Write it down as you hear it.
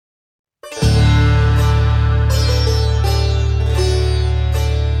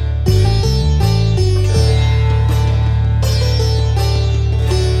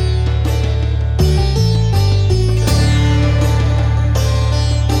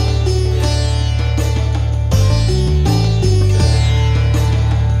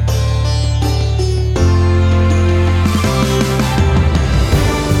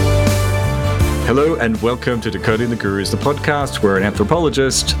and welcome to Decoding the Gurus, the podcast where an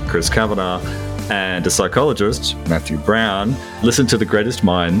anthropologist, Chris Kavanagh, and a psychologist, Matthew Brown, listen to the greatest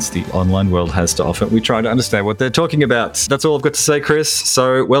minds the online world has to offer. We try to understand what they're talking about. That's all I've got to say, Chris.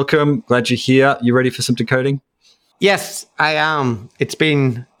 So welcome. Glad you're here. You ready for some decoding? Yes, I am. It's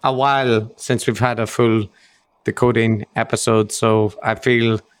been a while since we've had a full decoding episode, so I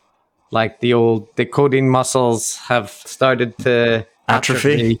feel like the old decoding muscles have started to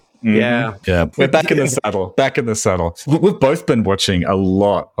atrophy. Mm-hmm. Yeah. We're back in the saddle. We've both been watching a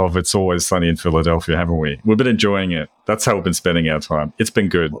lot of It's Always Sunny in Philadelphia, haven't we? We've been enjoying it. That's how we've been spending our time. It's been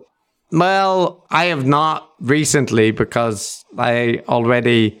good. Well, I have not recently because I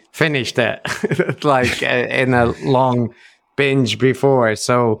already finished it like in a long binge before.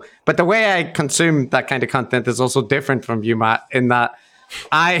 So, but the way I consume that kind of content is also different from you, Matt, in that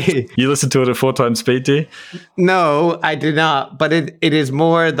You listen to it at 4 times speed, do you? No, I do not. But it is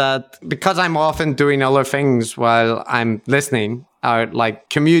more that because I'm often doing other things while I'm listening, or like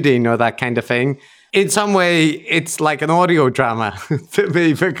commuting or that kind of thing, in some way, it's like an audio drama to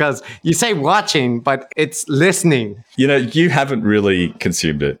me because you say watching, but it's listening. You know, you haven't really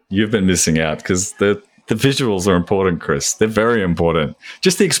consumed it. You've been missing out because the visuals are important, Chris. They're very important.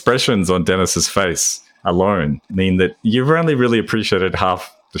 Just the expressions on Dennis's face alone mean that you've only really appreciated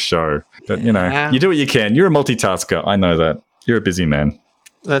half the show. But, you know, you do what you can. You're a multitasker. I know that. You're a busy man.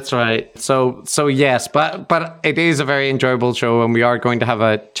 That's right. So yes, but it is a very enjoyable show, and we are going to have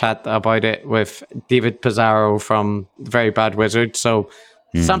a chat about it with David Pizarro from The Very Bad Wizard. So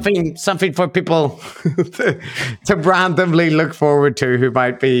something for people to randomly look forward to who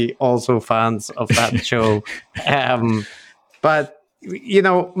might be also fans of that show. But, you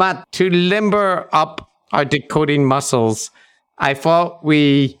know, Matt, to limber up our decoding muscles, I thought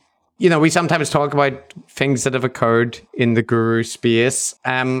we sometimes talk about things that have occurred in the guru space.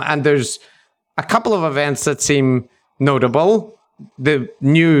 And there's a couple of events that seem notable. The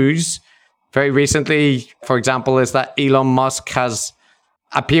news very recently, for example, is that Elon Musk has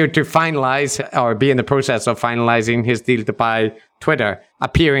appeared to finalize or be in the process of finalizing his deal to buy Twitter,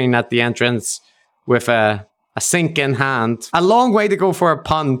 appearing at the entrance with a sink in hand. A long way to go for a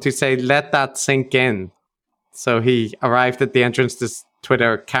pun to say, let that sink in. So he arrived at the entrance to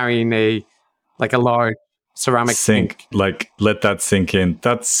Twitter carrying a large ceramic sink. Like, let that sink in.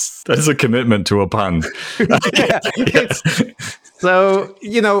 That's a commitment to a pun. So,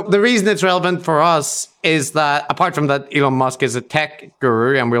 you know, the reason it's relevant for us is that apart from that, Elon Musk is a tech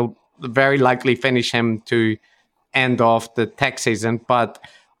guru and we'll very likely finish him to end off the tech season. But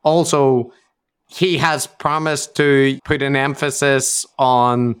also he has promised to put an emphasis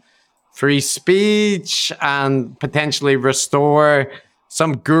on free speech and potentially restore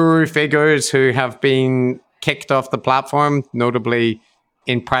some guru figures who have been kicked off the platform, notably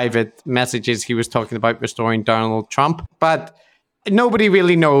in private messages he was talking about restoring Donald Trump. But nobody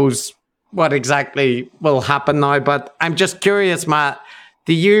really knows what exactly will happen now. But I'm just curious, Matt,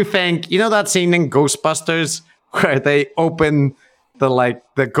 do you think, you know that scene in Ghostbusters where they open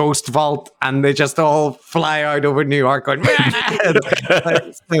the ghost vault and they just all fly out over New York going, do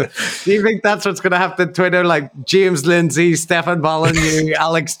you think that's what's going to happen to Twitter? Like James Lindsay, Stefan Molyneux,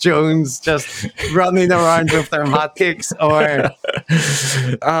 Alex Jones just running around with their hotcakes? Or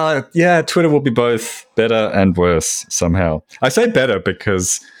Twitter will be both better and worse somehow. I say better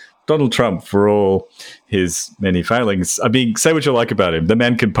because Donald Trump, for all his many failings, I mean, say what you like about him, the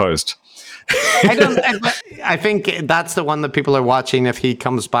man can post. I think that's the one that people are watching if he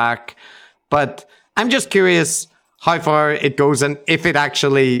comes back. But I'm just curious how far it goes and if it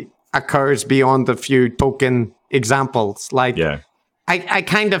actually occurs beyond a few token examples. I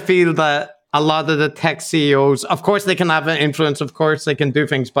kind of feel that a lot of the tech CEOs, of course, they can have an influence. Of course, they can do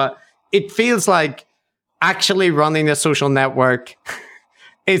things. But it feels like actually running a social network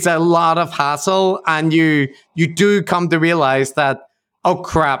is a lot of hassle. And you do come to realize that, oh,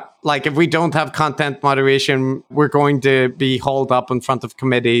 crap. Like, if we don't have content moderation, we're going to be hauled up in front of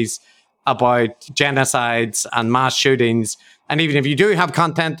committees about genocides and mass shootings. And even if you do have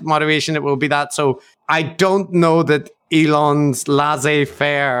content moderation, it will be that. So I don't know that Elon's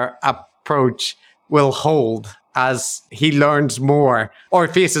laissez-faire approach will hold as he learns more or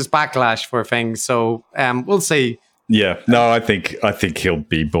faces backlash for things. So we'll see. Yeah, no, I think he'll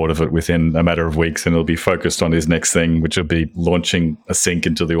be bored of it within a matter of weeks and he'll be focused on his next thing, which will be launching a sink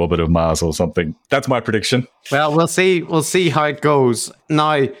into the orbit of Mars or something. That's my prediction. Well, we'll see. We'll see how it goes.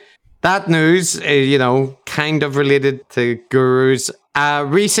 Now, that news, kind of related to gurus. A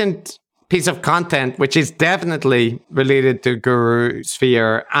recent piece of content, which is definitely related to Guru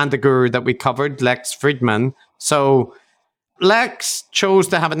Sphere and the guru that we covered, Lex Fridman. So Lex chose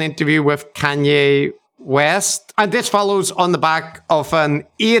to have an interview with Kanye West, and this follows on the back of an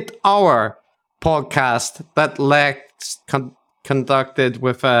 8-hour podcast that Lex conducted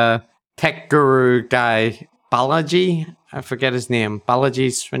with a tech guru guy, Balaji. I forget his name. Balaji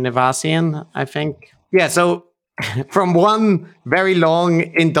Srinivasan, I think. Yeah, so from one very long,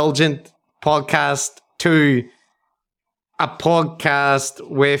 indulgent podcast to a podcast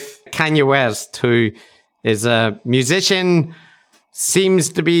with Kanye West, who is a musician, seems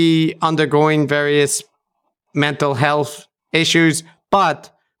to be undergoing various mental health issues, but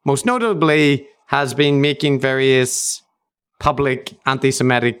most notably has been making various public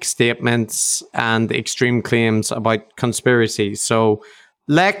anti-Semitic statements and extreme claims about conspiracy. So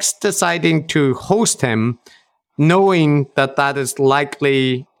Lex deciding to host him, knowing that that is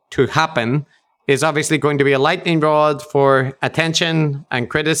likely to happen, is obviously going to be a lightning rod for attention and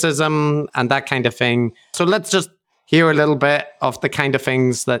criticism and that kind of thing. So let's just hear a little bit of the kind of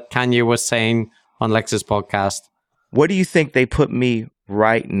things that Kanye was saying on Lex's podcast. What do you think they put me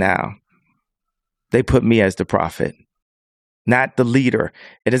right now? They put me as the prophet, not the leader.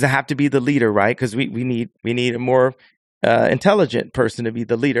 It doesn't have to be the leader, right? Because we need a more intelligent person to be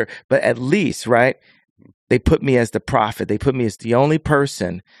the leader. But at least, right, they put me as the prophet. They put me as the only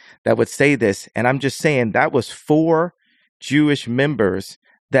person that would say this. And I'm just saying that was 4 Jewish members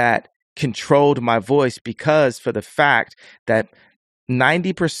that controlled my voice, because for the fact that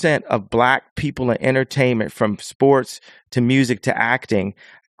 90% of Black people in entertainment, from sports to music to acting,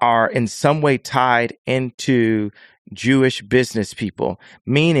 are in some way tied into Jewish business people,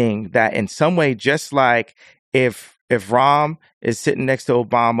 meaning that in some way, just like if Ram is sitting next to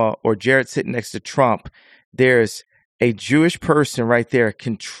Obama or Jared's sitting next to Trump, there's a Jewish person right there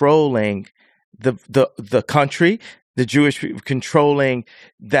controlling the country, the Jewish people controlling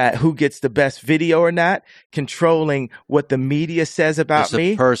that who gets the best video or not, controlling what the media says about it's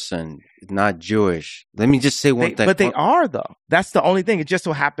me. A person, not Jewish. Let me just say one thing. But they are, though. That's the only thing. It just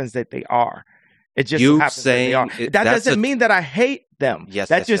so happens that they are. It just so happens that they are. That doesn't mean that I hate them.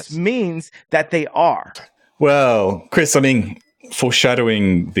 That just means that they are. Well, Chris, I mean,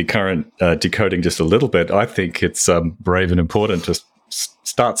 foreshadowing the current decoding just a little bit, I think it's brave and important to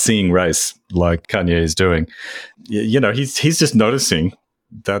start seeing race like Kanye is doing. You know, he's just noticing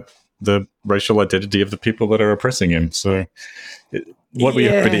that the racial identity of the people that are oppressing him. So what we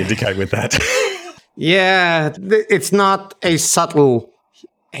have to indicate with that? Yeah, it's not a subtle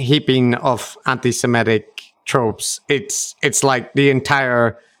heaping of anti-Semitic tropes. It's like the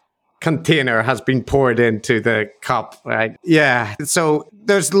entire container has been poured into the cup, right? Yeah. So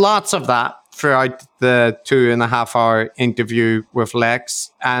there's lots of that throughout the 2.5-hour interview with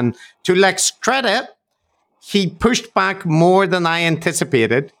Lex. And to Lex's credit, he pushed back more than I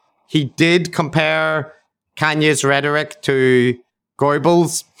anticipated. He did compare Kanye's rhetoric to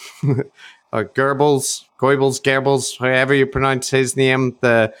Goebbels, or Goebbels, however you pronounce his name,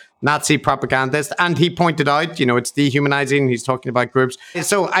 the Nazi propagandist. And he pointed out, you know, it's dehumanizing. He's talking about groups.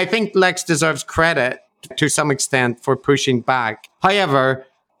 So I think Lex deserves credit to some extent for pushing back. However,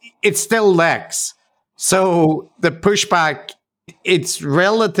 it's still Lex. So the pushback, it's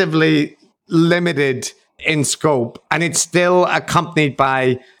relatively limited in scope, and it's still accompanied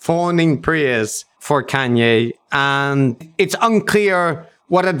by fawning praise for Kanye. And it's unclear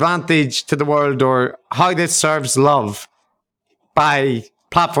what advantage to the world or how this serves love by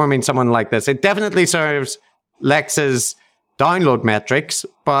platforming someone like this. It definitely serves Lex's download metrics,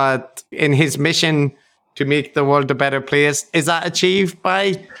 but in his mission to make the world a better place, is that achieved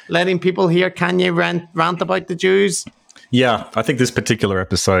by letting people hear Kanye rant about the Jews? Yeah, I think this particular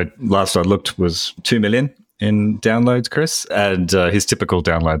episode, last I looked, was 2 million in downloads, Chris, and his typical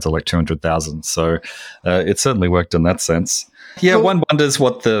downloads are like 200,000. So it certainly worked in that sense. Yeah, one wonders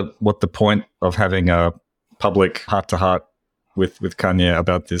what the point of having a public heart-to-heart with Kanye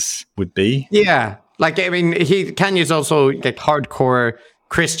about this would be. Yeah, like, I mean, Kanye's also like hardcore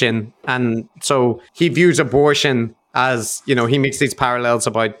Christian, and so he views abortion as, you know, he makes these parallels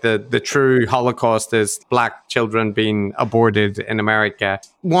about the true Holocaust is Black children being aborted in America.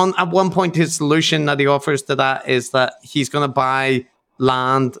 At one point, his solution that he offers to that is that he's going to buy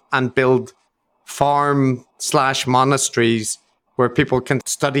land and build farm/monasteries where people can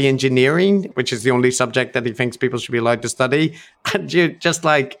study engineering, which is the only subject that he thinks people should be allowed to study. And you're just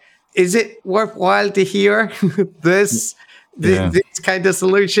like, is it worthwhile to hear these kind of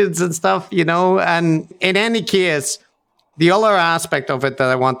solutions and stuff, you know? And in any case, the other aspect of it that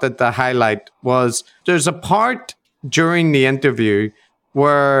I wanted to highlight was there's a part during the interview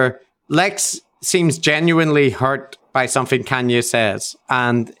where Lex seems genuinely hurt by something Kanye says,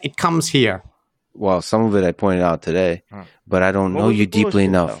 and it comes here. Well, some of it I pointed out today, but I don't know you deeply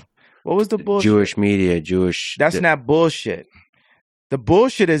enough. Though? What was the bullshit? Jewish media, Jewish. That's not bullshit. The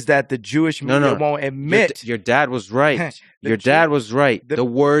bullshit is that the Jewish media won't admit. Your dad was right. Your dad was right. The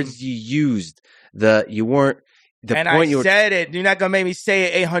words you used, you weren't. And I said it. You're not gonna make me say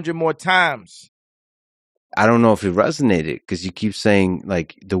it 800 more times. I don't know if it resonated because you keep saying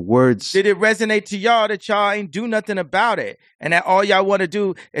like the words. Did it resonate to y'all that y'all ain't do nothing about it, and that all y'all want to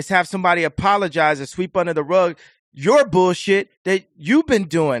do is have somebody apologize and sweep under the rug your bullshit that you've been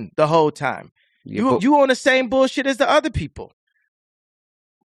doing the whole time? Yeah, you on the same bullshit as the other people.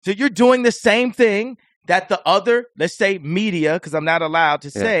 So you're doing the same thing that the other, let's say media, because I'm not allowed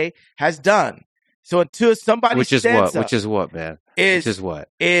to say, has done. So until somebody stands up. Which is what, man?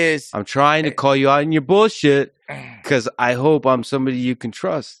 I'm trying to call you out in your bullshit because I hope I'm somebody you can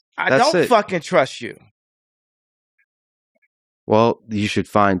trust. I don't fucking trust you. Well, you should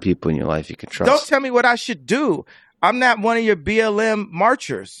find people in your life you can trust. Don't tell me what I should do. I'm not one of your BLM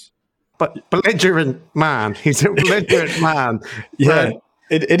marchers. But belligerent man. He's a belligerent man. Yeah.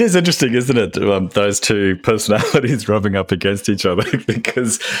 It is interesting, isn't it? Those two personalities rubbing up against each other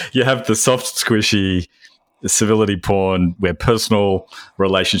because you have the soft, squishy civility porn where personal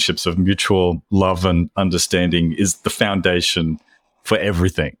relationships of mutual love and understanding is the foundation for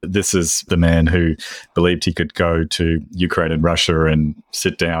everything. This is the man who believed he could go to Ukraine and Russia and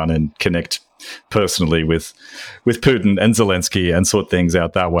sit down and connect personally with Putin and Zelensky and sort things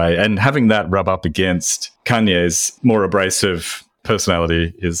out that way. And having that rub up against Kanye's more abrasive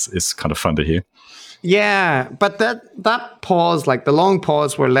personality is kind of fun to hear. Yeah, but that pause, like the long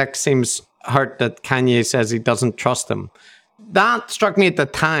pause where Lex seems hurt that Kanye says he doesn't trust him, that struck me at the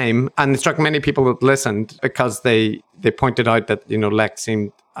time, and it struck many people that listened because they pointed out that, you know, Lex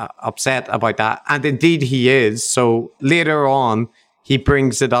seemed upset about that, and indeed he is. So later on, he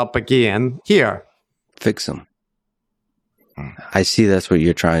brings it up again here. Fix him. I see that's what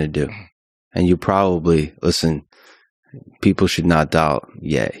you're trying to do, and you probably listen. People should not doubt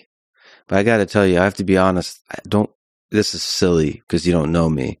Ye. But I got to tell you, I have to be honest. This is silly because you don't know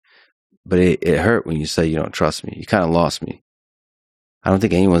me, but it hurt when you say you don't trust me. You kind of lost me. I don't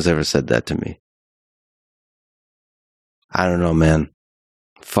think anyone's ever said that to me. I don't know, man.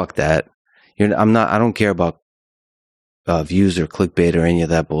 Fuck that. I don't care about views or clickbait or any of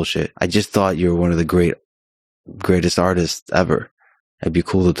that bullshit. I just thought you were one of the greatest artists ever. It'd be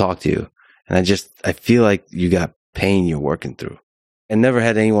cool to talk to you. And I feel like you got pain you're working through. I never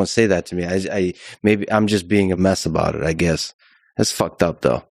had anyone say that to me. Maybe I'm just being a mess about it, I guess. That's fucked up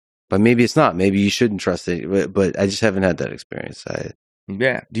though. But maybe it's not. Maybe you shouldn't trust it. But I just haven't had that experience.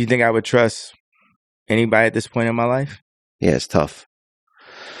 Yeah. Do you think I would trust anybody at this point in my life? Yeah, it's tough.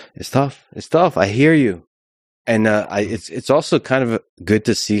 It's tough. I hear you. And it's also kind of good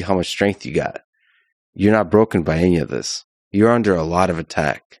to see how much strength you got. You're not broken by any of this. You're under a lot of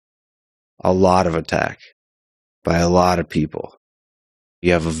attack. By a lot of people.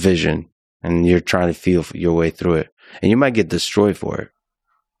 You have a vision and you're trying to feel your way through it. And you might get destroyed for it.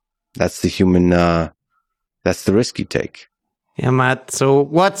 That's the human, that's the risk you take. Yeah, Matt. So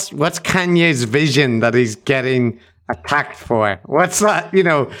what's Kanye's vision that he's getting attacked for? What's that? You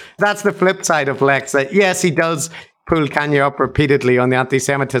know, that's the flip side of Lex. That yes, he does pull Kanye up repeatedly on the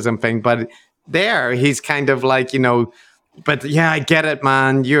anti-Semitism thing, but there he's kind of like, you know, but yeah, I get it,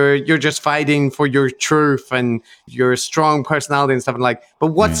 man. You're just fighting for your truth and your strong personality and stuff like. But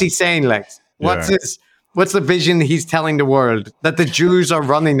what's he saying, Lex? What's the vision he's telling the world that the Jews are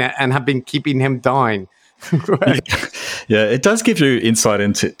running it and have been keeping him down? Yeah, it does give you insight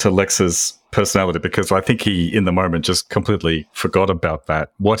into Lex's personality because I think he, in the moment, just completely forgot about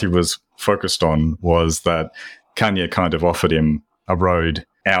that. What he was focused on was that Kanye kind of offered him a road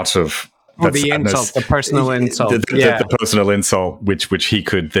out of the insult, the personal insult. The personal insult, which he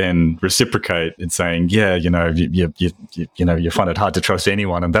could then reciprocate in saying, yeah, you know, you find it hard to trust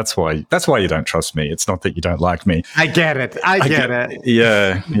anyone, and that's why you don't trust me. It's not that you don't like me. I get it. I get it.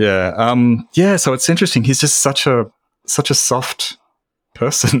 Yeah. So it's interesting. He's just such a soft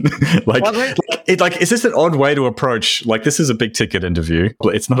person. Is this an odd way to approach? Like, this is a big ticket interview.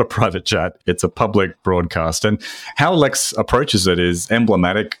 It's not a private chat. It's a public broadcast. And how Lex approaches it is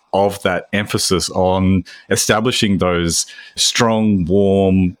emblematic of that emphasis on establishing those strong,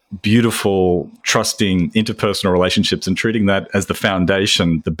 warm, beautiful, trusting interpersonal relationships and treating that as the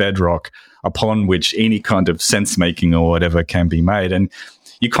foundation, the bedrock upon which any kind of sense making or whatever can be made. And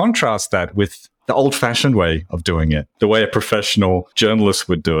you contrast that with the old-fashioned way of doing it, the way a professional journalist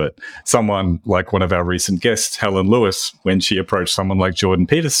would do it. Someone like one of our recent guests, Helen Lewis, when she approached someone like Jordan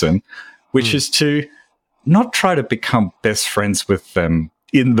Peterson, which is to not try to become best friends with them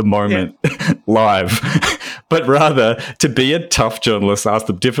in the moment live, but rather to be a tough journalist, ask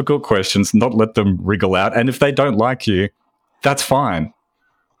them difficult questions, not let them wriggle out. And if they don't like you, that's fine.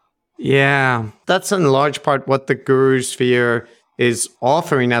 Yeah, that's in large part what the Guru Sphere is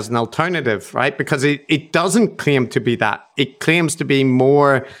offering as an alternative, right? Because it doesn't claim to be that. It claims to be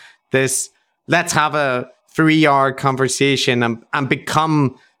more this, let's have a 3-hour conversation and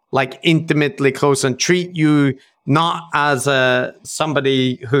become like intimately close and treat you not as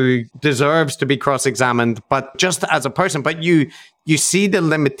somebody who deserves to be cross-examined, but just as a person. But you see the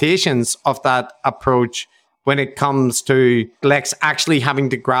limitations of that approach when it comes to Lex actually having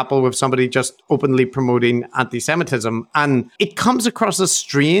to grapple with somebody just openly promoting anti-Semitism. And it comes across as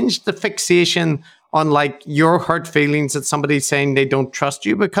strange, the fixation on like your hurt feelings at somebody saying they don't trust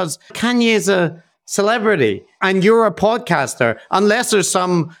you, because Kanye is a celebrity and you're a podcaster. Unless there's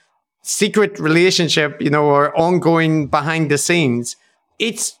some secret relationship, or ongoing behind the scenes,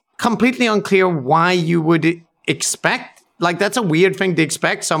 it's completely unclear why you would expect, like, that's a weird thing to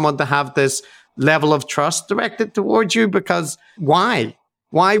expect someone to have this level of trust directed towards you, because why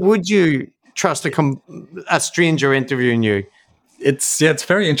would you trust a stranger interviewing you? It's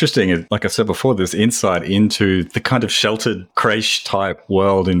very interesting. Like I said before, this insight into the kind of sheltered creche type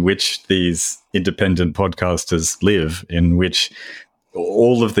world in which these independent podcasters live, in which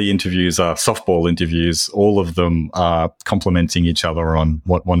all of the interviews are softball interviews. All of them are complimenting each other on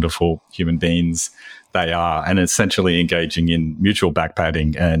what wonderful human beings they are, and essentially engaging in mutual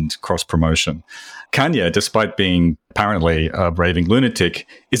backpatting and cross-promotion. Kanye, despite being apparently a raving lunatic,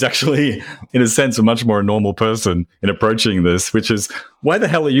 is actually, in a sense, a much more normal person in approaching this, which is, why the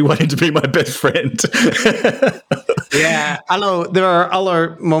hell are you wanting to be my best friend? Yeah, I know there are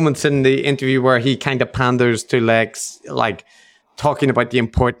other moments in the interview where he kind of panders to Lex, like talking about the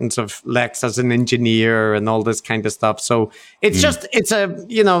importance of Lex as an engineer and all this kind of stuff. So it's just, it's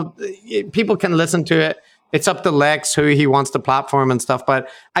people can listen to it. It's up to Lex who he wants to platform and stuff. But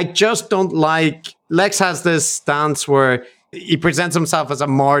I just don't like, Lex has this stance where he presents himself as a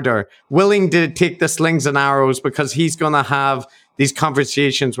martyr, willing to take the slings and arrows because he's going to have these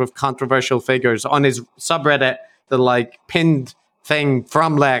conversations with controversial figures. On his subreddit, the like pinned thing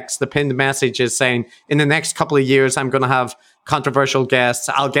from Lex, the pinned message is saying, in the next couple of years, I'm going to have controversial guests.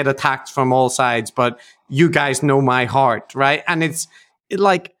 I'll get attacked from all sides, but you guys know my heart, right? And it's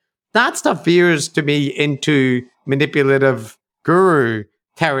like, that stuff veers to me into manipulative guru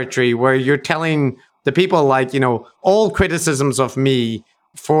territory, where you're telling the people, like, all criticisms of me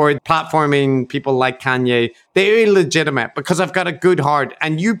for platforming people like Kanye, they're illegitimate because I've got a good heart.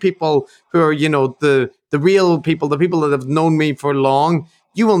 And you people who are, the real people, the people that have known me for long,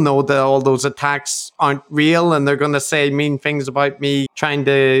 you will know that all those attacks aren't real, and they're going to say mean things about me trying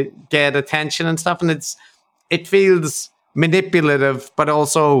to get attention and stuff. And it feels manipulative, but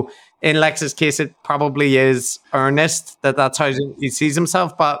also in Lex's case, it probably is earnest, that's how he sees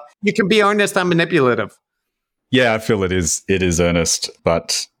himself. But you can be earnest and manipulative. Yeah, I feel it is earnest.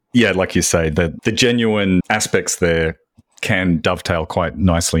 But yeah, like you say, the genuine aspects there can dovetail quite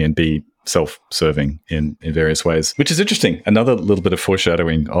nicely and be self-serving in various ways, which is interesting. Another little bit of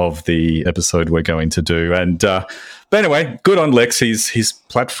foreshadowing of the episode we're going to do. And but anyway, good on Lex. He's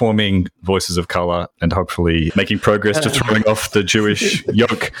platforming voices of color and hopefully making progress to throwing off the Jewish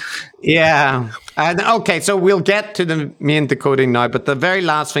yoke. Yeah. And okay, so we'll get to the main decoding now, but the very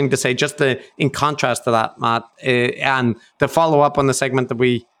last thing to say, just in contrast to that, Matt, and to follow up on the segment that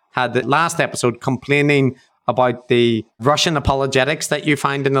we had the last episode, complaining about the Russian apologetics that you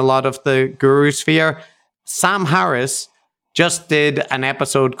find in a lot of the Guru Sphere. Sam Harris just did an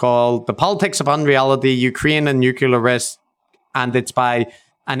episode called The Politics of Unreality, Ukraine and Nuclear Risk, and it's by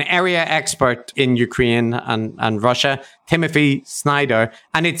an area expert in Ukraine and Russia, Timothy Snyder,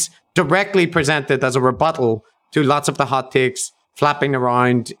 and it's directly presented as a rebuttal to lots of the hot takes flapping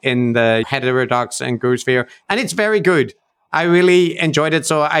around in the heterodox and Guru Sphere, and it's very good. I really enjoyed it,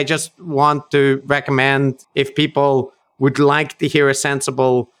 so I just want to recommend, if people would like to hear a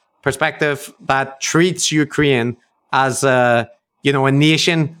sensible perspective that treats Ukraine as a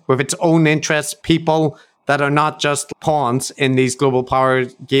nation with its own interests, people that are not just pawns in these global power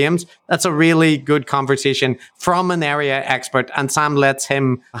games. That's a really good conversation from an area expert, and Sam lets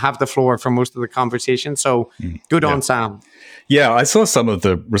him have the floor for most of the conversation. So good on Sam. Yeah, I saw some of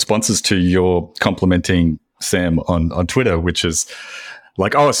the responses to your complimenting Sam on Twitter, which is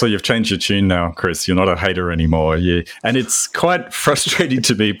like, oh, so you've changed your tune now, Chris. You're not a hater anymore. Yeah. And it's quite frustrating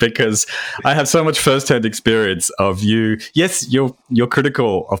to me because I have so much firsthand experience of you. Yes, you're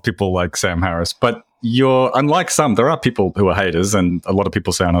critical of people like Sam Harris, but unlike some, there are people who are haters, and a lot of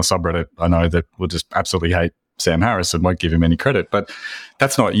people say on our subreddit, I know, that will just absolutely hate Sam Harris and won't give him any credit. But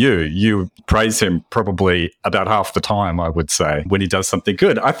that's not you. You praise him probably about half the time, I would say, when he does something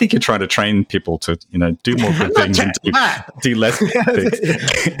good. I think you're trying to train people to, do more good things and do less good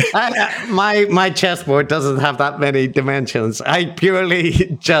things. My chessboard doesn't have that many dimensions. I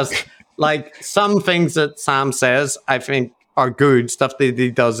purely just like some things that Sam says, I think are good. Stuff that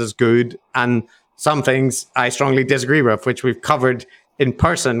he does is good. And some things I strongly disagree with, which we've covered in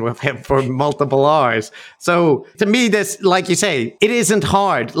person with him for multiple hours. So to me, this, like you say, it isn't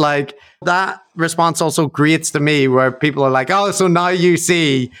hard. Like that response also grates to me where people are like, oh, so now you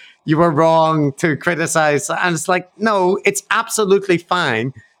see you were wrong to criticize. And it's like, no, it's absolutely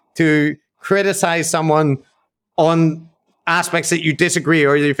fine to criticize someone on aspects that you disagree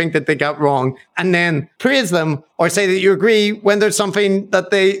or you think that they got wrong, and then praise them or say that you agree when there's something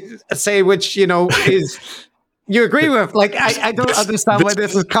that they say which, is you agree with. Like, I don't understand why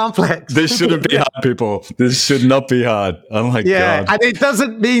this is complex. This shouldn't be hard, people. This should not be hard. Oh my God. And it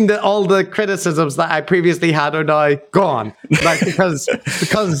doesn't mean that all the criticisms that I previously had are now gone. Like,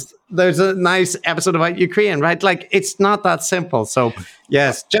 because there's a nice episode about Ukraine, right? Like, it's not that simple. So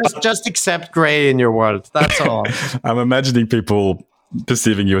yes, just accept gray in your world. That's all. I'm imagining people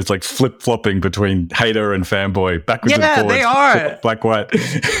perceiving you as like flip-flopping between hater and fanboy, backwards and forwards. They are. Black, white.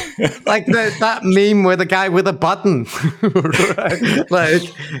 Like that meme with the guy with a button. Right? Like,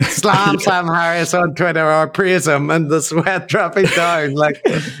 slam Sam Harris on Twitter or praise him and the sweat dropping down. Like,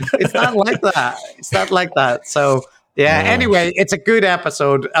 it's not like that. It's not like that. So, anyway, it's a good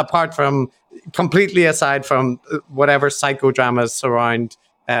episode, completely aside from whatever psychodramas surround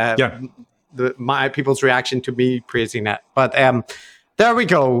my people's reaction to me praising it. But there we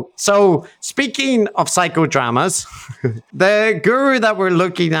go. So speaking of psychodramas, the guru that we're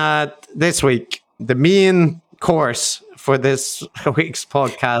looking at this week, the main course for this week's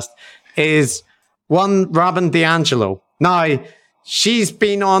podcast, is one Robin DiAngelo. Now, she's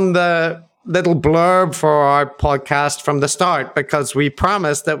been on the little blurb for our podcast from the start because we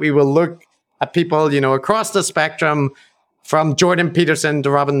promised that we will look at people, across the spectrum from Jordan Peterson to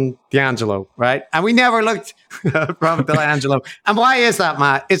Robin DiAngelo, right? And we never looked at Robin DiAngelo. And why is that,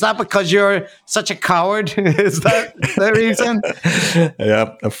 Matt? Is that because you're such a coward? Is that the reason?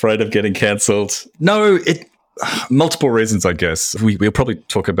 Yeah, afraid of getting cancelled. No, multiple reasons, I guess. We'll probably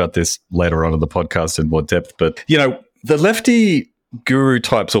talk about this later on in the podcast in more depth. But, the lefty guru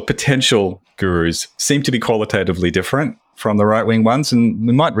types or potential gurus seem to be qualitatively different from the right-wing ones. And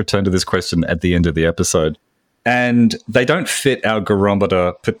we might return to this question at the end of the episode. And they don't fit our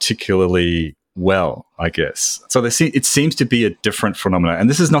gurometer particularly well, I guess. So it seems to be a different phenomenon. And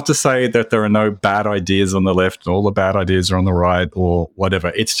this is not to say that there are no bad ideas on the left and all the bad ideas are on the right or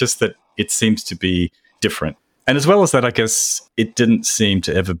whatever. It's just that it seems to be different. And as well as that, I guess it didn't seem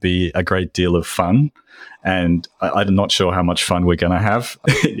to ever be a great deal of fun. And I'm not sure how much fun we're going to have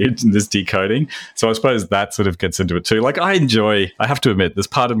in this decoding. So I suppose that sort of gets into it too. Like I have to admit, there's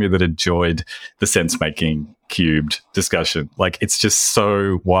part of me that enjoyed the sense-making cubed discussion. Like it's just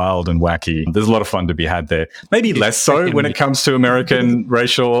so wild and wacky. There's a lot of fun to be had there. Maybe less so when it comes to American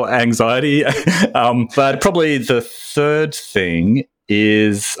racial anxiety. But probably the third thing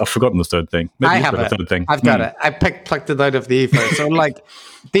is, I've forgotten the third thing. Maybe I have it. The third thing. I've got it. I plucked it out of the ether. So like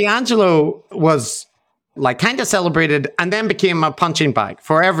DiAngelo was like kind of celebrated and then became a punching bag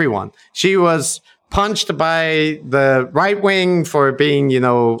for everyone. She was punched by the right wing for being, an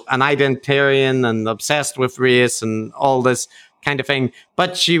identitarian and obsessed with race and all this kind of thing.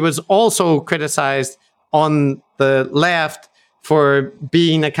 But she was also criticized on the left for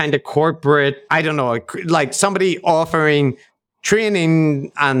being a kind of corporate, I don't know, like somebody offering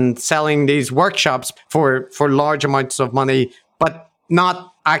training and selling these workshops for large amounts of money, but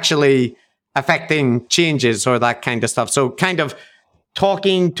not actually affecting changes or that kind of stuff. So kind of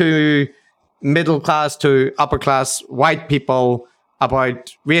talking to middle class to upper class white people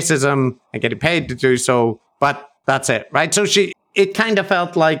about racism and getting paid to do so, but that's it, right? So it kind of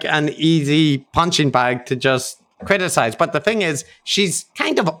felt like an easy punching bag to just criticize. But the thing is, she's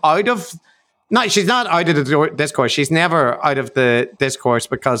kind of she's not out of the discourse. She's never out of the discourse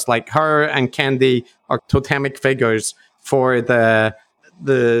because like her and Kendi are totemic figures for the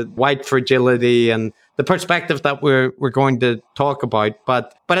white fragility and the perspective that we're going to talk about.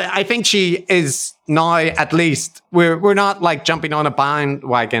 But I think she is now, at least, we're not like jumping on a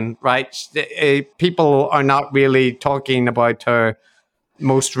bandwagon, right? People are not really talking about her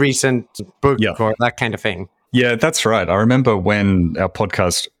most recent book or that kind of thing. Yeah, that's right. I remember when our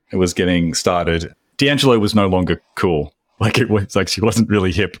podcast was getting started, DiAngelo was no longer cool Like it was like she wasn't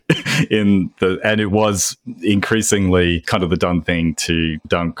really hip and it was increasingly kind of the done thing to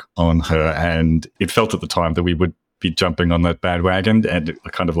dunk on her. And it felt at the time that we would be jumping on that bandwagon and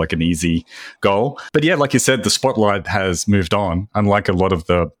kind of like an easy goal. But yeah, like you said, the spotlight has moved on. Unlike a lot of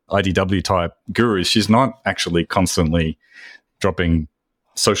the IDW type gurus, she's not actually constantly dropping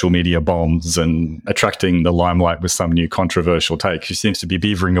social media bombs and attracting the limelight with some new controversial take. She seems to be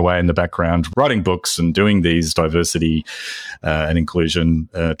beavering away in the background, writing books and doing these diversity and inclusion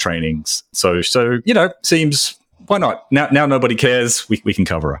trainings. So seems, why not? Now nobody cares. We can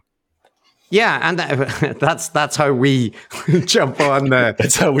cover her. Yeah, and that's how we jump on there.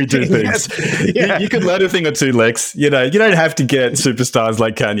 That's how we do things. Yeah. You can learn a thing or two, Lex. You don't have to get superstars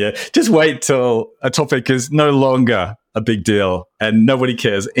like Kanye. Just wait till a topic is no longer a big deal and nobody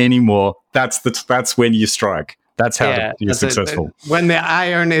cares anymore. That's when you strike. That's how you're successful. When the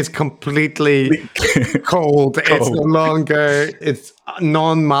iron is completely cold, it's no longer, it's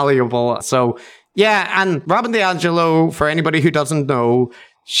non-malleable. So yeah, and Robin DiAngelo, for anybody who doesn't know,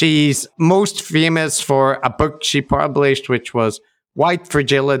 she's most famous for a book she published, which was White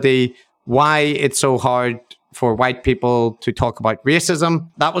Fragility, Why It's So Hard for White People to Talk About Racism.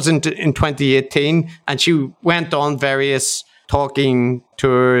 That was in 2018. And she went on various talking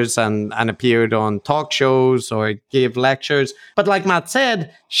tours and appeared on talk shows or gave lectures. But like Matt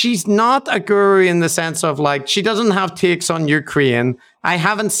said, she's not a guru in the sense of like, she doesn't have takes on Ukraine. I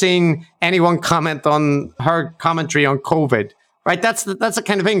haven't seen anyone comment on her commentary on COVID. Right, that's the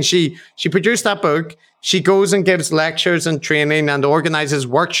kind of thing. She produced that book. She goes and gives lectures and training and organizes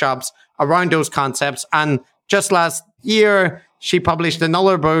workshops around those concepts. And just last year, she published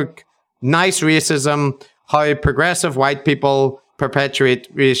another book, Nice Racism: How Progressive White People Perpetuate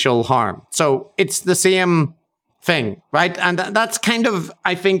Racial Harm. So it's the same thing, right? And that's kind of,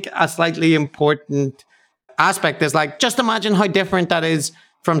 I think, a slightly important aspect. Is like, just imagine how different that is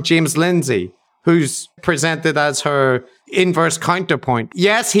from James Lindsay, who's presented as her inverse counterpoint.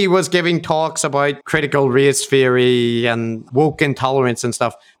 Yes, he was giving talks about critical race theory and woke intolerance and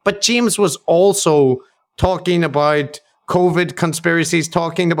stuff, but James was also talking about COVID conspiracies,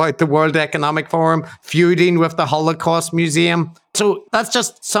 talking about the World Economic Forum, feuding with the Holocaust Museum. So that's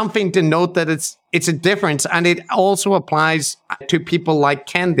just something to note, that it's a difference. And it also applies to people like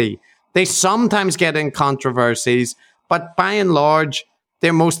Kendi. They sometimes get in controversies, but by and large,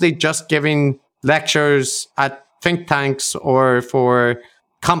 they're mostly just giving lectures at think tanks or for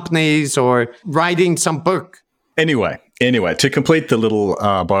companies or writing some book. Anyway, to complete the little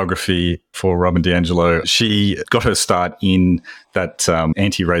biography for Robin DiAngelo, she got her start in that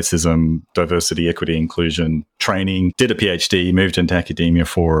anti-racism, diversity, equity, inclusion training, did a PhD, moved into academia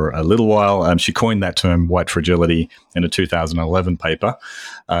for a little while. She coined that term white fragility in a 2011 paper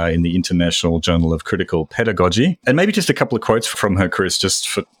in the International Journal of Critical Pedagogy. And maybe just a couple of quotes from her, Chris, just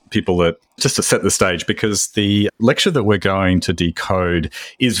for people just to set the stage, because the lecture that we're going to decode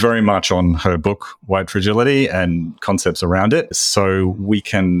is very much on her book, White Fragility, and concepts around it. So we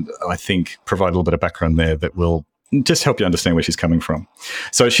can, I think, provide a little bit of background there that will just help you understand where she's coming from.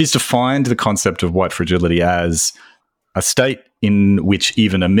 So she's defined the concept of white fragility as a state in which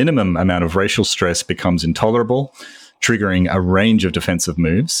even a minimum amount of racial stress becomes intolerable, triggering a range of defensive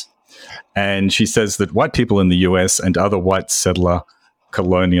moves. And she says that white people in the US and other white settler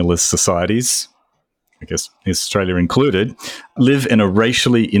colonialist societies, I guess Australia included, live in a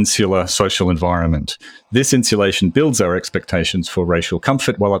racially insular social environment. This insulation builds our expectations for racial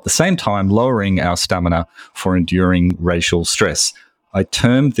comfort while at the same time lowering our stamina for enduring racial stress. I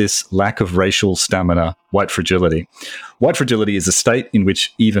term this lack of racial stamina white fragility. White fragility is a state in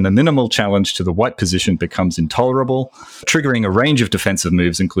which even a minimal challenge to the white position becomes intolerable, triggering a range of defensive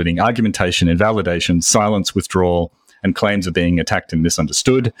moves, including argumentation, invalidation, silence, withdrawal, and claims of being attacked and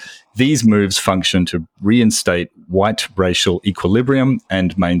misunderstood. These moves function to reinstate white racial equilibrium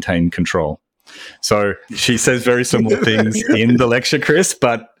and maintain control. So she says very similar things in the lecture, Chris,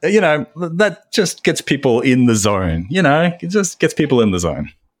 but, that just gets people in the zone. It just gets people in the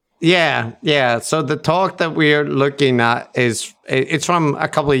zone. Yeah. So the talk that we're looking at it's from a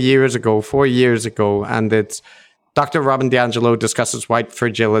couple of years ago, 4 years ago, and it's Dr. Robin DiAngelo discusses white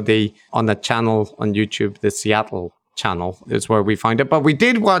fragility on the channel on YouTube, the Seattle channel is where we find it. But we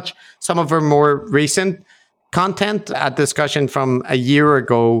did watch some of her more recent content, a discussion from a year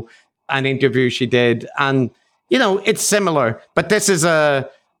ago, an interview she did. And, it's similar, but this is,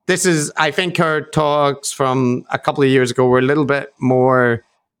 I think her talks from a couple of years ago were a little bit more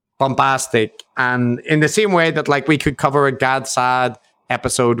bombastic. And in the same way that like we could cover a Gad Saad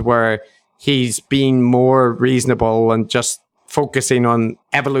episode where he's being more reasonable and just focusing on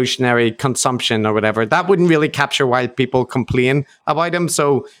evolutionary consumption or whatever. That wouldn't really capture why people complain about him.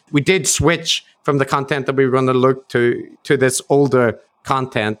 So we did switch from the content that we were going to look to this older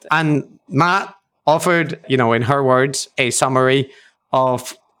content. And Matt offered, in her words, a summary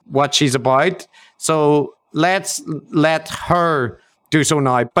of what she's about. So let's let her do so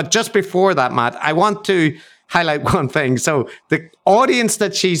now. But just before that, Matt, I want to highlight one thing. So the audience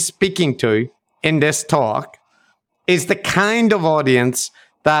that she's speaking to in this talk is the kind of audience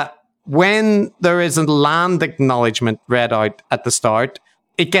that when there is a land acknowledgement read out at the start,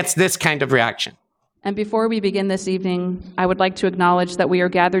 it gets this kind of reaction. And before we begin this evening, I would like to acknowledge that we are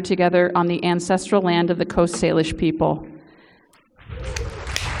gathered together on the ancestral land of the Coast Salish people.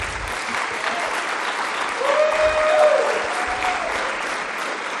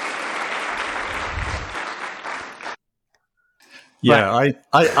 Yeah,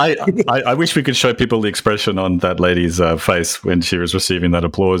 I wish we could show people the expression on that lady's face when she was receiving that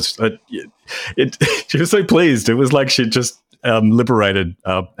applause. She was so pleased. It was like she just liberated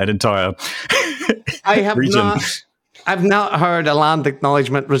an entire region. I've not heard a land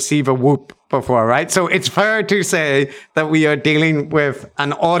acknowledgement receive a whoop before, right? So it's fair to say that we are dealing with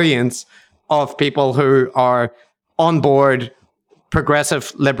an audience of people who are on board,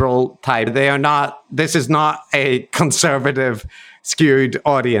 progressive liberal type. This is not a conservative skewed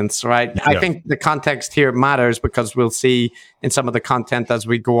audience, right? Yeah. I think the context here matters because we'll see in some of the content as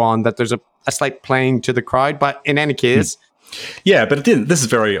we go on that there's a slight playing to the crowd. But in any case, yeah, but this is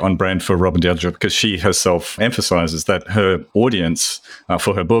very on brand for Robin DiAngelo because she herself emphasizes that her audience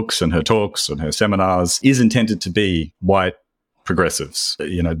for her books and her talks and her seminars is intended to be white progressives.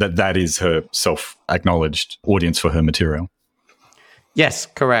 That is her self-acknowledged audience for her material. Yes,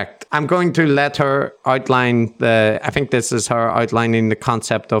 correct. I'm going to let her outline I think this is her outlining the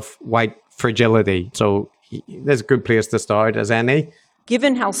concept of white fragility. So there's a good place to start as any.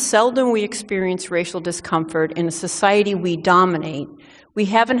 Given how seldom we experience racial discomfort in a society we dominate, we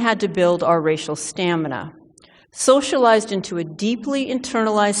haven't had to build our racial stamina. Socialized into a deeply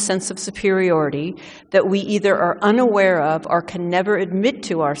internalized sense of superiority that we either are unaware of or can never admit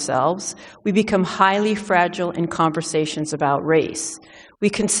to ourselves, we become highly fragile in conversations about race. We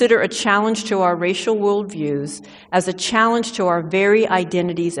consider a challenge to our racial worldviews as a challenge to our very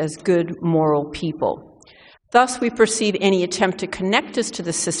identities as good moral people. Thus, we perceive any attempt to connect us to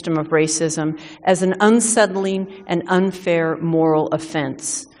the system of racism as an unsettling and unfair moral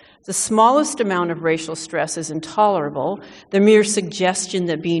offense. The smallest amount of racial stress is intolerable. The mere suggestion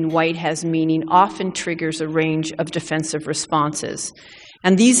that being white has meaning often triggers a range of defensive responses.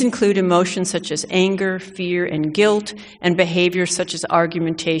 And these include emotions such as anger, fear, and guilt, and behaviors such as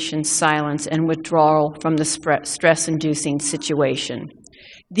argumentation, silence, and withdrawal from the stress-inducing situation.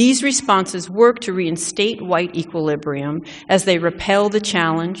 These responses work to reinstate white equilibrium as they repel the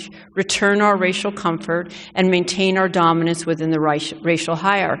challenge, return our racial comfort, and maintain our dominance within the racial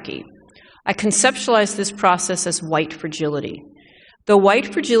hierarchy. I conceptualize this process as white fragility. Though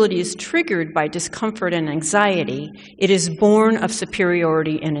white fragility is triggered by discomfort and anxiety, it is born of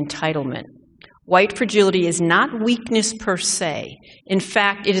superiority and entitlement. White fragility is not weakness per se. In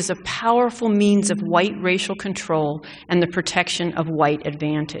fact, it is a powerful means of white racial control and the protection of white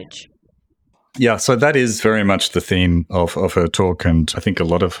advantage. Yeah, so that is very much the theme of her talk, and I think a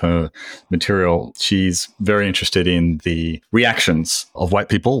lot of her material. She's very interested in the reactions of white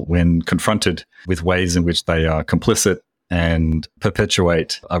people when confronted with ways in which they are complicit and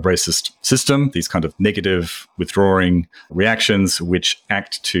perpetuate a racist system, these kind of negative, withdrawing reactions which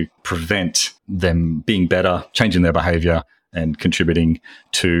act to prevent them being better, changing their behavior, and contributing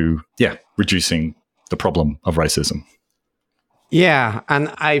to, reducing the problem of racism. Yeah,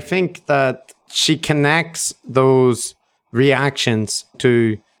 and I think that she connects those reactions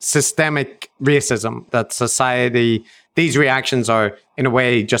to systemic racism, that society, these reactions are, in a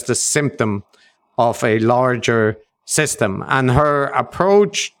way, just a symptom of a larger system. And her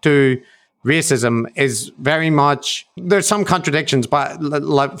approach to racism is very much, there's some contradictions, but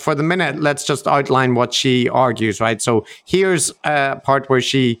for the minute, let's just outline what she argues, right? So here's a part where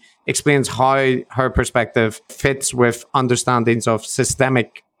she explains how her perspective fits with understandings of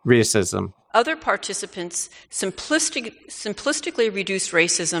systemic racism. Other participants simplistically reduce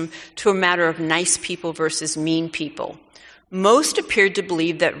racism to a matter of nice people versus mean people. Most appeared to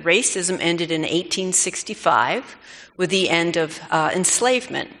believe that racism ended in 1865 with the end of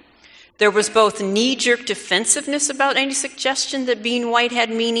enslavement. There was both knee-jerk defensiveness about any suggestion that being white had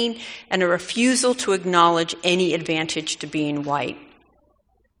meaning and a refusal to acknowledge any advantage to being white.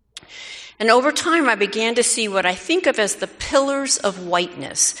 And over time, I began to see what I think of as the pillars of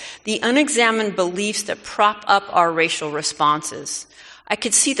whiteness, the unexamined beliefs that prop up our racial responses. I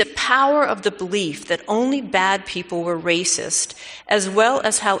could see the power of the belief that only bad people were racist, as well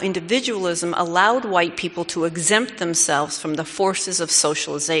as how individualism allowed white people to exempt themselves from the forces of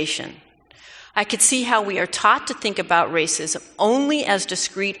socialization. I could see how we are taught to think about racism only as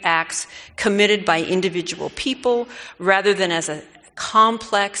discrete acts committed by individual people, rather than as a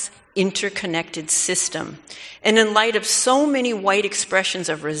complex, interconnected system. And in light of so many white expressions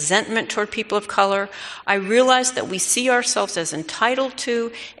of resentment toward people of color, I realized that we see ourselves as entitled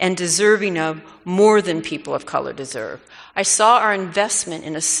to and deserving of more than people of color deserve. I saw our investment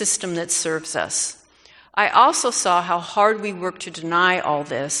in a system that serves us. I also saw how hard we worked to deny all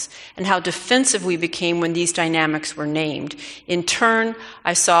this and how defensive we became when these dynamics were named. In turn,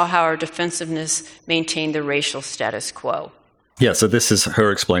 I saw how our defensiveness maintained the racial status quo. Yeah, so this is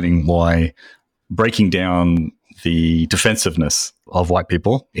her explaining why breaking down the defensiveness of white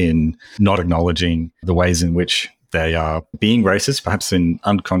people in not acknowledging the ways in which they are being racist, perhaps in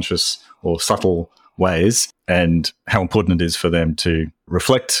unconscious or subtle ways, and how important it is for them to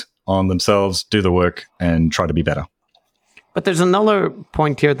reflect on themselves, do the work, and try to be better. But there's another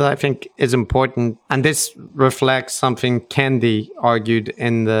point here that I think is important, and this reflects something Kendi argued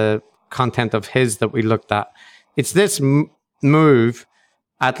in the content of his that we looked at. It's this move,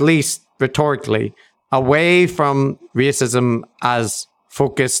 at least rhetorically, away from racism as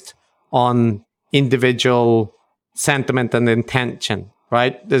focused on individual sentiment and intention,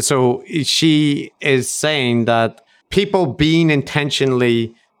 right? So she is saying that people being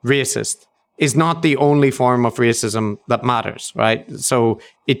intentionally racist is not the only form of racism that matters, right? So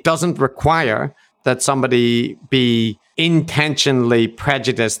it doesn't require that somebody be intentionally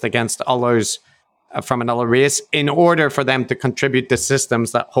prejudiced against others from another race in order for them to contribute to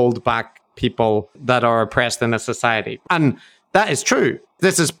systems that hold back people that are oppressed in a society. And that is true.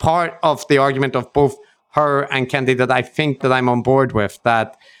 This is part of the argument of both her and Kendi that I think that I'm on board with,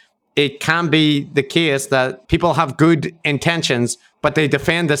 that it can be the case that people have good intentions, but they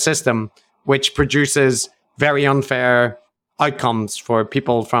defend a system which produces very unfair outcomes for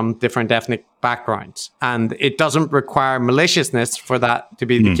people from different ethnic backgrounds. And it doesn't require maliciousness for that to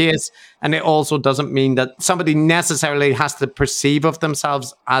be the case. And it also doesn't mean that somebody necessarily has to perceive of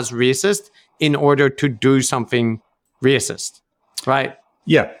themselves as racist in order to do something racist, right?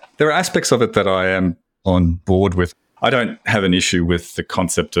 Yeah, there are aspects of it that I am on board with. I don't have an issue with the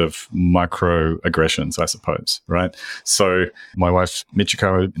concept of microaggressions, I suppose, right? So my wife,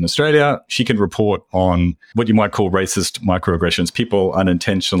 Michiko, in Australia, she can report on what you might call racist microaggressions, people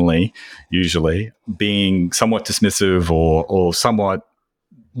unintentionally, usually, being somewhat dismissive or somewhat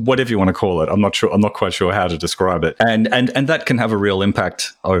whatever you want to call it. I'm not quite sure how to describe it. And that can have a real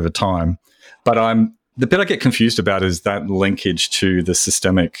impact over time. But the bit I get confused about is that linkage to the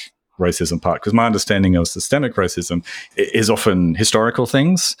systemic racism part, because my understanding of systemic racism is often historical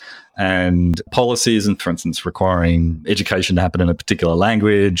things and policies, and for instance, requiring education to happen in a particular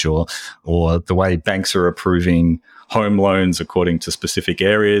language, or the way banks are approving home loans according to specific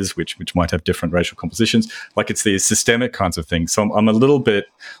areas, which might have different racial compositions. Like, it's these systemic kinds of things. So I'm a little bit,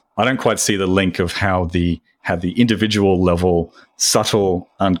 I don't quite see the link of how the individual level, subtle,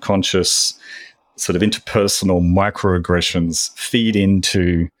 unconscious, sort of interpersonal microaggressions feed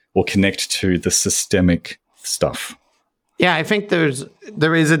into or connect to the systemic stuff. Yeah, I think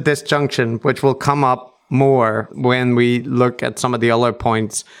there is a disjunction which will come up more when we look at some of the other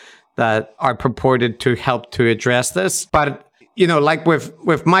points that are purported to help to address this. But, like with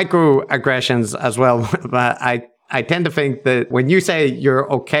microaggressions as well, I tend to think that when you say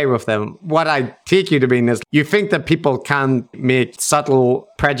you're okay with them, what I take you to mean is you think that people can make subtle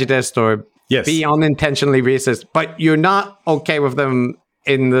prejudice or be unintentionally racist, but you're not okay with them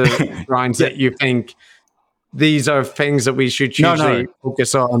in the grounds that you think these are things that we should usually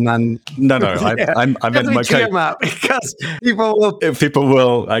focus on. And no, I meant okay because people will. If people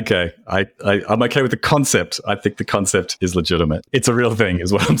will, okay. I'm okay with the concept. I think the concept is legitimate. It's a real thing,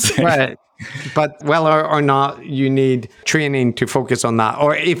 is what I'm saying. Right. But whether or not you need training to focus on that,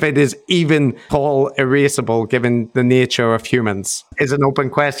 or if it is even all erasable given the nature of humans, is an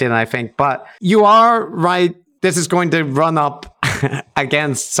open question, I think. But you are right. This is going to run up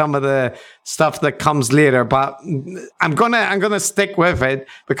against some of the stuff that comes later, but I'm gonna stick with it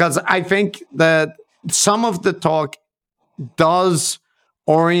because I think that some of the talk does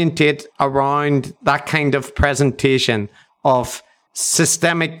orientate around that kind of presentation of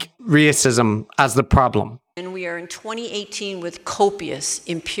systemic racism as the problem. And we are in 2018 with copious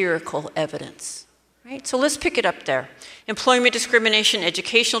empirical evidence. Right? So let's pick it up there. Employment discrimination,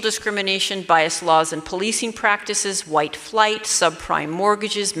 educational discrimination, biased laws and policing practices, white flight, subprime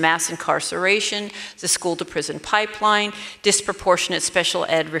mortgages, mass incarceration, the school-to-prison pipeline, disproportionate special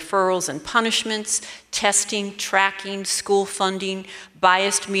ed referrals and punishments, testing, tracking, school funding,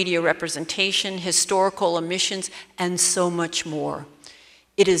 biased media representation, historical omissions, and so much more.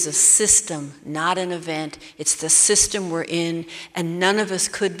 It is a system, not an event. It's the system we're in, and none of us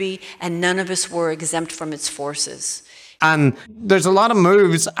could be, and none of us were exempt from its forces. And there's a lot of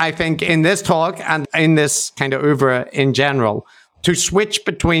moves, I think, in this talk and in this kind of oeuvre in general to switch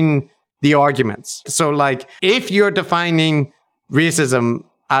between the arguments. So, like, if you're defining racism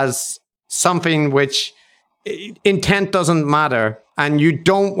as something which intent doesn't matter, and you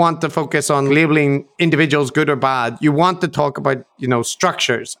don't want to focus on labeling individuals good or bad, you want to talk about,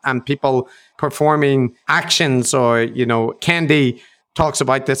 structures and people performing actions, or, Kendi talks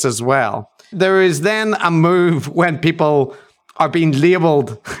about this as well. There is then a move when people are being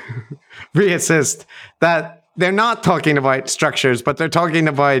labeled racist that they're not talking about structures, but they're talking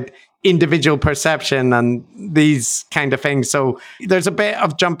about individual perception and these kind of things. So there's a bit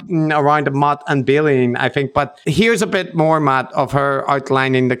of jumping around of Mott and Bailey, I think. But here's a bit more, Matt, of her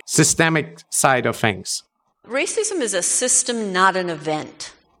outlining the systemic side of things. Racism is a system, not an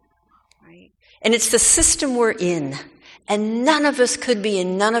event. Right? And it's the system we're in. And none of us could be,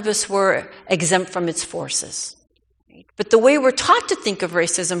 and none of us were exempt from its forces. Right? But the way we're taught to think of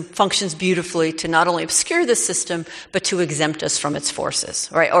racism functions beautifully to not only obscure the system, but to exempt us from its forces,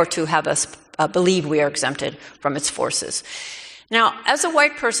 right? Or to have us believe we are exempted from its forces. Now, as a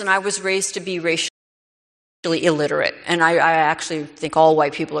white person, I was raised to be racially illiterate. And I actually think all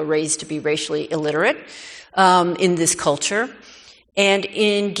white people are raised to be racially illiterate in this culture. And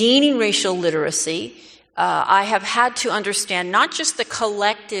in gaining racial literacy, I have had to understand not just the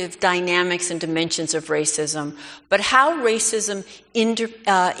collective dynamics and dimensions of racism, but how racism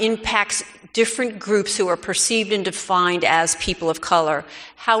impacts different groups who are perceived and defined as people of color,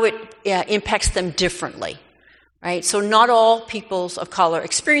 how it impacts them differently. Right? So not all peoples of color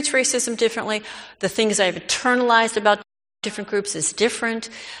experience racism differently. The things I've internalized about different groups is different,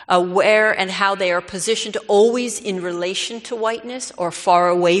 where and how they are positioned always in relation to whiteness or far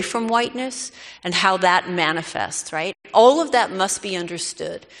away from whiteness, and how that manifests, right? All of that must be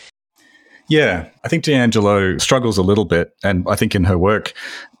understood. Yeah, I think D'Angelo struggles a little bit, and I think in her work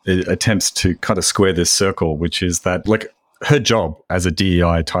it attempts to kind of square this circle, which is that, like, her job as a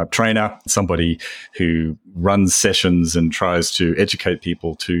DEI type trainer, somebody who runs sessions and tries to educate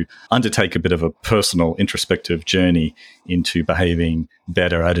people to undertake a bit of a personal introspective journey into behaving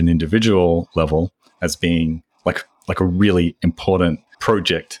better at an individual level as being like a really important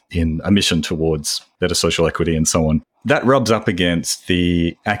project in a mission towards better social equity and so on. That rubs up against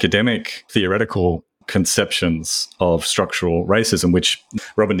the academic theoretical conceptions of structural racism, which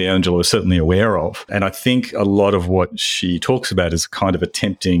Robin DiAngelo is certainly aware of. And I think a lot of what she talks about is kind of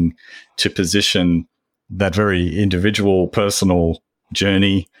attempting to position that very individual, personal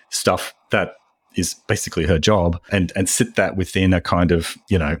journey stuff that is basically her job and sit that within a kind of,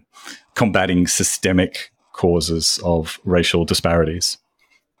 combating systemic causes of racial disparities.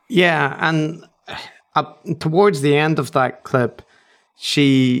 Yeah, and towards the end of that clip,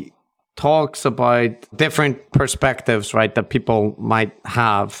 she talks about different perspectives, right, that people might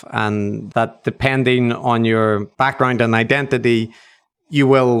have, and that depending on your background and identity, you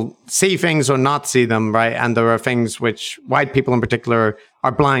will see things or not see them, right? And there are things which white people in particular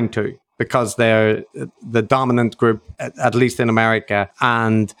are blind to because they're the dominant group, at least in America.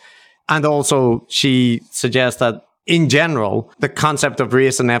 And also she suggests that in general, the concept of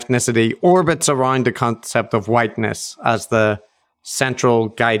race and ethnicity orbits around the concept of whiteness as the central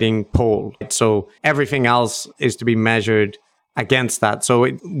guiding pole. So everything else is to be measured against that. So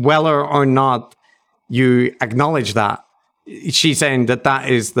whether or not you acknowledge that, she's saying that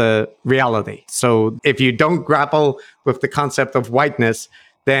is the reality. So if you don't grapple with the concept of whiteness,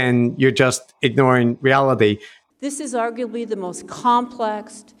 then you're just ignoring reality. This is arguably the most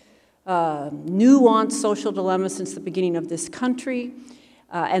complex, nuanced social dilemma since the beginning of this country.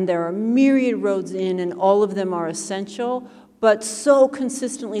 And there are myriad roads in, and all of them are essential. But so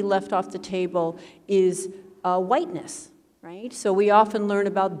consistently left off the table is whiteness, right? So we often learn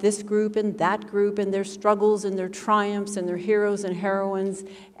about this group and that group and their struggles and their triumphs and their heroes and heroines,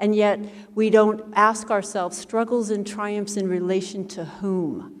 and yet we don't ask ourselves struggles and triumphs in relation to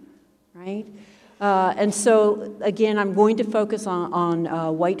whom, right? And so, again, I'm going to focus on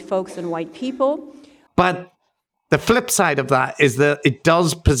white folks and white people. But the flip side of that is that it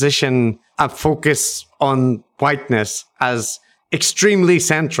does position a focus on whiteness as extremely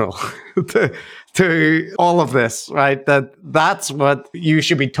central to all of this, right? That's what you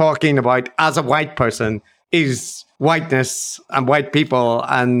should be talking about as a white person is whiteness and white people.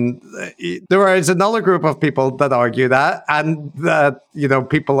 And there is another group of people that argue that, and that,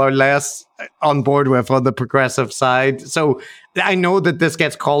 people are less on board with on the progressive side. So I know that this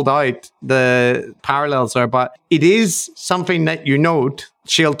gets called out, the parallels are, but it is something that you note.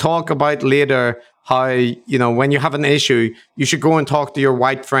 She'll talk about later how, when you have an issue, you should go and talk to your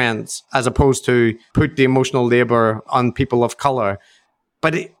white friends as opposed to put the emotional labor on people of color.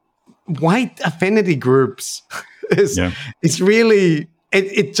 But white affinity groups it's really,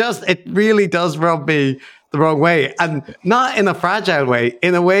 it really does rub me the wrong way, and not in a fragile way,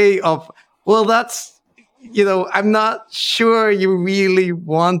 in a way of, well, that's, I'm not sure you really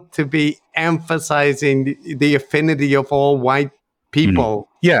want to be emphasizing the affinity of all white people.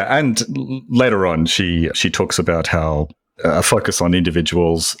 Yeah, and later on, she talks about how a focus on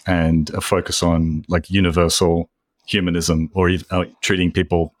individuals and a focus on like universal humanism, or treating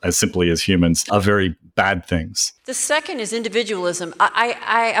people as simply as humans, are very bad things. The second is individualism.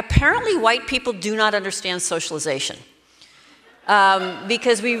 I apparently white people do not understand socialization.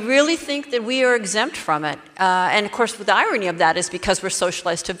 Because we really think that we are exempt from it. And of course, the irony of that is because we're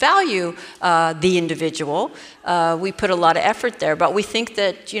socialized to value the individual, we put a lot of effort there. But we think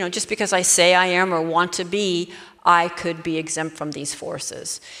that, just because I say I am or want to be, I could be exempt from these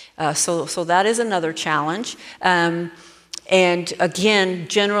forces. So that is another challenge. And again,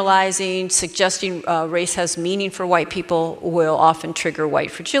 generalizing, suggesting race has meaning for white people will often trigger white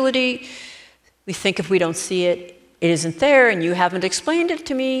fragility. We think if we don't see it, it isn't there, and you haven't explained it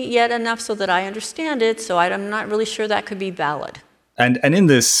to me yet enough so that I understand it, so I'm not really sure that could be valid. And in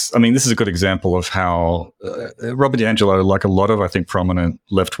this, this is a good example of how Robert DiAngelo, like a lot of, I think, prominent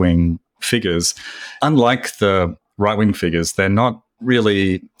left-wing figures, unlike the right-wing figures, they're not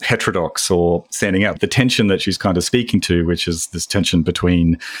really heterodox or standing out. The tension that she's kind of speaking to, which is this tension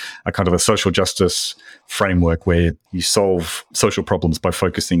between a kind of a social justice framework where you solve social problems by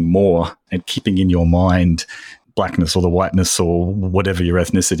focusing more and keeping in your mind blackness or the whiteness or whatever your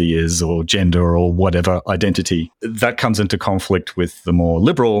ethnicity is or gender or whatever identity, that comes into conflict with the more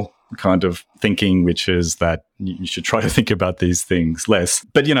liberal kind of thinking, which is that you should try to think about these things less.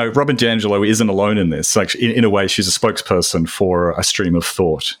 But, Robert DiAngelo isn't alone in this. Like, in a way, she's a spokesperson for a stream of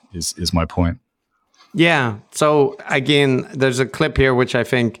thought, is my point. Yeah. So, again, there's a clip here which I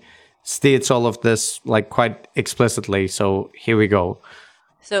think states all of this like quite explicitly. So here we go.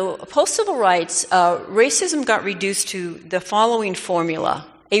 So post-civil rights, racism got reduced to the following formula.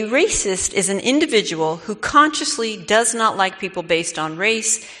 A racist is an individual who consciously does not like people based on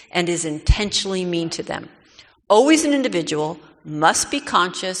race and is intentionally mean to them. Always an individual, must be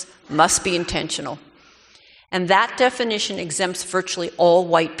conscious, must be intentional. And that definition exempts virtually all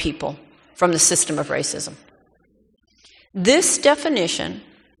white people from the system of racism. This definition,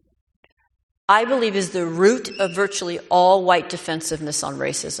 I believe, is the root of virtually all white defensiveness on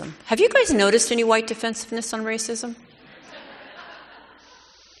racism. Have you guys noticed any white defensiveness on racism?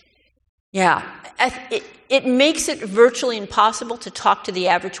 Yeah. It makes it virtually impossible to talk to the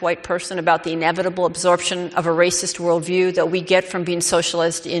average white person about the inevitable absorption of a racist worldview that we get from being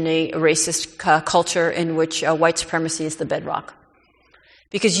socialized in a racist culture in which white supremacy is the bedrock.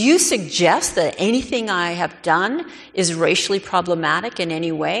 Because you suggest that anything I have done is racially problematic in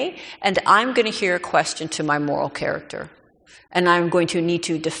any way, and I'm going to hear a question to my moral character. And I'm going to need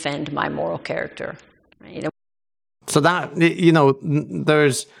to defend my moral character. So that,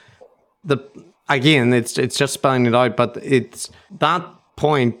 there's again, it's just spelling it out, but it's that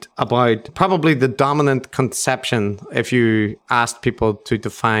point about probably the dominant conception, if you asked people to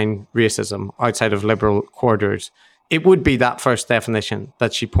define racism outside of liberal quarters, it would be that first definition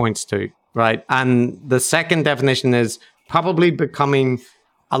that she points to, right? And the second definition is probably becoming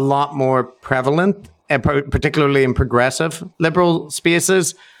a lot more prevalent, particularly in progressive liberal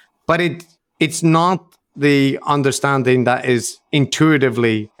spaces, but it's not the understanding that is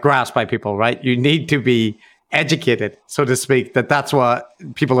intuitively grasped by people, right? You need to be educated, so to speak, that's what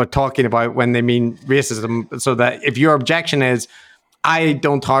people are talking about when they mean racism. So that if your objection is, I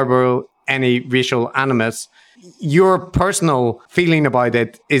don't harbor any racial animus, your personal feeling about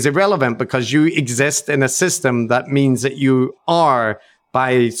it is irrelevant because you exist in a system that means that you are,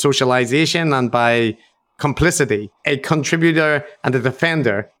 by socialization and by complicity, a contributor and a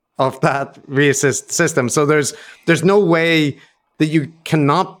defender of that racist system. So there's no way that you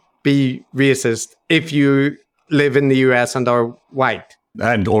cannot be racist if you live in the US and are white.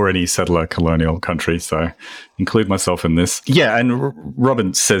 And or any settler colonial country, so include myself in this. Yeah, and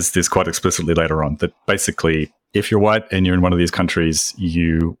Robin says this quite explicitly later on, that basically if you're white and you're in one of these countries,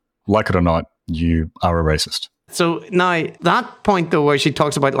 you, like it or not, you are a racist. So now that point though, where she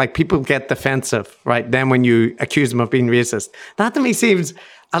talks about like people get defensive, right? Then when you accuse them of being racist, that to me seems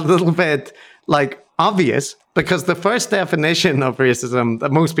a little bit like obvious, because the first definition of racism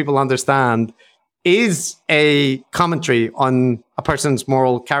that most people understand is a commentary on a person's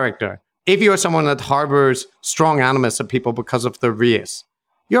moral character. If you are someone that harbors strong animus of people because of their race,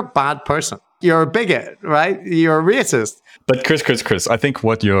 you're a bad person. You're a bigot, right? You're a racist. But Chris, I think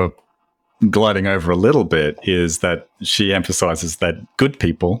what you're gliding over a little bit is that she emphasizes that good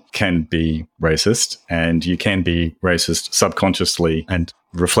people can be racist, and you can be racist subconsciously and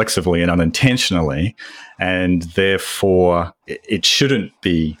reflexively and unintentionally, and therefore it shouldn't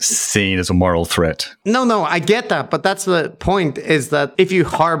be seen as a moral threat. No, I get that, but that's the point, is that if you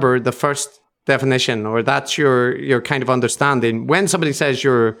harbor the first definition, or that's your kind of understanding, when somebody says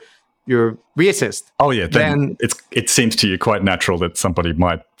you're racist. Oh yeah, then it seems to you quite natural that somebody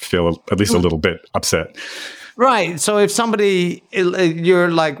might feel at least a little bit upset. Right. So if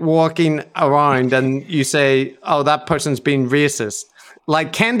you're like walking around and you say, oh, that person's being racist.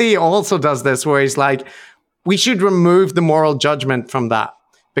 Like Kendi also does this, where he's like, we should remove the moral judgment from that,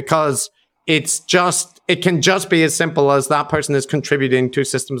 because it can just be as simple as that person is contributing to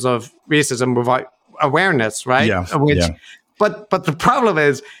systems of racism without awareness, right? Yeah. But the problem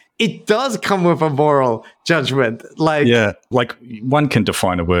is, it does come with a moral judgment. Like one can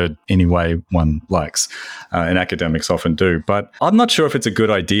define a word any way one likes, and academics often do. But I'm not sure if it's a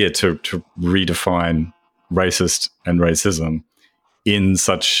good idea to redefine racist and racism in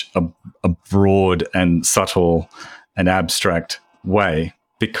such a broad and subtle and abstract way,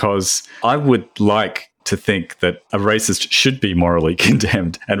 because I would like to think that a racist should be morally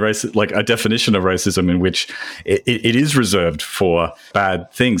condemned, and like a definition of racism in which it is reserved for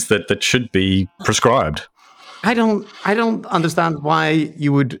bad things that should be prescribed. I don't understand why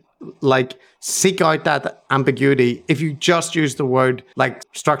you would like seek out that ambiguity if you just use the word like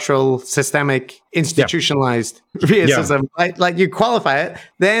structural, systemic, institutionalized racism. Right? Like you qualify it,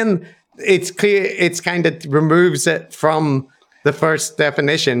 then it's clear. It's kind of removes it from the first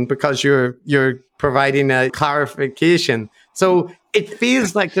definition, because you're providing a clarification. So it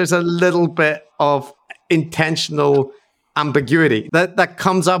feels like there's a little bit of intentional ambiguity that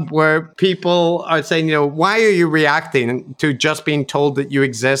comes up, where people are saying, why are you reacting to just being told that you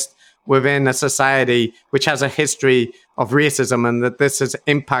exist within a society which has a history of racism and that this has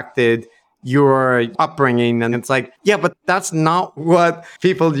impacted your upbringing? And it's like, yeah, but that's not what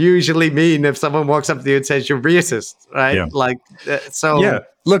people usually mean if someone walks up to you and says you're racist, right? Yeah.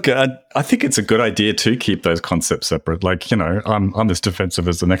 Look, I think it's a good idea to keep those concepts separate. Like, I'm as defensive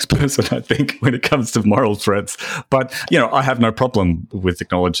as the next person, I think, when it comes to moral threats. But, I have no problem with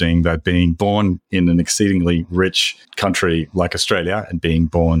acknowledging that being born in an exceedingly rich country like Australia and being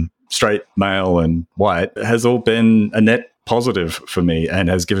born straight, male and white has all been a net positive for me and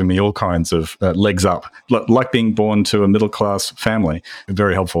has given me all kinds of legs up, like being born to a middle-class family.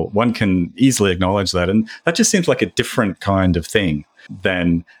 Very helpful. One can easily acknowledge that. And that just seems like a different kind of thing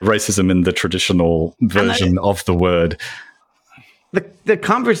than racism in the traditional version of the word. The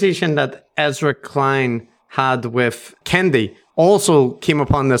conversation that Ezra Klein had with Kendi also came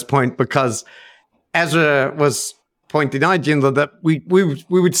upon this point, because Ezra was pointing out, that we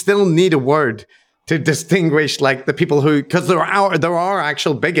would still need a word to distinguish like the people who, because there are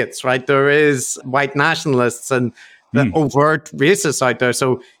actual bigots, right? There is white nationalists and the overt racists out there.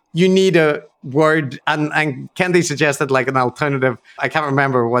 So you need a word, and Kendi suggested like an alternative. I can't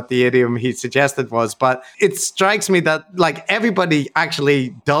remember what the idiom he suggested was, but it strikes me that like everybody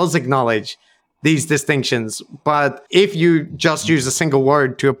actually does acknowledge these distinctions. But if you just use a single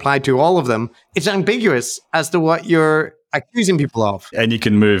word to apply to all of them, it's ambiguous as to what you're accusing people of. And you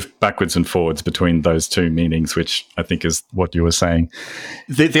can move backwards and forwards between those two meanings, which I think is what you were saying.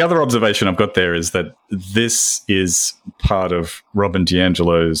 The other observation I've got there is that this is part of Robin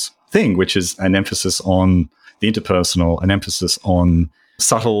DiAngelo's thing, which is an emphasis on the interpersonal, an emphasis on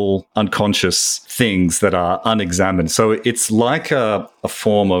subtle, unconscious things that are unexamined. So it's like a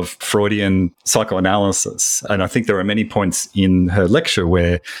form of Freudian psychoanalysis. And I think there are many points in her lecture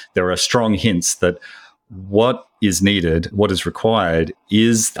where there are strong hints that what is needed, what is required,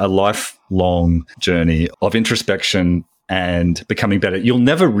 is a lifelong journey of introspection and becoming better. You'll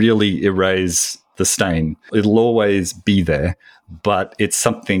never really erase the stain. It'll always be there, but it's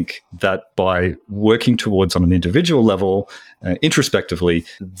something that by working towards on an individual level, introspectively,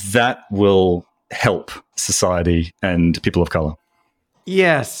 that will help society and people of color.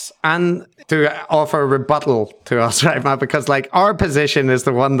 Yes, and to offer a rebuttal to us, right, Matt? Because like our position is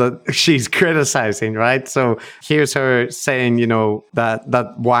the one that she's criticizing, right? So here's her saying,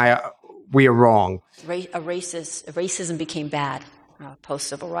 that why we are wrong. Racism became bad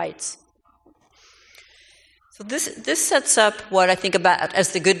post-civil rights. So this sets up what I think about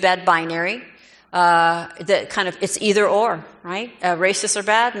as the good-bad binary. That kind of, it's either or, right? Racists are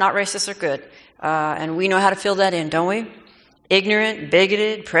bad, not racists are good. And we know how to fill that in, don't we? Ignorant,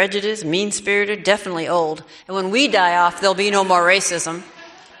 bigoted, prejudiced, mean-spirited, definitely old. And when we die off, there'll be no more racism.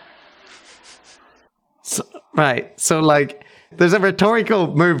 So, right. So, like, there's a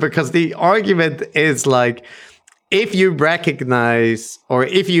rhetorical move because the argument is like, if you recognize or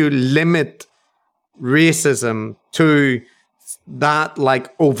if you limit racism to that,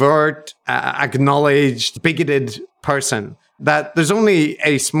 like, overt, acknowledged, bigoted person, that there's only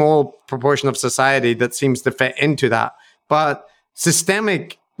a small proportion of society that seems to fit into that. But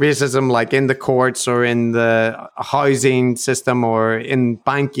systemic racism, like in the courts or in the housing system or in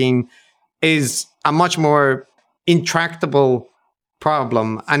banking, is a much more intractable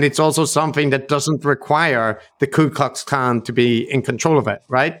problem. And it's also something that doesn't require the Ku Klux Klan to be in control of it,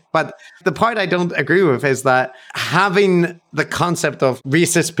 right? But the part I don't agree with is that having the concept of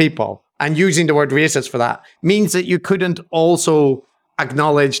racist people and using the word racist for that means that you couldn't also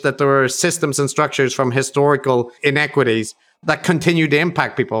acknowledge that there are systems and structures from historical inequities that continue to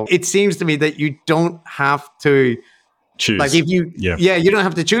impact people. It seems to me that you don't have to choose. Like if you, you don't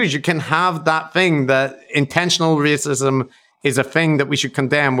have to choose. You can have that thing that intentional racism is a thing that we should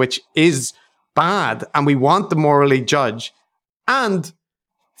condemn, which is bad, and we want to morally judge. And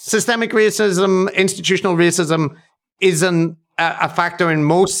systemic racism, institutional racism isn't a factor in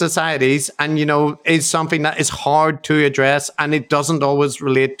most societies, and, you know, is something that is hard to address, and it doesn't always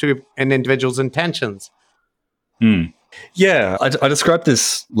relate to an individual's intentions. Yeah, I described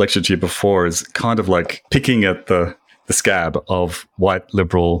this lecture to you before as kind of like picking at the scab of white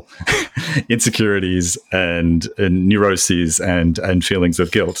liberal insecurities and neuroses and feelings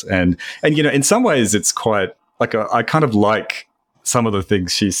of guilt. And you know, in some ways it's quite like I kind of like some of the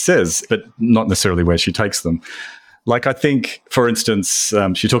things she says, but not necessarily where she takes them. Like, I think, for instance,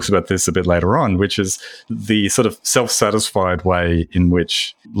 she talks about this a bit later on, which is the sort of self-satisfied way in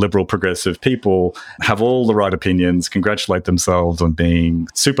which liberal progressive people have all the right opinions, congratulate themselves on being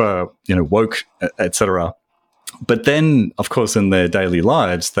super, you know, woke, etc. But then, of course, in their daily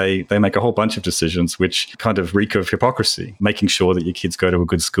lives, they make a whole bunch of decisions which kind of reek of hypocrisy, making sure that your kids go to a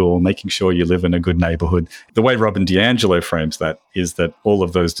good school, making sure you live in a good neighborhood. The way Robin DiAngelo frames that is that all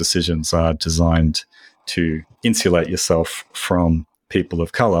of those decisions are designed to insulate yourself from people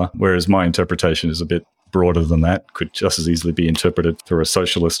of color, whereas my interpretation is a bit broader than that, could just as easily be interpreted through a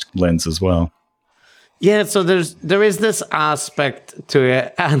socialist lens as well. Yeah, so there is this aspect to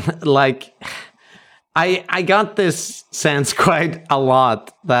it, and like I got this sense quite a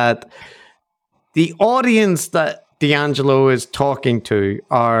lot that the audience that DiAngelo is talking to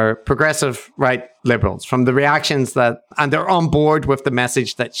are progressive right liberals from the reactions and they're on board with the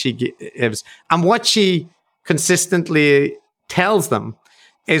message that she gives. And what she consistently tells them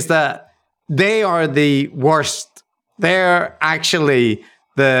is that they are the worst. They're actually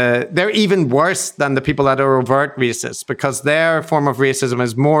they're even worse than the people that are overt racist, because their form of racism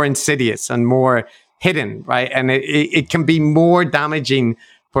is more insidious and more hidden, right? And it can be more damaging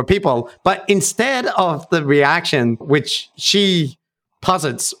for people. But instead of the reaction which she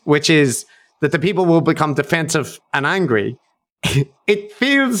posits, which is that the people will become defensive and angry, it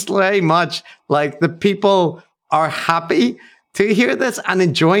feels very much like the people are happy to hear this and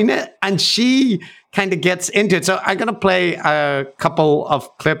enjoying it. And she kind of gets into it. So I'm going to play a couple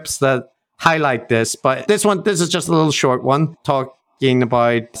of clips that highlight this. But this is just a little short one talking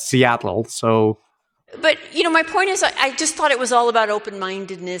about Seattle. So... But, you know, my point is I just thought it was all about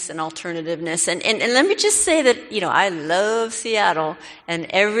open-mindedness and alternativeness. And let me just say that, you know, I love Seattle, and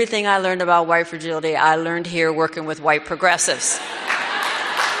everything I learned about white fragility, I learned here working with white progressives.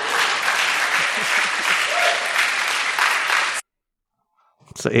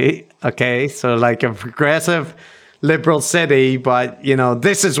 See? Okay, so like a progressive liberal city, but, you know,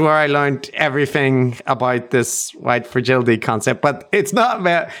 this is where I learned everything about this white fragility concept. But it's not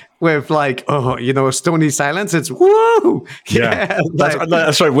met with like, oh, you know, stony silence. It's woo! Yeah,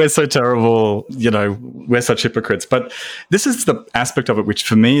 that's right. We're so terrible, you know, we're such hypocrites. But this is the aspect of it which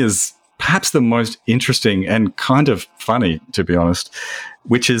for me is perhaps the most interesting and kind of funny, to be honest,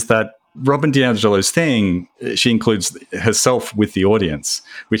 which is that Robin DiAngelo's thing, she includes herself with the audience,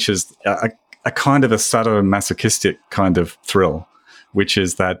 which is a kind of a sadomasochistic kind of thrill, which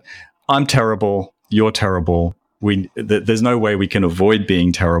is that I'm terrible, you're terrible, there's no way we can avoid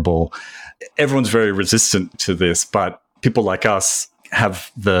being terrible. Everyone's very resistant to this, but people like us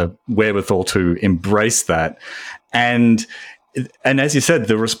have the wherewithal to embrace that. And and as you said,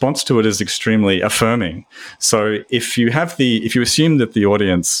 the response to it is extremely affirming. So if you assume that the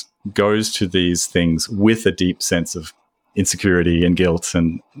audience goes to these things with a deep sense of insecurity and guilt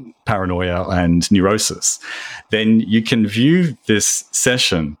and paranoia and neurosis, then you can view this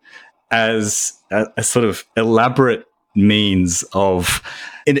session as a sort of elaborate means of,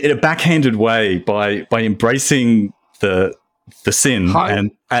 in a backhanded way, by embracing the sin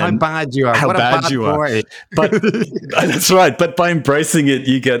and how bad you are. How what bad a bad you boy. are. But that's right. But by embracing it,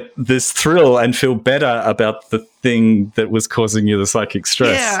 you get this thrill and feel better about the thing that was causing you the psychic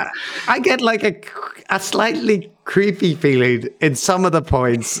stress. Yeah, I get like a slightly creepy feeling in some of the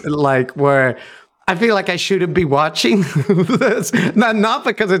points, like where I feel like I shouldn't be watching this. Not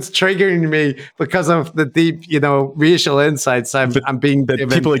because it's triggering me, because of the deep, racial insights I'm being given.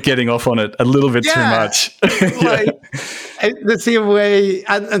 People are getting off on it a little bit too much. Like, the same way.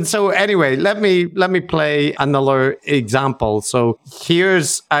 And so anyway, let me play another example. So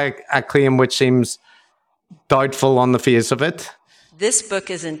here's a claim which seems doubtful on the face of it. This book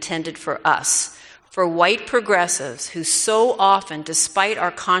is intended for us, for white progressives who so often, despite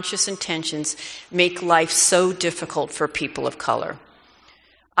our conscious intentions, make life so difficult for people of color.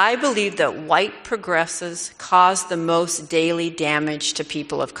 I believe that white progressives cause the most daily damage to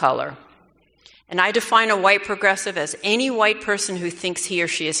people of color. And I define a white progressive as any white person who thinks he or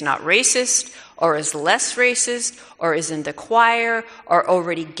she is not racist, or is less racist, or is in the choir, or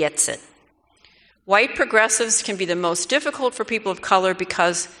already gets it. White progressives can be the most difficult for people of color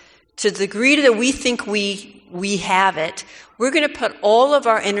because to the degree that we think we have it, we're going to put all of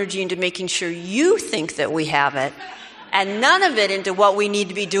our energy into making sure you think that we have it, and none of it into what we need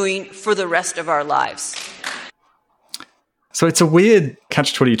to be doing for the rest of our lives. So it's a weird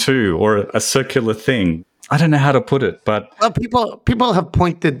catch-22 or a circular thing. I don't know how to put it, but... Well, people have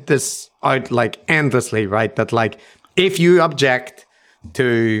pointed this out like endlessly, right? That like, if you object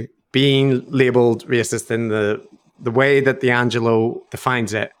to being labeled racist in the way that D'Angelo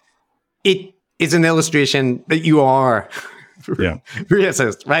defines it, it is an illustration that you are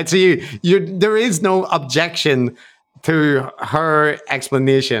racist, right? So there is no objection to her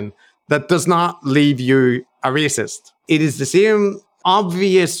explanation that does not leave you a racist. It is the same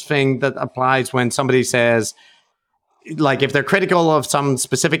obvious thing that applies when somebody says, like, if they're critical of some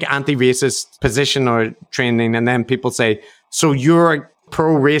specific anti-racist position or training, and then people say, so you're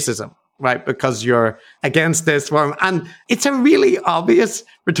pro-racism, right? Because you're against this form. And it's a really obvious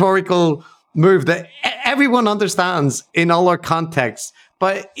rhetorical move that everyone understands in all our contexts,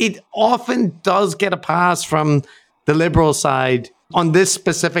 but it often does get a pass from the liberal side on this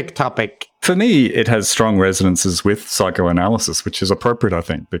specific topic. For me, it has strong resonances with psychoanalysis, which is appropriate, I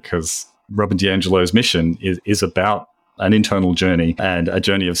think, because Robin DiAngelo's mission is about an internal journey and a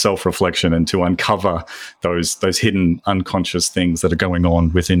journey of self-reflection and to uncover those hidden unconscious things that are going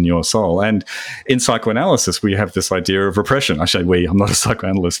on within your soul. And in psychoanalysis, we have this idea of repression. Actually, I'm not a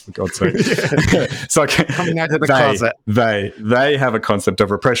psychoanalyst, for God's sake. Coming out of the closet. They have a concept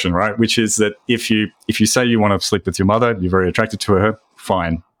of repression, right? Which is that if you say you want to sleep with your mother, you're very attracted to her,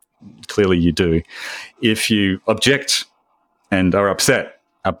 fine. Clearly you do. If you object and are upset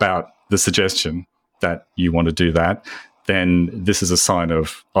about the suggestion that you want to do that, then this is a sign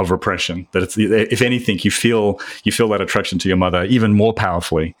of repression. That it's, if anything, you feel that attraction to your mother even more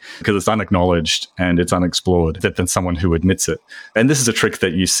powerfully because it's unacknowledged and it's unexplored than someone who admits it. And this is a trick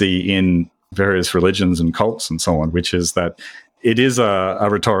that you see in various religions and cults and so on, which is that it is a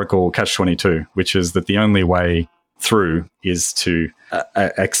rhetorical catch-22, which is that the only way through is to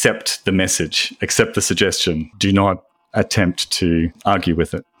accept the message, accept the suggestion. Do not attempt to argue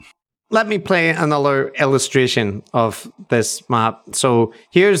with it. Let me play another illustration of this map. So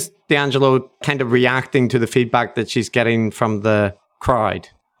here's D'Angelo kind of reacting to the feedback that she's getting from the crowd.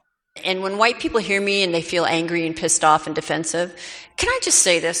 And when white people hear me and they feel angry and pissed off and defensive, can I just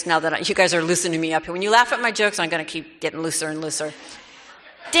say this now that you guys are loosening me up here? When you laugh at my jokes, I'm going to keep getting looser and looser.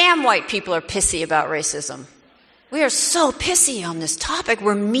 Damn, white people are pissy about racism. We are so pissy on this topic.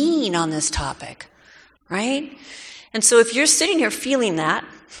 We're mean on this topic, right? And so if you're sitting here feeling that,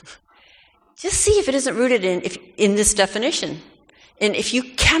 just see if it isn't rooted in this definition. And if you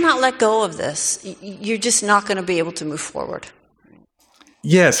cannot let go of this, you're just not going to be able to move forward.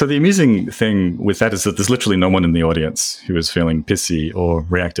 Yeah, so the amusing thing with that is that there's literally no one in the audience who is feeling pissy or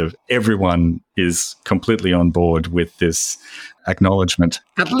reactive. Everyone is completely on board with this acknowledgement.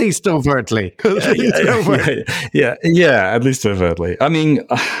 At least overtly. Yeah, at least overtly. I mean,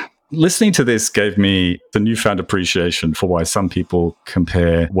 listening to this gave me the newfound appreciation for why some people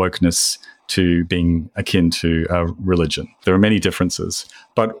compare wokeness to being akin to a religion. There are many differences.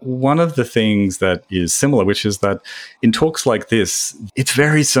 But one of the things that is similar, which is that in talks like this, it's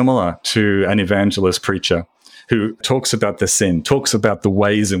very similar to an evangelist preacher who talks about the sin, talks about the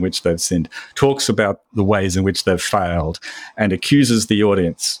ways in which they've sinned, talks about the ways in which they've failed, and accuses the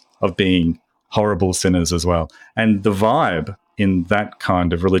audience of being horrible sinners as well. And the vibe in that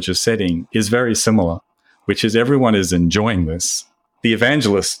kind of religious setting is very similar, which is everyone is enjoying this. The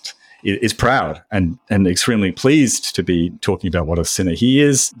evangelist is proud and extremely pleased to be talking about what a sinner he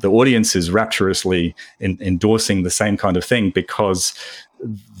is. The audience is rapturously endorsing the same kind of thing, because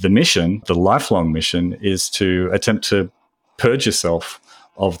the mission, the lifelong mission, is to attempt to purge yourself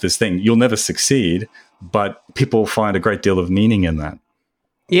of this thing. You'll never succeed, but people find a great deal of meaning in that.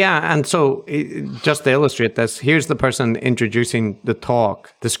 Yeah, and so just to illustrate this, here's the person introducing the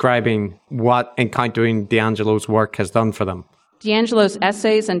talk, describing what Encountering D'Angelo's work has done for them. D'Angelo's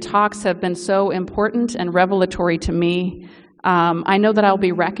essays and talks have been so important and revelatory to me. I know that I'll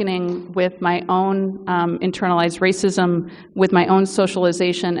be reckoning with my own internalized racism, with my own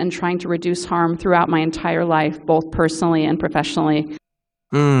socialization, and trying to reduce harm throughout my entire life, both personally and professionally.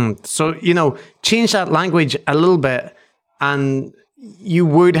 So, change that language a little bit, and you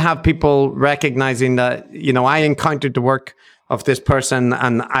would have people recognizing that, I encountered the work of this person,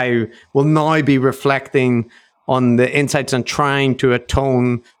 and I will now be reflecting on the insights and trying to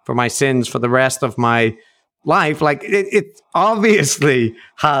atone for my sins for the rest of my life. Like it obviously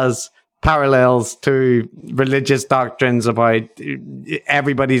has parallels to religious doctrines about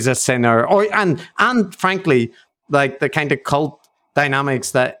everybody's a sinner, and frankly, like the kind of cult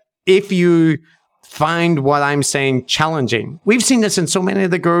dynamics that if you find what I'm saying challenging, we've seen this in so many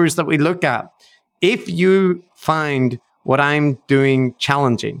of the gurus that we look at. If you find what I'm doing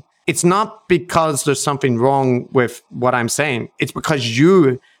challenging, it's not because there's something wrong with what I'm saying. It's because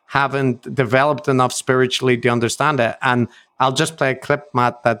you haven't developed enough spiritually to understand it. And I'll just play a clip,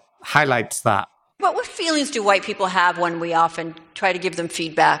 Matt, that highlights that. What feelings do white people have when we often try to give them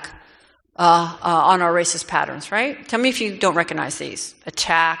feedback on our racist patterns, right? Tell me if you don't recognize these.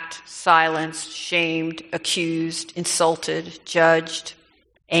 Attacked, silenced, shamed, accused, insulted, judged,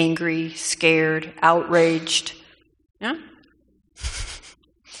 angry, scared, outraged. Yeah?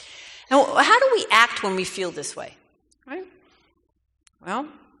 Now, how do we act when we feel this way? Right? Well,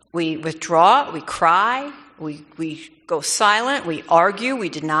 we withdraw, we cry, we go silent, we argue, we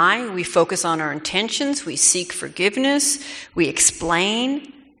deny, we focus on our intentions, we seek forgiveness, we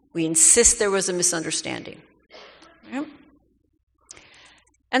explain, we insist there was a misunderstanding. Right?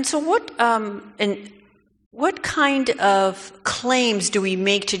 And so what kind of claims do we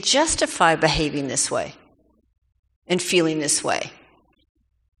make to justify behaving this way and feeling this way?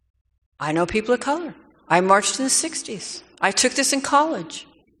 I know people of color. I marched in the 60s. I took this in college.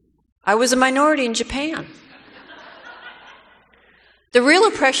 I was a minority in Japan. The real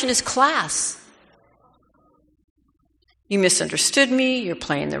oppression is class. You misunderstood me. You're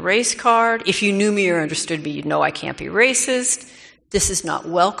playing the race card. If you knew me or understood me, you'd know I can't be racist. This is not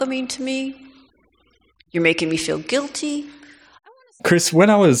welcoming to me. You're making me feel guilty. Chris, when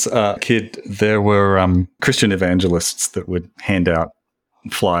I was a kid, there were Christian evangelists that would hand out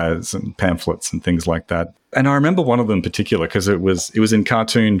flyers and pamphlets and things like that. And I remember one of them in particular because it was in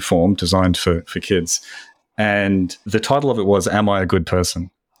cartoon form, designed for kids. And the title of it was, Am I a Good Person?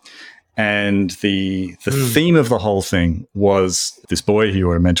 And the theme of the whole thing was this boy who you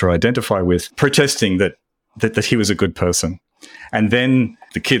were meant to identify with protesting that he was a good person. And then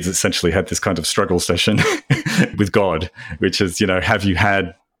the kids essentially had this kind of struggle session with God, which is, have you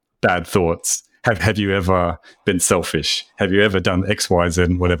had bad thoughts? Have you ever been selfish? Have you ever done X, Y, Z,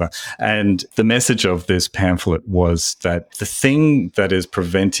 and whatever? And the message of this pamphlet was that the thing that is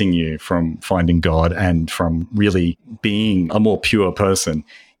preventing you from finding God and from really being a more pure person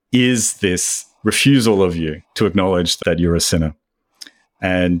is this refusal of you to acknowledge that you're a sinner.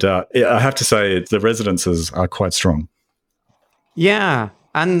 And I have to say, the resonances are quite strong. Yeah.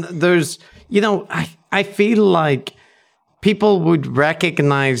 And there's, I feel like people would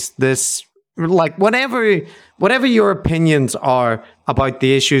recognize this, like whatever your opinions are about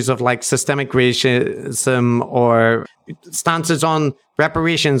the issues of like systemic racism or stances on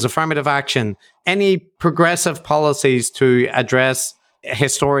reparations, affirmative action, any progressive policies to address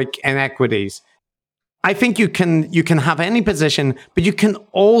historic inequities. I think you can have any position, but you can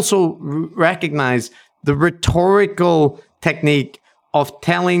also recognize the rhetorical technique of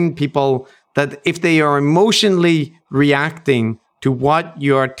telling people that if they are emotionally reacting to what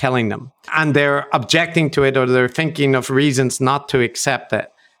you're telling them and they're objecting to it or they're thinking of reasons not to accept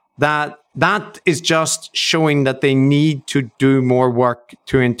it, that is just showing that they need to do more work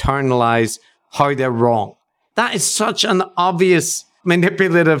to internalize how they're wrong. That is such an obvious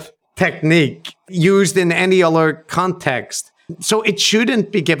manipulative technique used in any other context. So it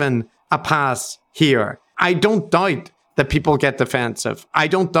shouldn't be given a pass here. I don't doubt that people get defensive. I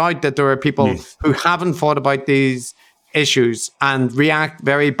don't doubt that there are people who haven't thought about these issues and react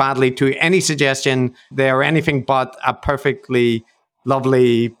very badly to any suggestion they are anything but a perfectly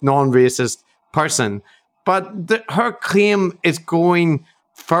lovely, non-racist person. But her claim is going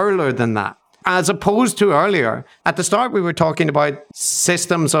further than that. As opposed to earlier, at the start, we were talking about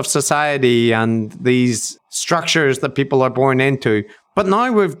systems of society and these structures that people are born into. But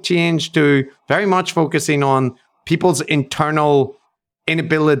now we've changed to very much focusing on people's internal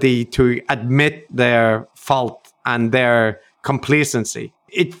inability to admit their fault and their complacency.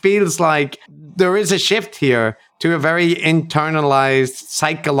 It feels like there is a shift here to a very internalized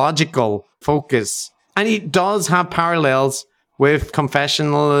psychological focus. And it does have parallels with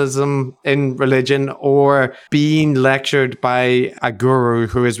confessionalism in religion or being lectured by a guru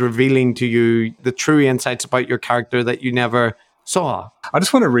who is revealing to you the true insights about your character that you never saw. I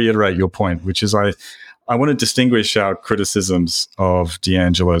just want to reiterate your point, which is I want to distinguish our criticisms of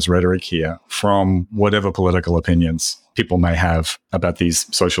D'Angelo's rhetoric here from whatever political opinions people may have about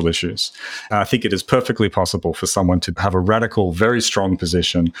these social issues. I think it is perfectly possible for someone to have a radical, very strong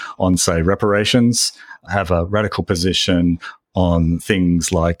position on, say, reparations, have a radical position on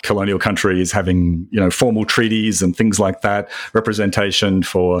things like colonial countries having, formal treaties and things like that, representation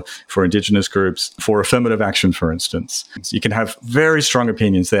for indigenous groups, for affirmative action, for instance. So you can have very strong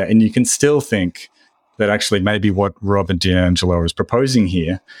opinions there, and you can still think that actually maybe what Robert D'Angelo is proposing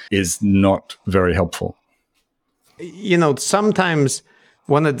here is not very helpful. Sometimes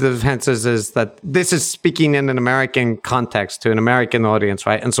one of the defenses is that this is speaking in an American context to an American audience,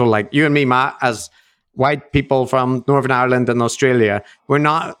 right? And so like you and me, Matt, as white people from Northern Ireland and Australia, we're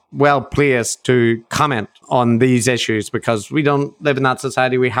not well placed to comment on these issues because we don't live in that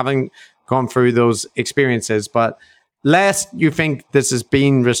society. We haven't gone through those experiences. But lest you think this is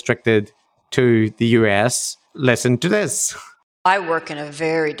being restricted to the US, listen to this. I work in a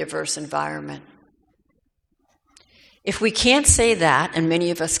very diverse environment. If we can't say that, and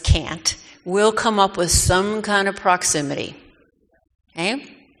many of us can't, we'll come up with some kind of proximity.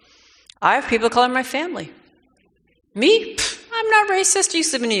 Okay? I have people calling my family. Me? I'm not racist. I used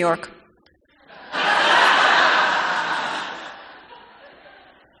to live in New York.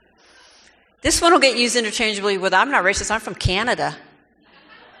 This one will get used interchangeably with, I'm not racist. I'm from Canada.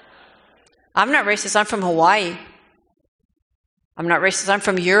 I'm not racist. I'm from Hawaii. I'm not racist. I'm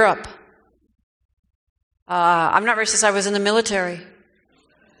from Europe. I'm not racist. I was in the military.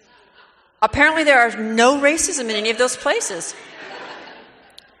 Apparently there are no racism in any of those places.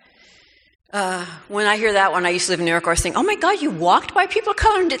 When I hear that one, I used to live in New York, I was thinking, oh my God, you walked by people of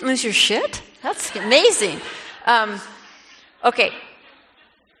color and didn't lose your shit? That's amazing. Okay.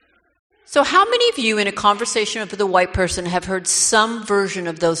 So how many of you in a conversation with a white person have heard some version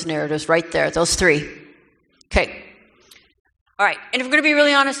of those narratives right there, those three? Okay. All right. And if we're going to be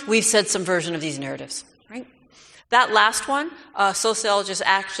really honest, we've said some version of these narratives, right? That last one, sociologists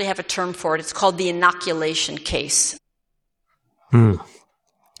actually have a term for it. It's called the inoculation case.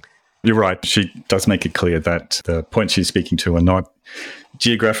 You're right. She does make it clear that the points she's speaking to are not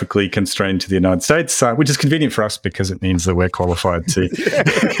geographically constrained to the United States, which is convenient for us because it means that we're qualified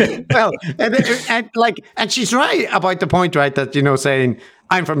to. Well, and she's right about the point, right? That, saying,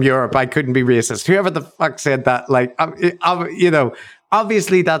 I'm from Europe, I couldn't be racist. Whoever the fuck said that,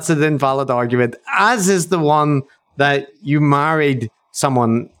 obviously that's an invalid argument, as is the one that you married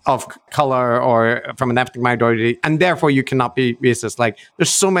someone of color or from an ethnic minority, and therefore you cannot be racist. Like, there's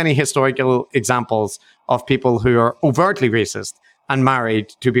so many historical examples of people who are overtly racist and married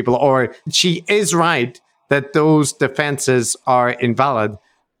to people, or she is right that those defenses are invalid.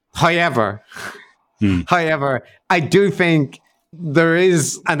 However, I do think there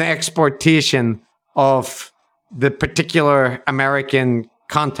is an exportation of the particular American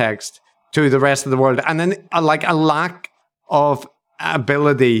context to the rest of the world, and then a lack of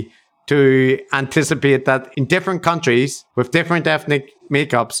ability to anticipate that in different countries with different ethnic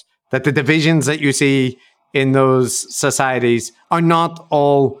makeups, that the divisions that you see in those societies are not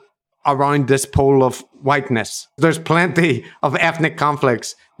all around this pole of whiteness. There's plenty of ethnic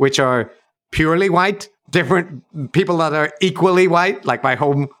conflicts which are purely white, different people that are equally white, like my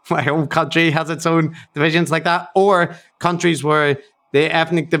home country has its own divisions like that, or countries where the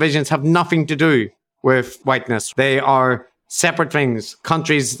ethnic divisions have nothing to do with whiteness. They are separate things.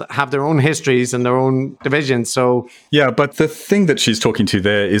 Countries have their own histories and their own divisions. So yeah, but the thing that she's talking to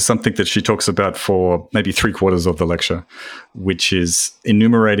there is something that she talks about for maybe 3/4 of the lecture, which is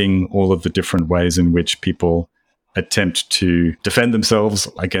enumerating all of the different ways in which people attempt to defend themselves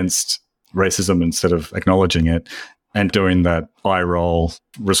against racism instead of acknowledging it, and doing that eye roll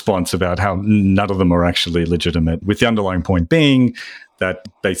response about how none of them are actually legitimate, with the underlying point being that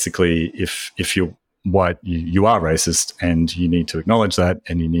basically if you're white, you are racist, and you need to acknowledge that,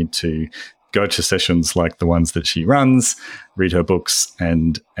 and you need to go to sessions like the ones that she runs, read her books,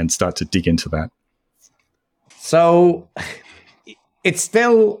 and start to dig into that. So it's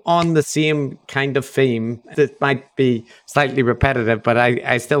still on the same kind of theme. That might be slightly repetitive, but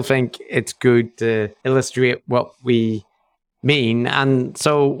I still think it's good to illustrate what we mean. And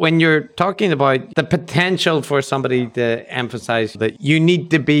so when you're talking about the potential for somebody to emphasize that you need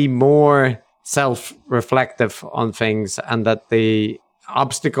to be more self-reflective on things, and that the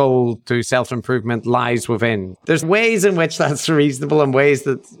obstacle to self-improvement lies within. There's ways in which that's reasonable and ways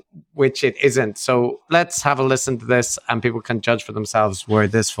that which it isn't. So let's have a listen to this, and people can judge for themselves where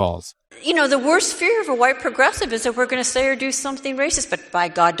this falls. You know, the worst fear of a white progressive is that we're going to say or do something racist. But by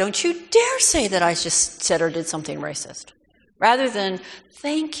God, don't you dare say that I just said or did something racist. Rather than,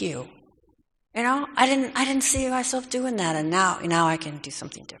 thank you. You know, I didn't see myself doing that, and now I can do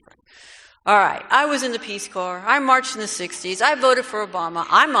something different. All right, I was in the Peace Corps. I marched in the 60s. I voted for Obama.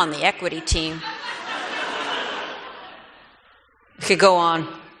 I'm on the equity team. We could go on.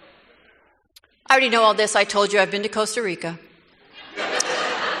 I already know all this. I told you I've been to Costa Rica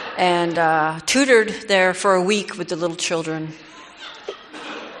and tutored there for a week with the little children.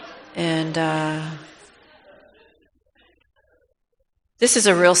 And this is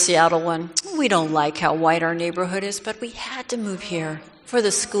a real Seattle one. We don't like how white our neighborhood is, but we had to move here for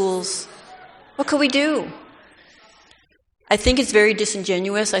the schools. What could we do? I think it's very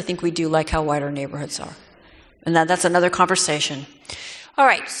disingenuous. I think we do like how white our neighborhoods are. And that's another conversation. All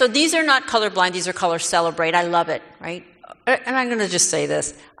right, so these are not colorblind. These are color celebrate. I love it, right? And I'm going to just say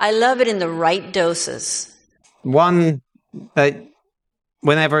this. I love it in the right doses. One, that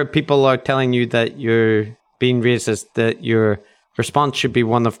whenever people are telling you that you're being racist, that your response should be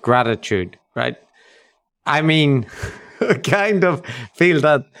one of gratitude, right? I mean, I kind of feel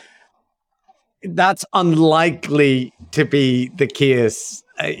that that's unlikely to be the case.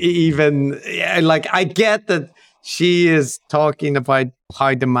 Even like, I get that she is talking about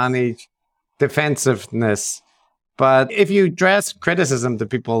how to manage defensiveness, but if you address criticism to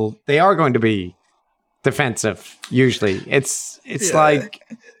people, they are going to be defensive. Usually, it's like,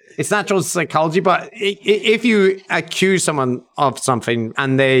 it's natural psychology. But if you accuse someone of something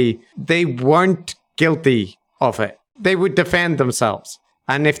and they weren't guilty of it, they would defend themselves.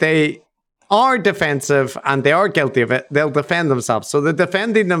 And if they are defensive and they are guilty of it, they'll defend themselves. So the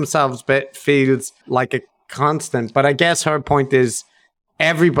defending themselves bit feels like a constant. But I guess her point is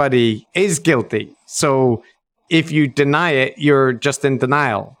everybody is guilty. So if you deny it, you're just in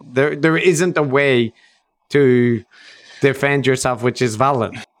denial. There isn't a way to defend yourself which is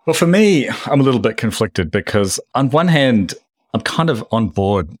valid. Well, for me, I'm a little bit conflicted because on one hand, I'm kind of on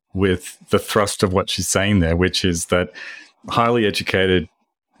board with the thrust of what she's saying there, which is that highly educated,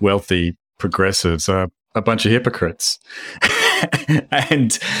 wealthy progressives are a bunch of hypocrites.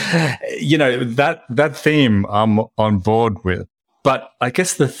 And, you know, that theme I'm on board with. But I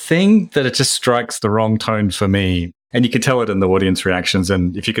guess the thing that it just strikes the wrong tone for me, and you can tell it in the audience reactions,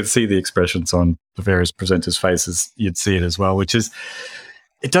 and if you could see the expressions on the various presenters' faces, you'd see it as well, which is,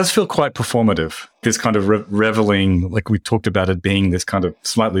 it does feel quite performative, this kind of reveling, like we talked about it being this kind of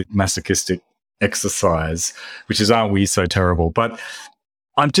slightly masochistic exercise, which is, aren't we so terrible? But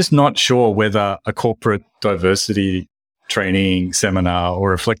I'm just not sure whether a corporate diversity training seminar or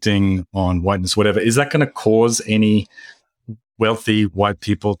reflecting on whiteness, whatever, is that going to cause any wealthy white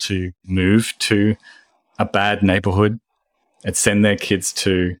people to move to a bad neighborhood and send their kids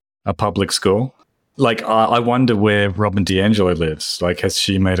to a public school? Like, I wonder where Robin DiAngelo lives. Like, has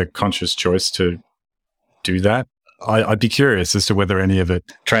she made a conscious choice to do that? I'd be curious as to whether any of it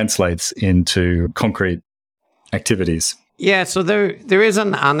translates into concrete activities. Yeah, so there is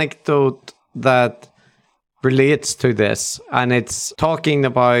an anecdote that relates to this, and it's talking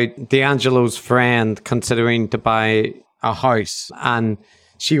about DiAngelo's friend considering to buy a house, and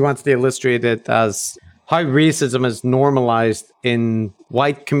she wants to illustrate it as how racism is normalized in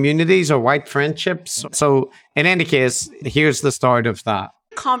white communities or white friendships. So in any case, here's the start of that.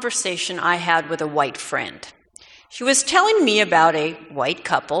 Conversation I had with a white friend. She was telling me about a white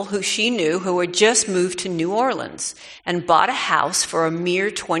couple who she knew who had just moved to New Orleans and bought a house for a mere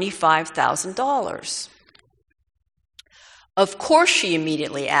 $25,000. Of course, she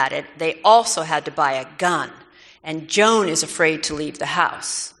immediately added, they also had to buy a gun, and Joan is afraid to leave the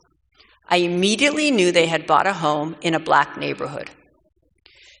house. I immediately knew they had bought a home in a black neighborhood.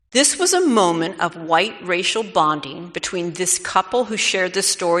 This was a moment of white racial bonding between this couple who shared the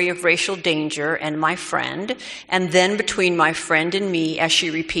story of racial danger and my friend, and then between my friend and me as she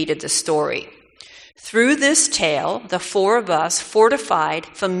repeated the story. Through this tale, the four of us fortified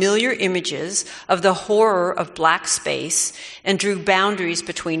familiar images of the horror of black space and drew boundaries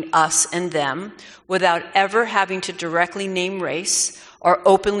between us and them without ever having to directly name race or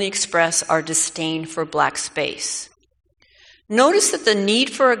openly express our disdain for black space. Notice that the need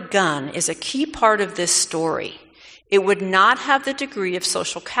for a gun is a key part of this story. It would not have the degree of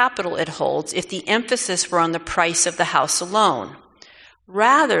social capital it holds if the emphasis were on the price of the house alone.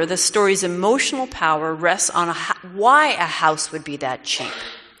 Rather, the story's emotional power rests on why a house would be that cheap.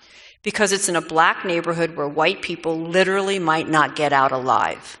 Because it's in a black neighborhood where white people literally might not get out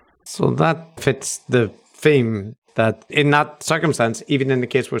alive. So that fits the theme that in that circumstance, even in the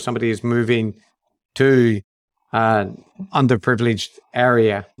case where somebody is moving to an underprivileged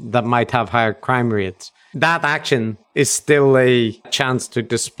area that might have higher crime rates, that action is still a chance to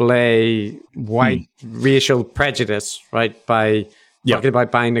display white racial prejudice, right? By talking about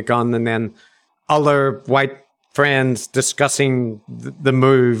buying a gun and then other white friends discussing the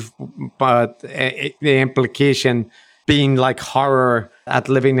move, but the implication being like horror at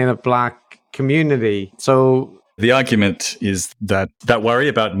living in a black community. So the argument is that worry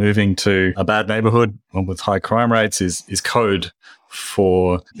about moving to a bad neighborhood, one with high crime rates, is code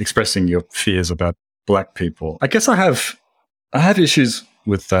for expressing your fears about black people. I guess I have issues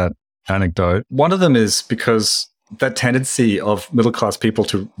with that anecdote. One of them is because that tendency of middle-class people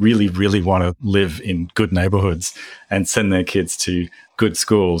to really, really want to live in good neighborhoods and send their kids to good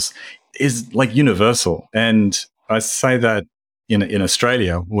schools is like universal. And I say that in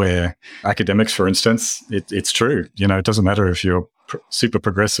Australia, where academics, for instance, it's true. You know, it doesn't matter if you're super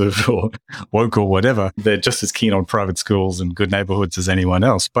progressive or woke or whatever. They're just as keen on private schools and good neighborhoods as anyone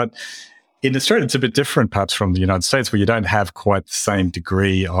else. But in Australia, it's a bit different, perhaps, from the United States, where you don't have quite the same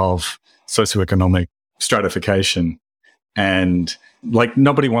degree of socioeconomic stratification. And like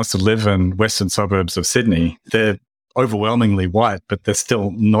nobody wants to live in western suburbs of Sydney. They're overwhelmingly white, but they're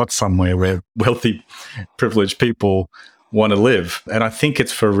still not somewhere where wealthy, privileged people want to live. And I think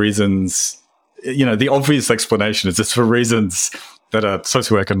it's for reasons, you know, the obvious explanation is it's for reasons that are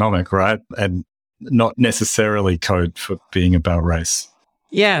socioeconomic, right? And not necessarily code for being about race.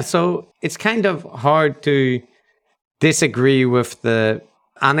 yeah, so it's kind of hard to disagree with the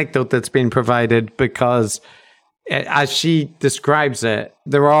anecdote that's been provided because as she describes it,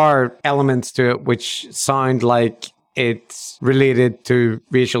 there are elements to it which sound like it's related to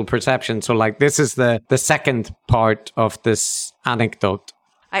racial perception. So like this is the second part of this anecdote.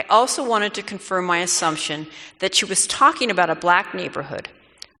 I also wanted to confirm my assumption that she was talking about a black neighborhood.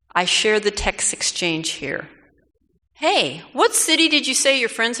 I share the text exchange here. Hey, what city did you say your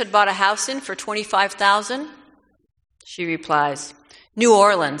friends had bought a house in for $25,000? She replies, New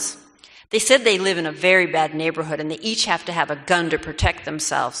Orleans. They said they live in a very bad neighborhood and they each have to have a gun to protect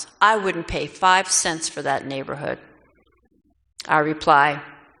themselves. I wouldn't pay 5 cents for that neighborhood. I reply,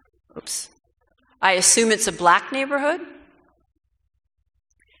 I assume it's a black neighborhood?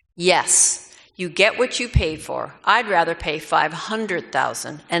 Yes, you get what you pay for. I'd rather pay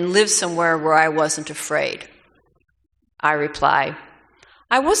 $500,000 and live somewhere where I wasn't afraid. I reply,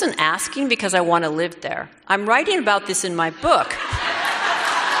 I wasn't asking because I want to live there. I'm writing about this in my book.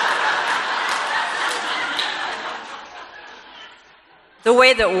 The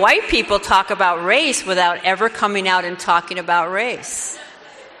way that white people talk about race without ever coming out and talking about race.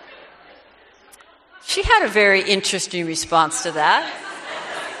 She had a very interesting response to that.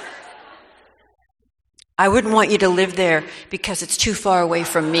 I wouldn't want you to live there because it's too far away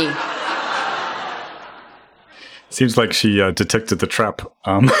from me. Seems like she detected the trap.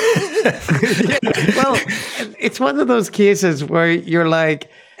 Well, it's one of those cases where you're like,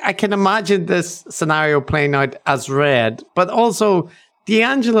 I can imagine this scenario playing out as read, but also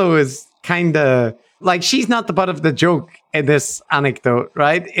D'Angelo is kind of like, she's not the butt of the joke in this anecdote,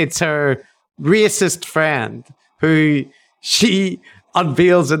 right? It's her racist friend who she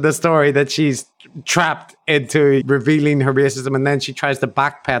unveils in the story that she's trapped into revealing her racism, and then she tries to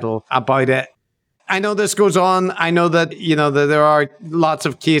backpedal about it. I know this goes on. I know that, you know, that there are lots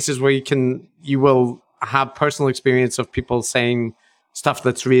of cases where you will have personal experience of people saying stuff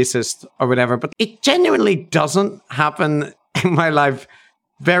that's racist or whatever, but it genuinely doesn't happen in my life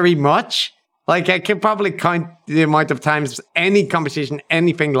very much. Like, I can probably count the amount of times any conversation,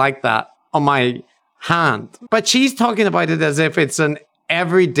 anything like that on my hand. But she's talking about it as if it's an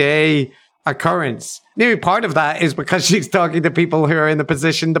everyday occurrence. Maybe part of that is because she's talking to people who are in the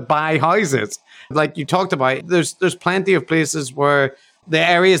position to buy houses. Like you talked about, there's plenty of places where the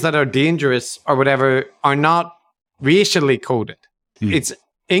areas that are dangerous or whatever are not racially coded. It's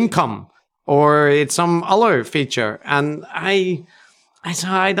income or it's some other feature. And I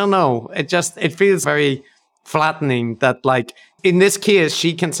don't know. It feels very flattening that, like, in this case,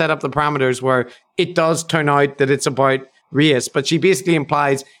 she can set up the parameters where it does turn out that it's about race, but she basically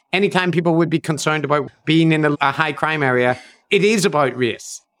implies anytime people would be concerned about being in a high crime area, it is about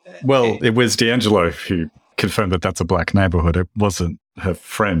race. Well, it was D'Angelo who confirmed that that's a black neighborhood. It wasn't her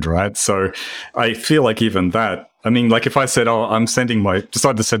friend, right? So I feel like even that, I mean, like if I said, oh,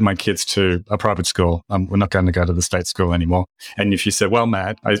 decided to send my kids to a private school, we're not going to go to the state school anymore. And if you said, well,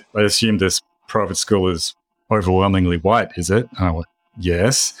 Matt, I assume this private school is overwhelmingly white, is it? And I went,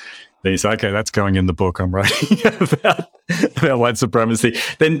 yes. Then you say, okay, that's going in the book I'm writing about white supremacy.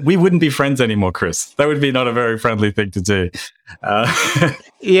 Then we wouldn't be friends anymore, Chris. That would be not a very friendly thing to do.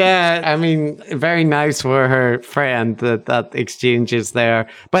 Yeah, I mean, very nice for her friend that exchange is there.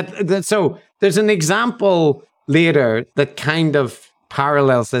 But so there's an example later that kind of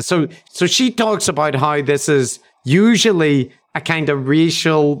parallels this. So she talks about how this is usually a kind of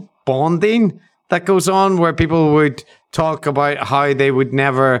racial bonding that goes on where people would talk about how they would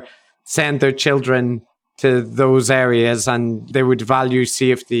never send their children to those areas and they would value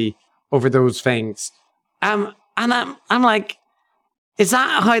safety over those things. And I'm like, is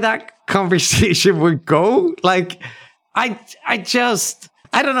that how that conversation would go? Like, I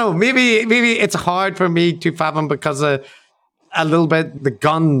don't know. Maybe it's hard for me to fathom because of a little bit the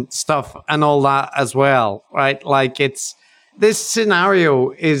gun stuff and all that as well, right? Like this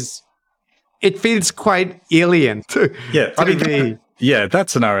scenario it feels quite alien to me. Yeah, that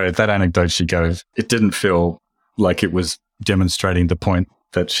scenario, that anecdote she gave, it didn't feel like it was demonstrating the point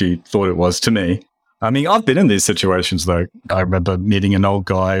that she thought it was to me. I mean, I've been in these situations, though. I remember meeting an old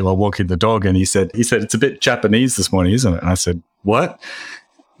guy while walking the dog, and he said, it's a bit Japanese this morning, isn't it? And I said, what?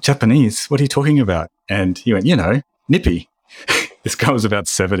 Japanese? What are you talking about? And he went, nippy. This guy was about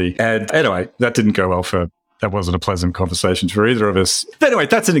 70. And anyway, that didn't go well that wasn't a pleasant conversation for either of us. But anyway,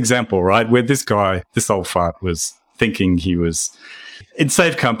 that's an example, right? Where this guy, this old fart, was thinking he was in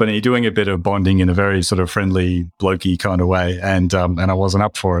safe company, doing a bit of bonding in a very sort of friendly, blokey kind of way, and I wasn't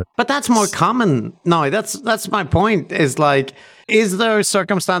up for it. But that's more common. No, that's my point. Is like, is there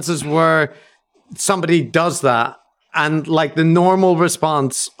circumstances where somebody does that, and like the normal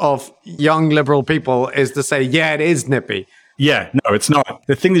response of young liberal people is to say, "Yeah, it is nippy." Yeah, no, it's not.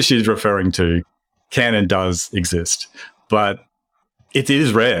 The thing that she's referring to can and does exist, but it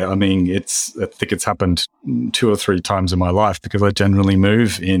is rare. I mean, I think it's happened 2 or 3 times in my life because I generally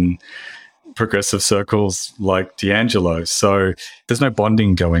move in progressive circles like D'Angelo. So there's no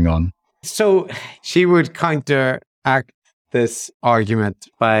bonding going on. So she would counteract this argument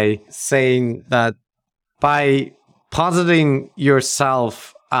by saying that by positing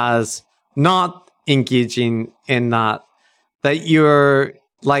yourself as not engaging in that you're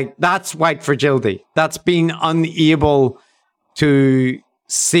like, that's white fragility. That's being unable to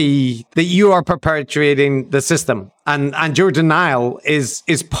see that you are perpetuating the system, and your denial is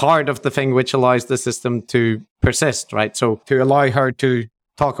part of the thing which allows the system to persist, right? So to allow her to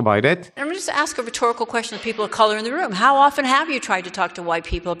talk about it. I'm going to just ask a rhetorical question to people of color in the room. How often have you tried to talk to white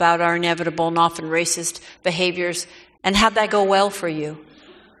people about our inevitable and often racist behaviors, and have that go well for you?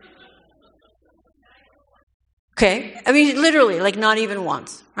 Okay, I mean, literally, like not even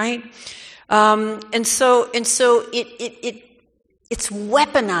once, right? And so it's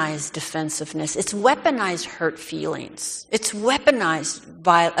weaponized defensiveness. It's weaponized hurt feelings. It's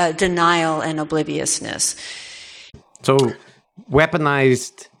weaponized denial and obliviousness. So,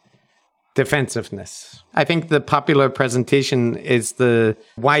 weaponized defensiveness. I think the popular presentation is the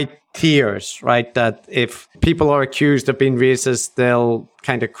white tears, right? That if people are accused of being racist, they'll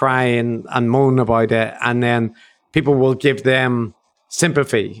kind of cry and moan about it, and then people will give them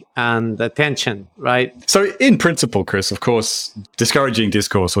sympathy and attention, right? So in principle, Chris, of course, discouraging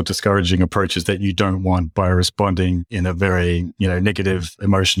discourse or discouraging approaches that you don't want by responding in a very, negative,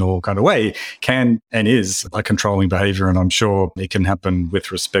 emotional kind of way can and is a controlling behavior. And I'm sure it can happen with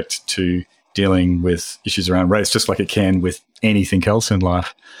respect to dealing with issues around race, just like it can with anything else in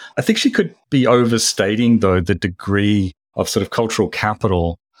life. I think she could be overstating, though, the degree of sort of cultural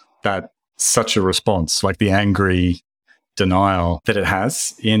capital that such a response, like the angry denial that it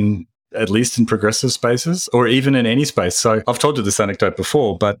has at least in progressive spaces or even in any space. So I've told you this anecdote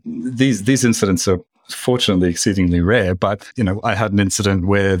before, but these incidents are fortunately exceedingly rare, but I had an incident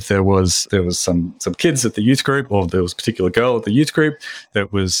where there was some kids at the youth group, or there was a particular girl at the youth group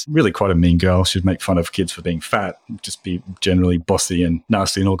that was really quite a mean girl. She'd make fun of kids for being fat, just be generally bossy and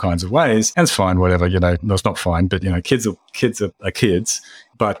nasty in all kinds of ways. And it's fine, whatever, no, it's not fine, but kids are kids.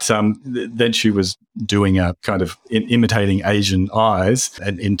 But then she was doing a kind of imitating Asian eyes,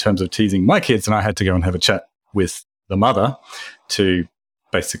 and in terms of teasing my kids, and I had to go and have a chat with the mother to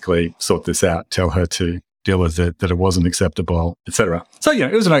basically sort this out, tell her to deal with it, that it wasn't acceptable, etc. So,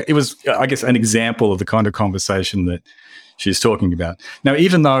 it was, I guess, an example of the kind of conversation that she's talking about. Now,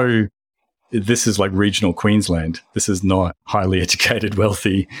 even though this is like regional Queensland, this is not highly educated,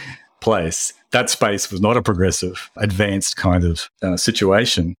 wealthy place. That space was not a progressive, advanced kind of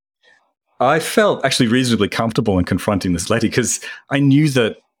situation. I felt actually reasonably comfortable in confronting this lady because I knew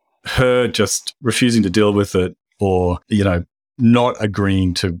that her just refusing to deal with it, or, not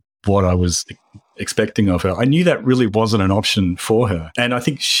agreeing to what I was expecting of her, I knew that really wasn't an option for her. And I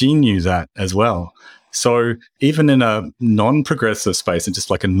think she knew that as well. So even in a non-progressive space, and just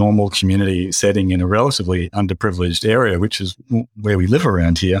like a normal community setting in a relatively underprivileged area, which is where we live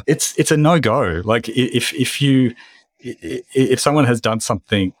around here, it's a no-go. Like if someone has done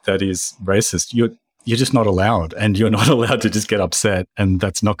something that is racist, you're just not allowed, and you're not allowed to just get upset, and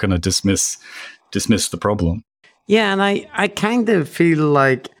that's not going to dismiss the problem. Yeah, and I kind of feel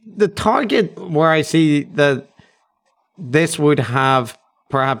like the target where I see that this would have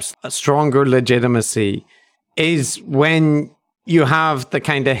perhaps a stronger legitimacy is when you have the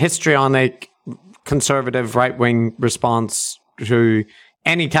kind of histrionic conservative right-wing response to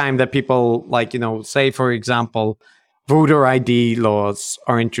any time that people, like, say, for example, voter ID laws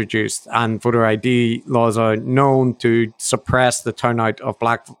are introduced, and voter ID laws are known to suppress the turnout of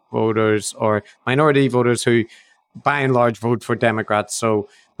black voters or minority voters who by and large vote for Democrats. So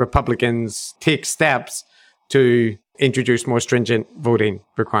Republicans take steps to introduce more stringent voting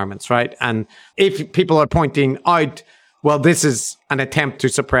requirements, right? And if people are pointing out, well, this is an attempt to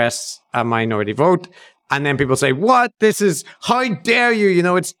suppress a minority vote, and then people say, what? How dare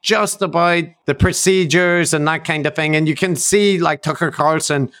you? It's just about the procedures and that kind of thing. And you can see like Tucker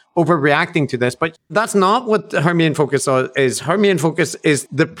Carlson overreacting to this, but that's not what her main focus is. Her main focus is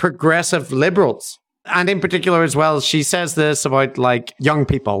the progressive liberals. And in particular as well, she says this about like young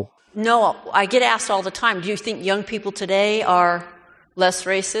people. No, I get asked all the time, do you think young people today are less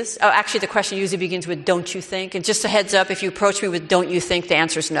racist? Oh, actually, the question usually begins with, don't you think? And just a heads up, if you approach me with, don't you think, the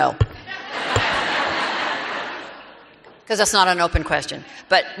answer is no. Because that's not an open question.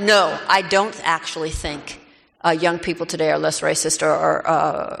 But no, I don't actually think young people today are less racist,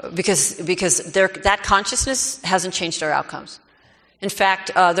 or because that consciousness hasn't changed our outcomes. In fact,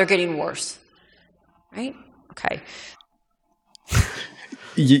 they're getting worse. Right? Okay.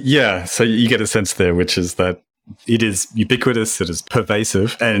 Yeah, so you get a sense there, which is that it is ubiquitous, it is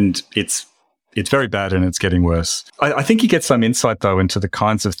pervasive, and it's very bad, and it's getting worse. I think you get some insight, though, into the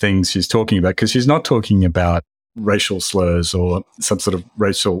kinds of things she's talking about, because she's not talking about racial slurs or some sort of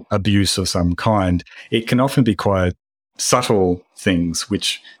racial abuse of some kind. It can often be quite subtle things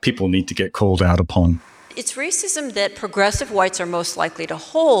which people need to get called out upon. It's racism that progressive whites are most likely to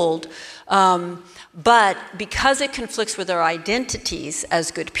hold, but because it conflicts with our identities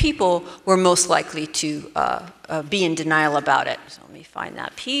as good people, we're most likely to be in denial about it. So let me find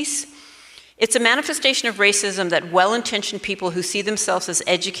that piece. It's a manifestation of racism that well-intentioned people who see themselves as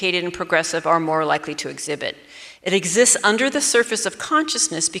educated and progressive are more likely to exhibit. It exists under the surface of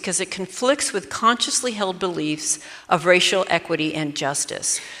consciousness because it conflicts with consciously held beliefs of racial equity and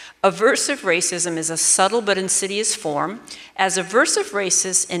justice. Aversive racism is a subtle but insidious form, as aversive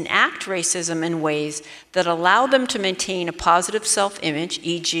racists enact racism in ways that allow them to maintain a positive self-image,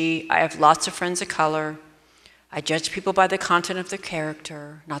 e.g., I have lots of friends of color, I judge people by the content of their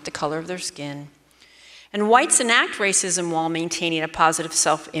character, not the color of their skin. And whites enact racism while maintaining a positive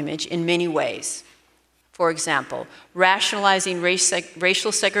self-image in many ways. For example, rationalizing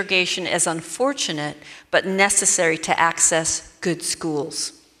racial segregation as unfortunate but necessary to access good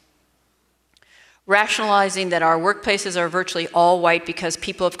schools. Rationalizing that our workplaces are virtually all white because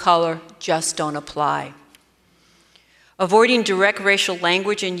people of color just don't apply. Avoiding direct racial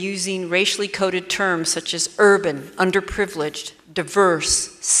language and using racially coded terms such as urban, underprivileged,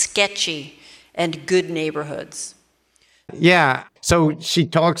 diverse, sketchy, and good neighborhoods. Yeah, so she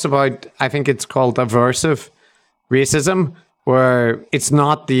talks about, I think it's called aversive racism, where it's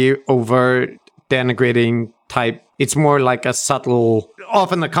not the overt denigrating type. It's more like a subtle,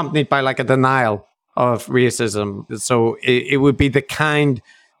 often accompanied by like a denial of racism. So it would be the kind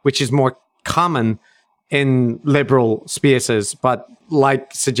which is more common in liberal spaces, but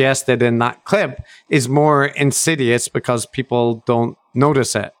like suggested in that clip, is more insidious because people don't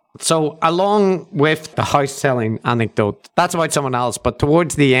notice it. So along with the house selling anecdote, that's about someone else. But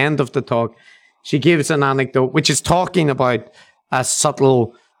towards the end of the talk, she gives an anecdote which is talking about a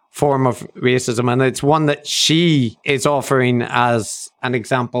subtle form of racism. And it's one that she is offering as an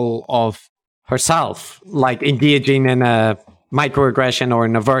example of herself, like engaging in a microaggression or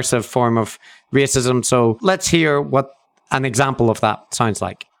an aversive form of racism. So let's hear what an example of that sounds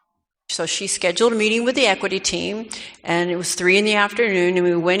like. So she scheduled a meeting with the equity team, and it was 3 p.m, and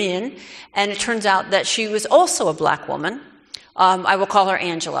we went in, and it turns out that she was also a black woman. I will call her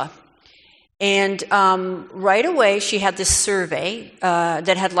Angela. And right away, she had this survey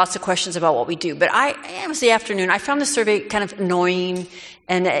that had lots of questions about what we do. But it was the afternoon. I found the survey kind of annoying,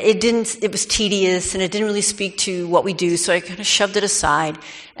 and it was tedious, and it didn't really speak to what we do, so I kind of shoved it aside.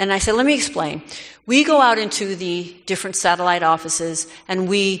 And I said, let me explain. We go out into the different satellite offices, and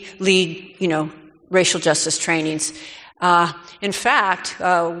we lead, racial justice trainings. In fact,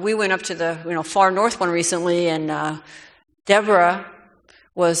 we went up to the, far north one recently, and Deborah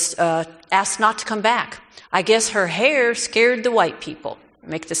was asked not to come back. I guess her hair scared the white people.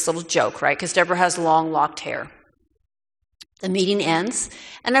 Make this little joke, right? Because Deborah has long, locked hair. The meeting ends,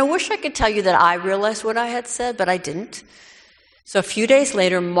 and I wish I could tell you that I realized what I had said, but I didn't. So a few days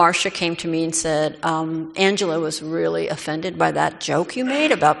later, Marcia came to me and said, Angela was really offended by that joke you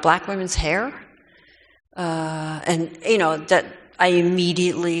made about black women's hair. That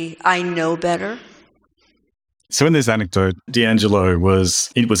I know better. So in this anecdote, D'Angelo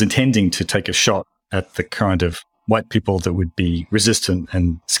was intending to take a shot at the kind of white people that would be resistant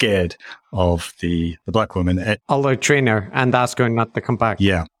and scared of the black woman. Although trainer and ask her not to come back.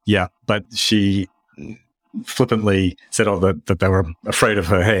 Yeah. But she flippantly said, that they were afraid of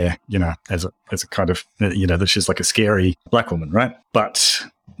her hair, as a kind of, that she's like a scary black woman, right? But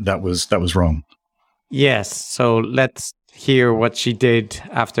that was wrong. Yes. So let's hear what she did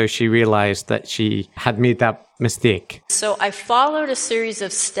after she realized that she had made that mistake. So I followed a series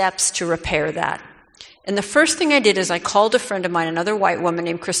of steps to repair that. And the first thing I did is I called a friend of mine, another white woman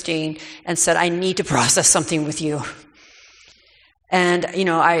named Christine, and said, I need to process something with you. And,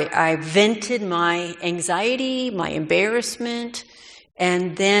 I vented my anxiety, my embarrassment.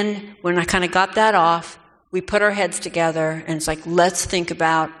 And then when I kind of got that off, we put our heads together and it's like, let's think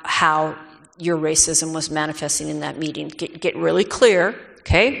about how your racism was manifesting in that meeting. Get really clear,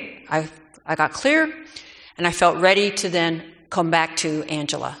 okay? I got clear, and I felt ready to then come back to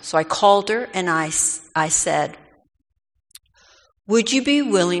Angela. So I called her and I said, would you be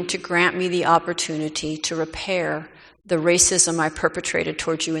willing to grant me the opportunity to repair the racism I perpetrated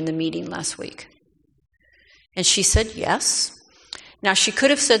towards you in the meeting last week? And she said yes. Now, she could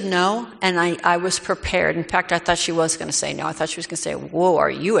have said no, and I was prepared. In fact, I thought she was going to say no. I thought she was going to say, whoa, are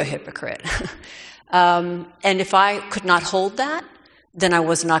you a hypocrite? And if I could not hold that, then I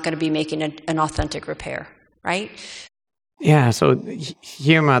was not going to be making an authentic repair, right? Yeah, so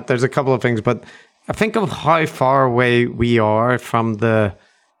here, Matt, there's a couple of things, but I think of how far away we are from the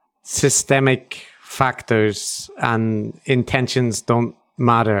systemic factors and intentions don't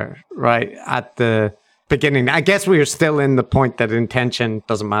matter, right? At the beginning, I guess we are still in the point that intention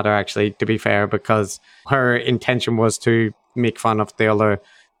doesn't matter, actually, to be fair, because her intention was to make fun of the other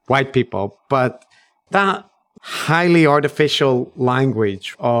white people. But that highly artificial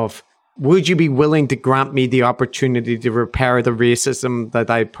language of, would you be willing to grant me the opportunity to repair the racism that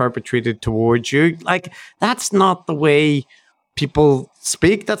I perpetrated towards you? Like, that's not the way people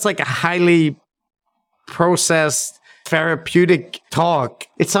speak. That's like a highly processed therapeutic talk.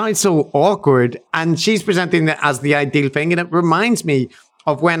 It sounds so awkward, and she's presenting it as the ideal thing. And it reminds me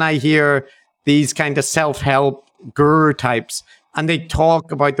of when I hear these kind of self-help guru types, and they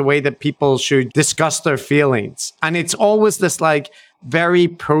talk about the way that people should discuss their feelings. And it's always this like very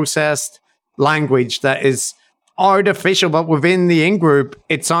processed language that is artificial, but within the in-group,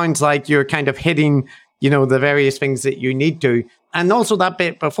 it sounds like you're kind of hitting, the various things that you need to. And also that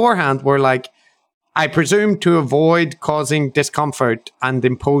bit beforehand where like, I presume to avoid causing discomfort and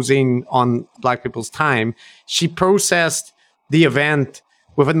imposing on black people's time, she processed the event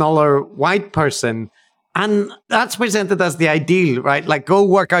with another white person. And that's presented as the ideal, right? Like, go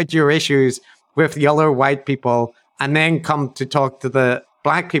work out your issues with the other white people and then come to talk to the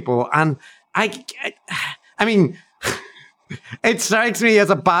black people. And I mean, it strikes me as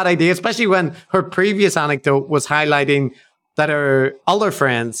a bad idea, especially when her previous anecdote was highlighting that her other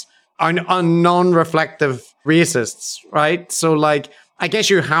friends are non-reflective racists, right? So, like, I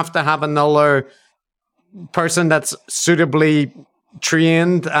guess you have to have another person that's suitably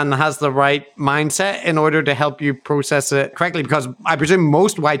trained and has the right mindset in order to help you process it correctly? Because I presume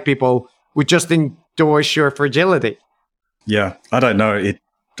most white people would just endorse your fragility. Yeah, I don't know. It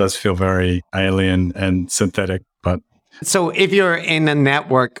does feel very alien and synthetic, but so if you're in a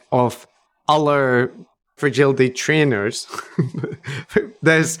network of other fragility trainers,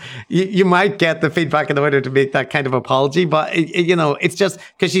 there's you might get the feedback in order to make that kind of apology, but it's just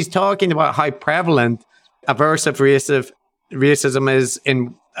because she's talking about how prevalent aversive racism is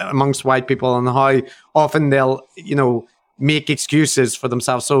in amongst white people and how often they'll make excuses for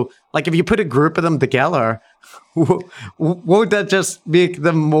themselves. So like if you put a group of them together, won't that just make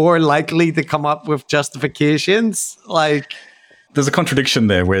them more likely to come up with justifications? Like, there's a contradiction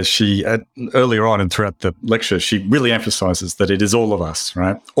there where she, earlier on and throughout the lecture, she really emphasizes that it is all of us,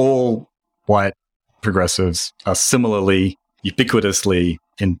 right? All white progressives are similarly, ubiquitously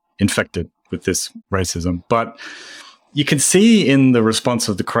infected with this racism. But you can see in the response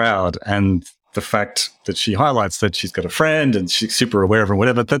of the crowd and the fact that she highlights that she's got a friend and she's super aware of her,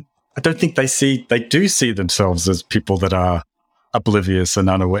 whatever, that I don't think they do see themselves as people that are oblivious and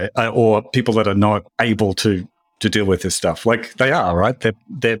unaware, or people that are not able to deal with this stuff. Like they are, right?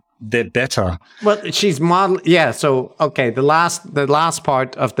 They're better. Well, she's model. Yeah. So okay, the last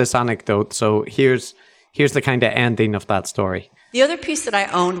part of this anecdote. So here's the kind of ending of that story. The other piece that I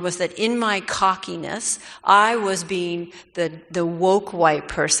owned was that in my cockiness, I was being the woke white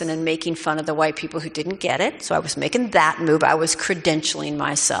person and making fun of the white people who didn't get it. So I was making that move. I was credentialing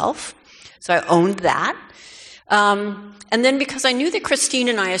myself. So I owned that. And then because I knew that Christine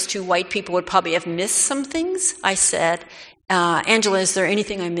and I as two white people would probably have missed some things, I said, Angela, is there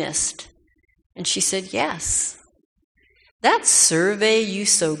anything I missed? And she said, yes. That survey you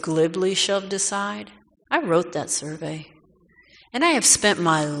so glibly shoved aside, I wrote that survey. And I have spent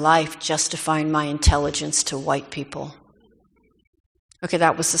my life justifying my intelligence to white people. Okay,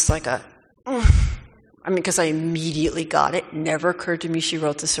 that was just like because I immediately got it. Never occurred to me she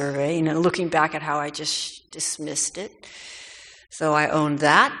wrote the survey. Looking back at how I just dismissed it. So I owned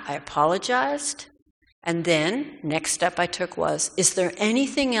that. I apologized. And then, next step I took was, is there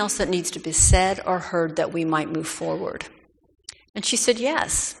anything else that needs to be said or heard that we might move forward? And she said,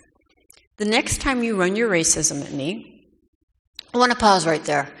 yes. The next time you run your racism at me, I want to pause right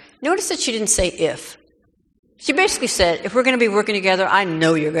there. Notice that she didn't say if. She basically said, if we're going to be working together, I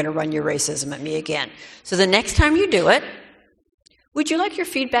know you're going to run your racism at me again. So the next time you do it, would you like your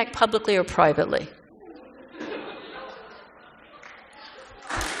feedback publicly or privately?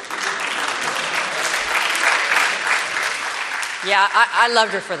 Yeah, I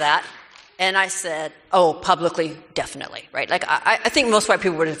loved her for that. And I said, oh, publicly, definitely, right? Like, I think most white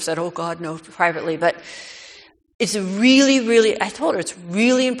people would have said, oh, God, no, privately. But it's I told her it's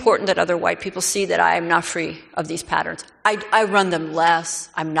really important that other white people see that I am not free of these patterns. I run them less.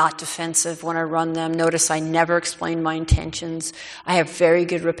 I'm not defensive when I run them. Notice I never explain my intentions. I have very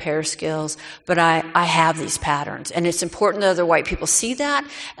good repair skills, but I have these patterns. And it's important that other white people see that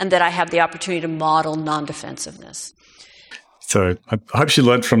and that I have the opportunity to model non-defensive-ness. So I hope she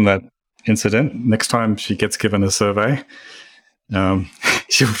learned from that incident. Next time she gets given a survey,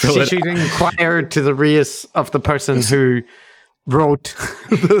 she'll fill it. She should inquire to the race of the person who wrote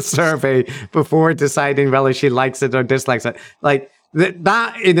the survey before deciding whether she likes it or dislikes it. Like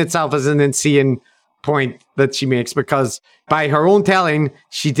that in itself is an insane point that she makes, because by her own telling,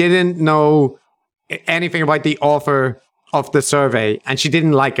 she didn't know anything about the author of the survey and she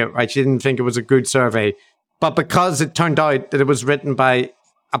didn't like it, right? She didn't think it was a good survey. But because it turned out that it was written by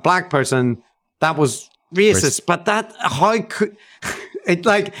a black person, that was racist. But how could it,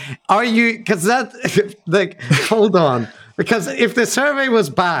 like, are you, because that, like, hold on. Because if the survey was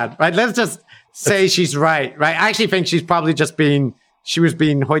bad, right, let's just say she's right? I actually think she's probably just she was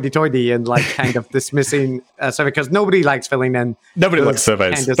being hoity-toity and like kind of dismissing a survey, because nobody likes filling in. Nobody likes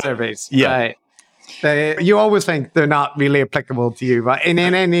surveys. Kind of surveys. Yeah. Right? You always think they're not really applicable to you, but in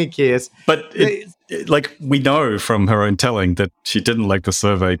any case. But like we know from her own telling that she didn't like the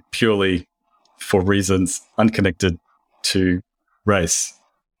survey purely for reasons unconnected to race.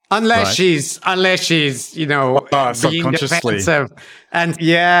 Unless she's, being defensive. And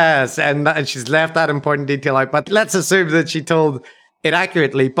yes, and she's left that important detail out. But let's assume that she told it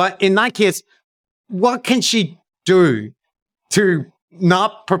accurately. But in that case, what can she do to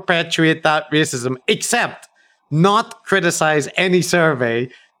not perpetuate that racism, except not criticize any survey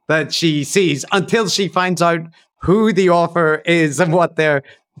that she sees until she finds out who the author is and what their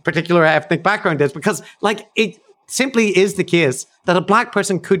particular ethnic background is? Because, like, it simply is the case that a black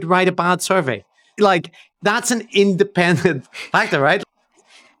person could write a bad survey. Like, that's an independent factor, right?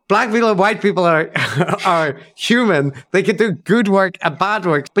 black people and white people are are human. They can do good work and bad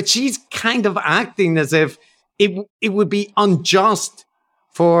work. But she's kind of acting as if it would be unjust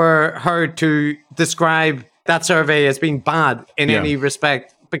for her to describe that survey as being bad in any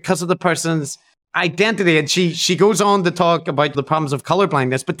respect because of the person's identity. And she goes on to talk about the problems of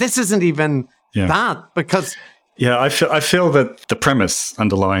colorblindness, but this isn't even that, because I feel that the premise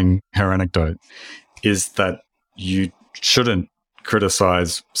underlying her anecdote is that you shouldn't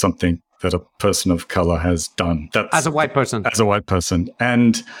criticize something that a person of color has done. That's as a white person.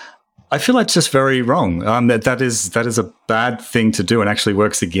 And I feel that's just very wrong. That is a bad thing to do and actually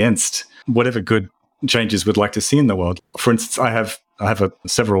works against whatever good changes we'd like to see in the world. For instance, I have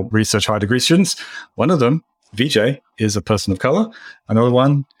several research high degree students. One of them, VJ, is a person of color. Another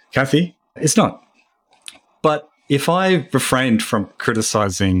one, Kathy, is not. But if I refrained from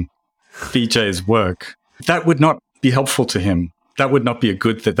criticizing VJ's work, that would not be helpful to him. That would not be a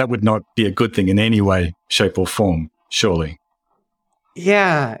good thing. That would not be a good thing in any way, shape, or form, surely.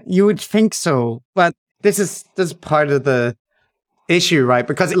 Yeah, you would think so. But this is part of the issue, right?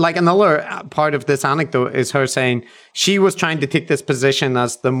 Because like another part of this anecdote is her saying she was trying to take this position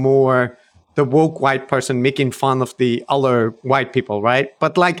as the woke white person making fun of the other white people, right?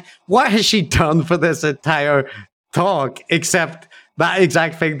 But like, what has she done for this entire talk except that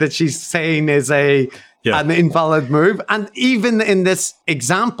exact thing that she's saying is an invalid move? And even in this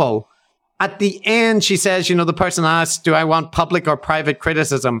example, at the end, she says, the person asked, do I want public or private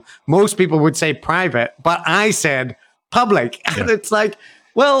criticism? Most people would say private, but I said public. And it's like,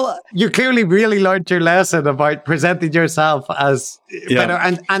 well, you clearly really learned your lesson about presenting yourself as better.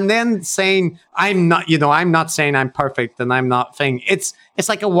 And then saying, I'm not saying I'm perfect and I'm not thing. It's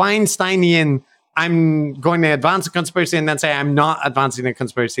like a Weinsteinian, I'm going to advance a conspiracy and then say I'm not advancing a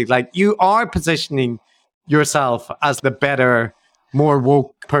conspiracy. Like, you are positioning yourself as the better, more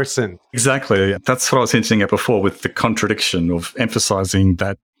woke person. Exactly. That's what I was hinting at before with the contradiction of emphasizing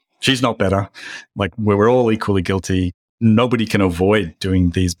that she's not better. Like, we're all equally guilty. Nobody can avoid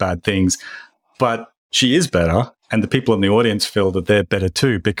doing these bad things, but she is better. And the people in the audience feel that they're better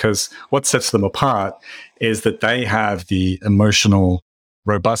too, because what sets them apart is that they have the emotional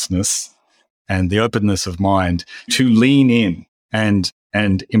robustness and the openness of mind to lean in and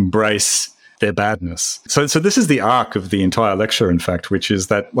embrace their badness. So this is the arc of the entire lecture, in fact, which is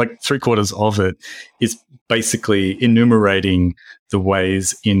that like 3/4 of it is basically enumerating the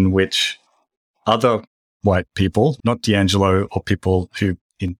ways in which other white people, not D'Angelo or people who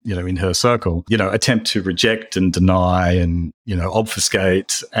in her circle, attempt to reject and deny and,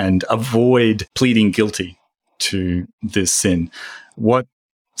 obfuscate and avoid pleading guilty to this sin. What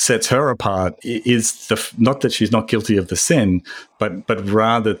sets her apart is not that she's not guilty of the sin, but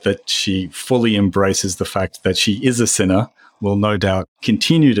rather that she fully embraces the fact that she is a sinner, will no doubt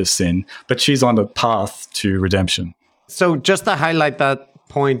continue to sin, but she's on a path to redemption. So just to highlight that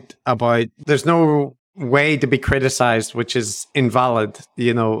point about there's no way to be criticized, which is invalid,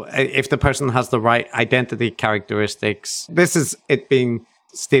 if the person has the right identity characteristics. This is it being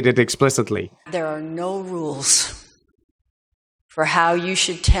stated explicitly. There are no rules for how you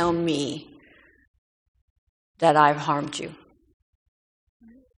should tell me that I've harmed you.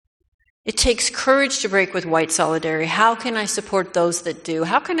 It takes courage to break with white solidarity. How can I support those that do?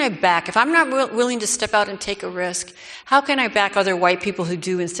 How can I back, if I'm not willing to step out and take a risk, how can I back other white people who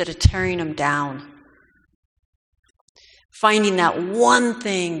do instead of tearing them down? Finding that one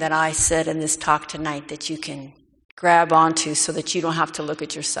thing that I said in this talk tonight that you can grab onto so that you don't have to look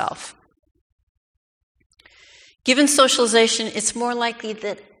at yourself. Given socialization, it's more likely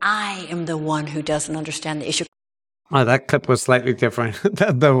that I am the one who doesn't understand the issue. Oh, that clip was slightly different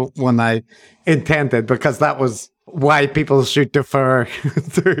than the one I intended, because that was why people should defer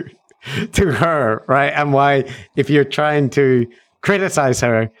to her, right? And why, if you're trying to criticize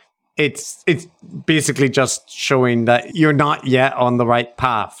her, it's basically just showing that you're not yet on the right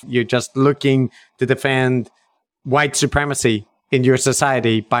path. You're just looking to white supremacy in your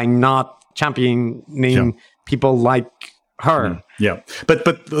society by not championing people like her. Yeah. But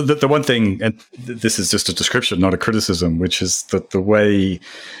the one thing, and this is just a description, not a criticism, which is that the way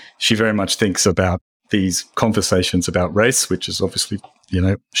she very much thinks about these conversations about race, which is obviously,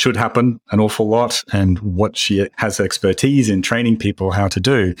 should happen an awful lot, and what she has expertise in training people how to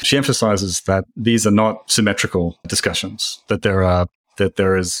do. She emphasizes that these are not symmetrical discussions, that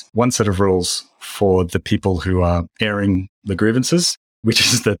there is one set of rules for the people who are airing the grievances, which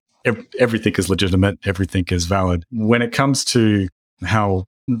is that everything is legitimate, everything is valid. When it comes to how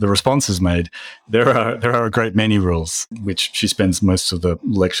the response is made, there are a great many rules, which she spends most of the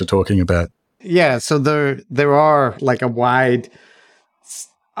lecture talking about. Yeah, so there are like a wide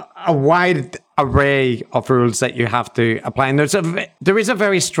a wide array of rules that you have to apply. And there is a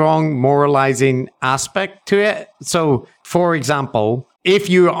very strong moralizing aspect to it. So, for example, if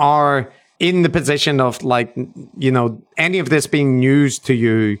you are in the position of like, any of this being news to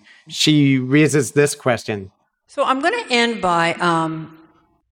you, she raises this question. So I'm going to end by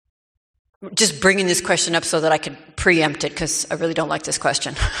just bringing this question up so that I could preempt it, because I really don't like this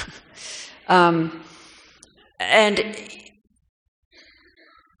question. And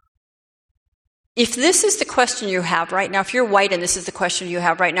if this is the question you have right now, if you're white and this is the question you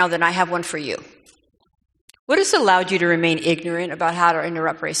have right now, then I have one for you. What has allowed you to remain ignorant about how to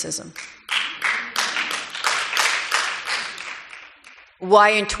interrupt racism? Why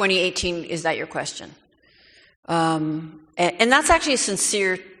in 2018 is that your question? And that's actually a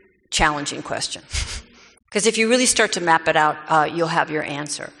sincere, challenging question. Because if you really start to map it out, you'll have your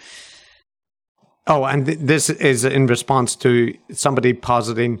answer. Oh, and this is in response to somebody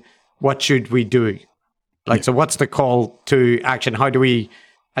positing, what should we do? So what's the call to action? How do we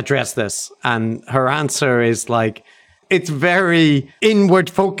address this? And her answer is like, it's very inward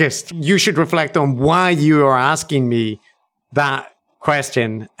focused. You should reflect on why you are asking me that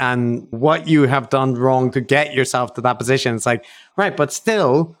question and what you have done wrong to get yourself to that position. It's like, right, but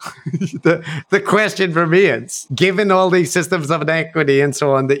still, the question remains, given all these systems of inequity and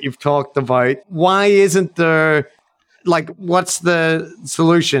so on that you've talked about, why isn't there, what's the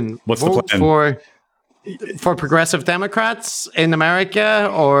solution? What's Vote the plan? For progressive Democrats in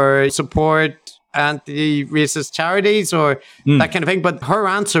America, or support anti-racist charities, or that kind of thing. But her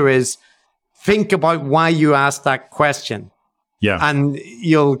answer is, think about why you asked that question. Yeah. And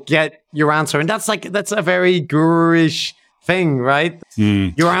you'll get your answer. And that's a very guru-ish thing, right?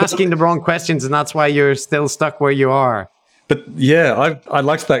 You're asking the wrong questions, and that's why you're still stuck where you are. But yeah, I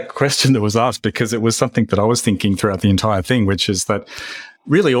liked that question that was asked, because it was something that I was thinking throughout the entire thing, which is that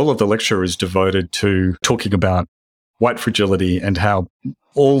really all of the lecture is devoted to talking about white fragility and how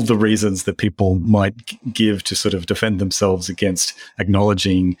all the reasons that people might give to sort of defend themselves against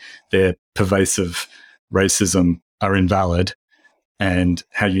acknowledging their pervasive racism are invalid, and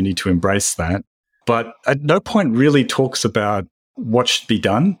how you need to embrace that. But at no point really talks about what should be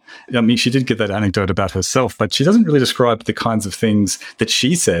done. I mean, she did give that anecdote about herself, but she doesn't really describe the kinds of things that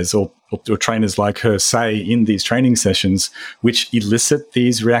she says or trainers like her say in these training sessions, which elicit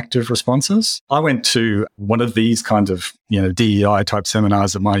these reactive responses. I went to one of these kinds of, DEI type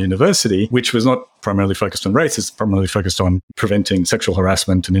seminars at my university, which was not primarily focused on race, it's primarily focused on preventing sexual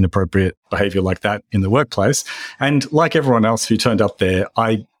harassment and inappropriate behavior like that in the workplace. And like everyone else who turned up there,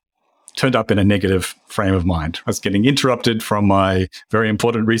 I turned up in a negative frame of mind. I was getting interrupted from my very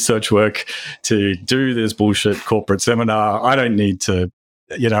important research work to do this bullshit corporate seminar. I don't need to,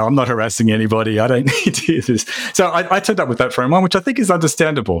 I'm not harassing anybody. I don't need to do this. So I turned up with that frame of mind, which I think is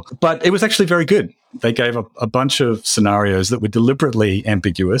understandable. But it was actually very good. They gave a bunch of scenarios that were deliberately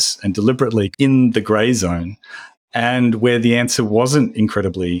ambiguous and deliberately in the gray zone, and where the answer wasn't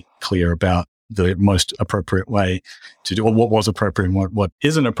incredibly clear about the most appropriate way to do, or what was appropriate and what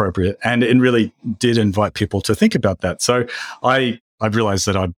isn't appropriate. And it really did invite people to think about that. So I realized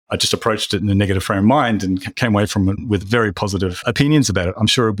that I just approached it in a negative frame of mind and came away from it with very positive opinions about it. I'm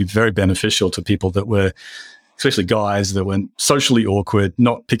sure it would be very beneficial to people that were, especially guys that were socially awkward,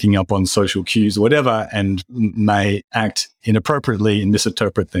 not picking up on social cues or whatever, and may act inappropriately and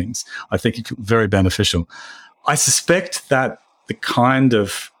misinterpret things. I think it's very beneficial. I suspect that the kind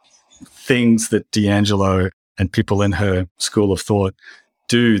of things that D'Angelo and people in her school of thought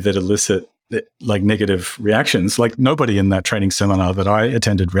do that elicit negative reactions, nobody in that training seminar that I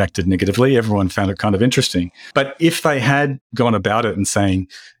attended reacted negatively. Everyone found it kind of interesting. But if they had gone about it and saying,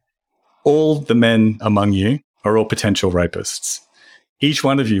 all the men among you are all potential rapists. Each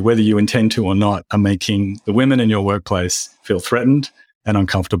one of you, whether you intend to or not, are making the women in your workplace feel threatened and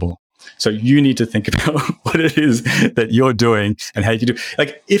uncomfortable. So you need to think about what it is that you're doing and how you do.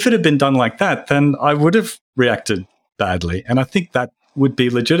 If it had been done like that, then I would have reacted badly. And I think that would be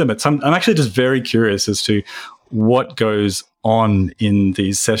legitimate. So I'm actually just very curious as to what goes on in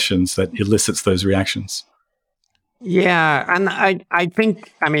these sessions that elicits those reactions. Yeah. And I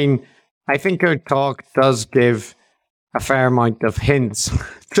think her talk does give a fair amount of hints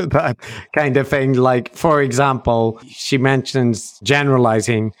to that kind of thing. For example, she mentions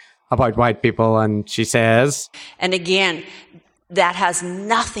generalizing about white people, and she says, and again, that has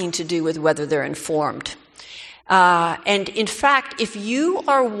nothing to do with whether they're informed. And in fact, if you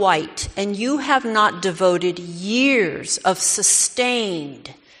are white and you have not devoted years of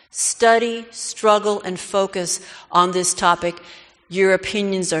sustained study, struggle, and focus on this topic, your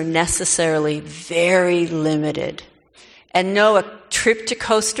opinions are necessarily very limited. and know a trip to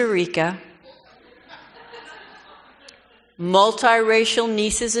Costa Rica, multiracial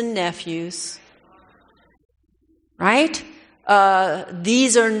nieces and nephews, right?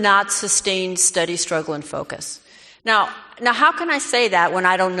 These are not sustained study, struggle, and focus. Now, how can I say that when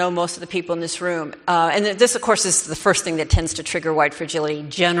I don't know most of the people in this room? And this, of course, is the first thing that tends to trigger white fragility,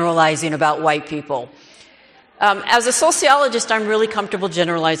 generalizing about white people. As a sociologist, I'm really comfortable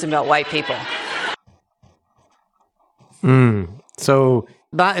generalizing about white people. So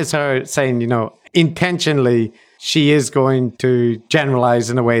that is her saying, intentionally, she is going to generalize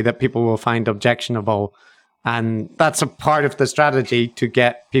in a way that people will find objectionable. And that's a part of the strategy to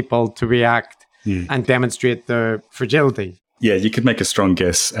get people to react and demonstrate their fragility. Yeah, you could make a strong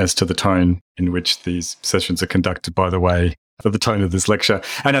guess as to the tone in which these sessions are conducted, by the way, for the tone of this lecture.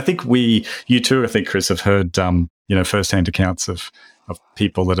 And I think you too, I think, Chris, have heard, firsthand accounts of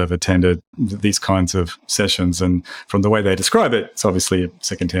people that have attended these kinds of sessions. And from the way they describe it, it's obviously a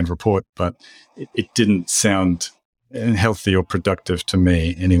secondhand report, but it didn't sound healthy or productive to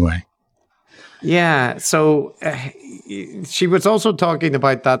me anyway. Yeah. So she was also talking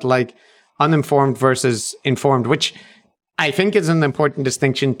about that, like uninformed versus informed, which I think is an important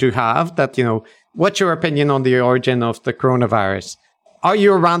distinction to have, that, what's your opinion on the origin of the coronavirus? Are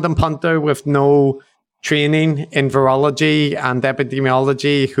you a random punter with no training in virology and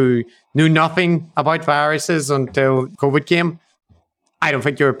epidemiology who knew nothing about viruses until COVID came? I don't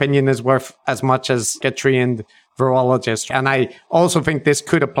think your opinion is worth as much as a trained virologist. And I also think this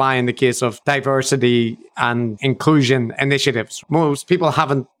could apply in the case of diversity and inclusion initiatives. Most people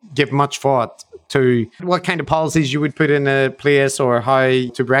haven't given much thought to what kind of policies you would put in a place or how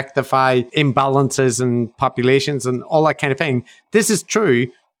to rectify imbalances in populations and all that kind of thing. This is true,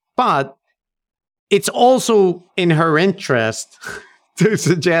 but it's also in her interest to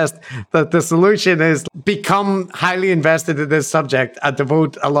suggest that the solution is become highly invested in this subject and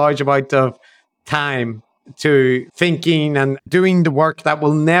devote a large amount of time to thinking and doing the work that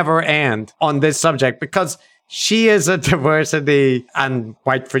will never end on this subject, because she is a diversity and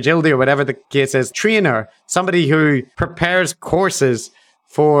white fragility, or whatever the case is, trainer, somebody who prepares courses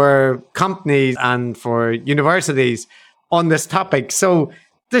for companies and for universities on this topic. So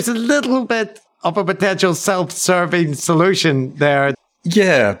there's a little bit of a potential self-serving solution there.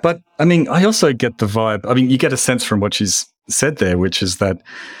 Yeah, but I mean, I also get the vibe. I mean, you get a sense from what she's said there, which is that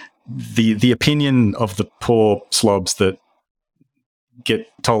the opinion of the poor slobs that get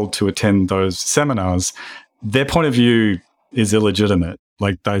told to attend those seminars, their point of view is illegitimate.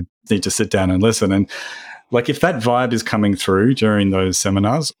 Like, they need to sit down and listen. And like, if that vibe is coming through during those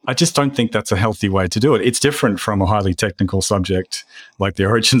seminars, I just don't think that's a healthy way to do it. It's different from a highly technical subject like the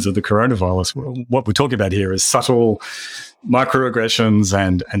origins of the coronavirus. What we're talking about here is subtle microaggressions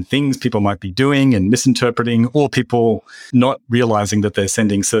and things people might be doing and misinterpreting, or people not realizing that they're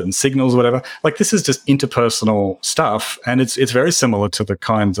sending certain signals or whatever. Like, this is just interpersonal stuff, and it's very similar to the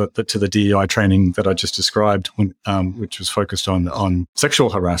kinds of to the DEI training that I just described, which was focused on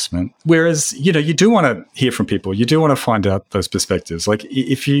sexual harassment. Whereas, you do want to hear from people, you do want to find out those perspectives. Like,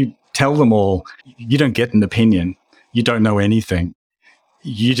 if you tell them all, you don't get an opinion, you don't know anything.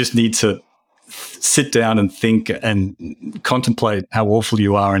 You just need to sit down and think and contemplate how awful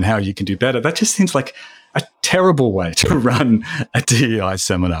you are and how you can do better. That just seems like a terrible way to run a DEI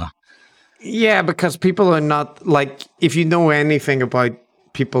seminar. Yeah, because people are not, like, if you know anything about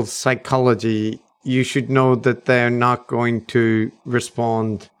people's psychology, you should know that they're not going to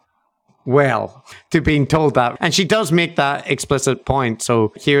respond well to being told that. And she does make that explicit point.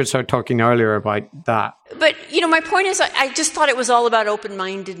 So here's her talking earlier about that. But, my point is, I just thought it was all about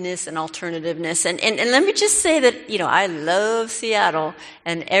open-mindedness and alternativeness. And let me just say that, I love Seattle,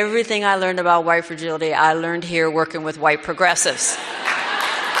 and everything I learned about white fragility, I learned here working with white progressives.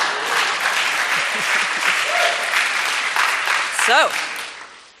 So,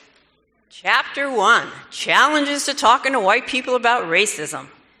 Chapter 1, Challenges to Talking to White People About Racism.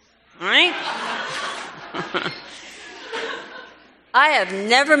 All right? I have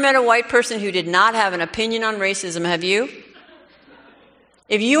never met a white person who did not have an opinion on racism. Have you?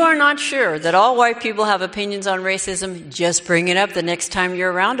 If you are not sure that all white people have opinions on racism, just bring it up the next time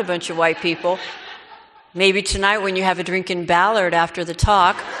you're around a bunch of white people. Maybe tonight when you have a drink in Ballard after the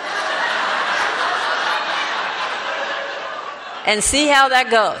talk. And see how that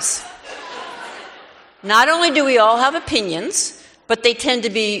goes. Not only do we all have opinions, but they tend to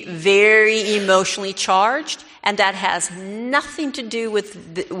be very emotionally charged, and that has nothing to do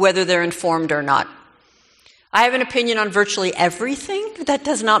with whether they're informed or not. I have an opinion on virtually everything. That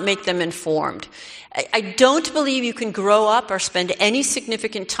does not make them informed. I don't believe you can grow up or spend any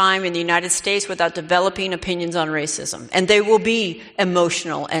significant time in the United States without developing opinions on racism. And they will be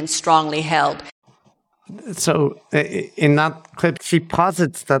emotional and strongly held. So in that clip, she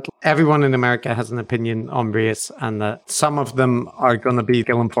posits that everyone in America has an opinion on race and that some of them are going to be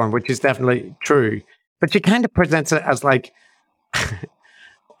ill-informed, which is definitely true. But she kind of presents it as like,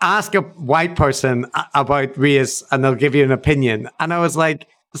 ask a white person about race and they'll give you an opinion. And I was like,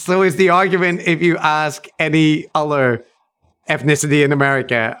 so is the argument if you ask any other ethnicity in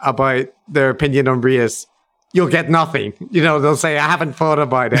America about their opinion on race, you'll get nothing. You know, they'll say, I haven't thought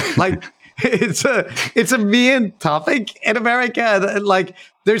about it. Like, it's a main topic in America. Like,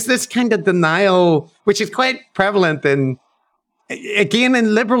 there's this kind of denial, which is quite prevalent in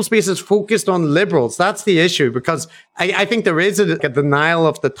liberal spaces focused on liberals. That's the issue, because I think there is a denial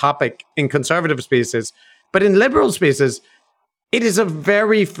of the topic in conservative spaces. But in liberal spaces, it is a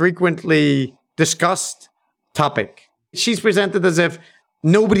very frequently discussed topic. She's presented as if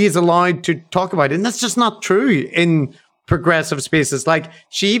nobody is allowed to talk about it. And that's just not true in progressive spaces. Like,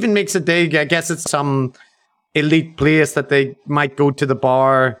 she even makes a dig, I guess it's some elite place that they might go to the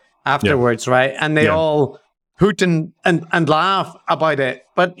bar afterwards, right? And they all hoot and laugh about it.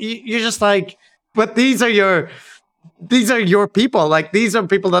 But you're just like, but these are your people. Like, these are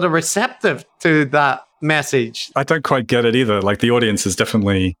people that are receptive to that message. I don't quite get it either. Like, the audience is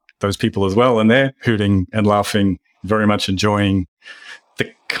definitely those people as well, and they're hooting and laughing, very much enjoying the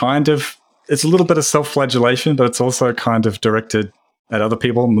kind of, it's a little bit of self-flagellation, but it's also kind of directed at other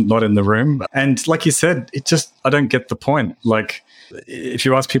people, not in the room. And like you said, I don't get the point. Like, if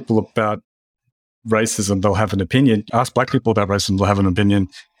you ask people about racism, they'll have an opinion. Ask black people about racism, they'll have an opinion.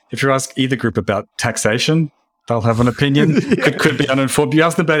 If you ask either group about taxation, they'll have an opinion. could be uninformed. You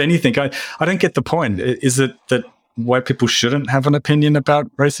ask them about anything. I don't get the point. Is it that white people shouldn't have an opinion about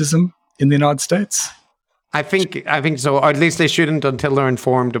racism in the United States? I think so. Or at least they shouldn't until they're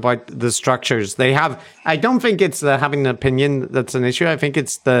informed about the structures. They have. I don't think it's the having an opinion that's an issue. I think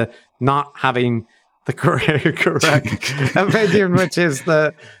it's the not having the correct opinion, which is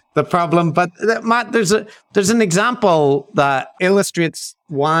the problem. But Matt, there's an example that illustrates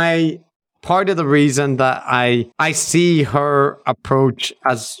why part of the reason that I see her approach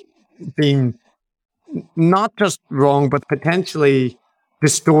as being not just wrong, but potentially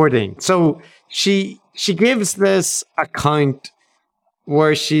distorting. So she gives this account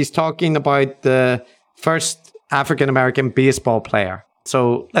where she's talking about the first African-American baseball player.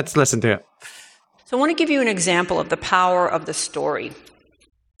 So let's listen to it. So I want to give you an example of the power of the story.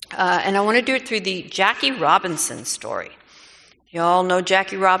 And I want to do it through the Jackie Robinson story. You all know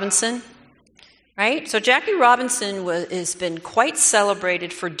Jackie Robinson, right? So Jackie Robinson has been quite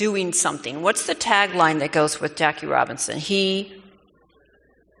celebrated for doing something. What's the tagline that goes with Jackie Robinson? He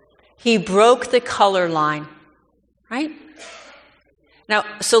broke the color line, right? Now,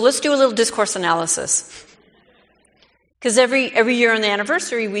 so let's do a little discourse analysis. Because every year on the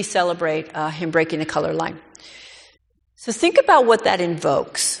anniversary, we celebrate him breaking the color line. So think about what that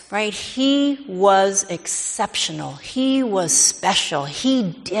invokes, right? He was exceptional. He was special.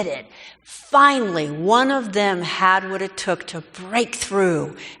 He did it. Finally, one of them had what it took to break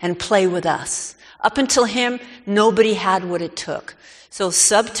through and play with us. Up until him, nobody had what it took. So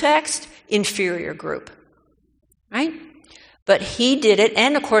subtext, inferior group, right? But he did it.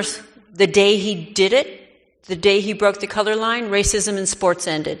 And of course, the day he did it, the day he broke the color line, racism in sports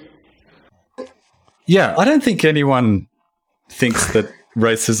ended. Yeah, I don't think anyone thinks that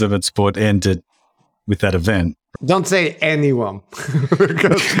racism in sport ended with that event. Don't say anyone,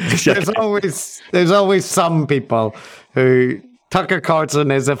 because there's always some people who Tucker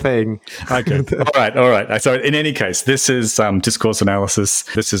Carlson is a thing. Okay. All right. So in any case, this is discourse analysis.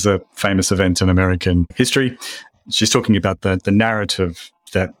 This is a famous event in American history. She's talking about the narrative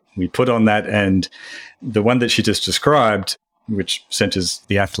that we put on that, and the one that she just described, which centers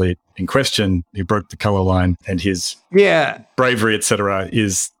the athlete in question who broke the color line and his bravery, etc.,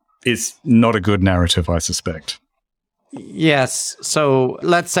 is not a good narrative, I suspect. Yes. So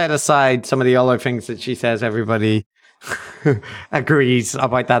let's set aside some of the other things that she says everybody agrees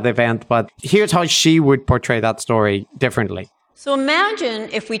about that event, but here's how she would portray that story differently. So imagine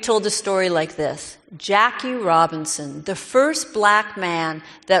if we told a story like this. Jackie Robinson, the first black man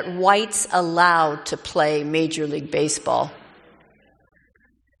that whites allowed to play Major League Baseball.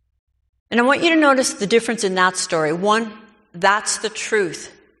 And I want you to notice the difference in that story. One, that's the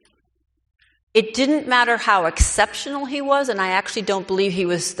truth. It didn't matter how exceptional he was, and I actually don't believe he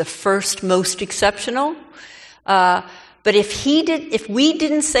was the first most exceptional. But if we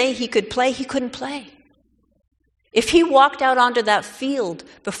didn't say he could play, he couldn't play. If he walked out onto that field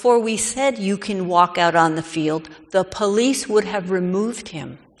before we said you can walk out on the field, the police would have removed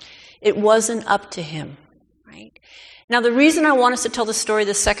him. It wasn't up to him, right? Now, the reason I want us to tell the story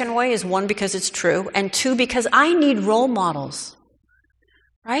the second way is, one, because it's true, and two, because I need role models,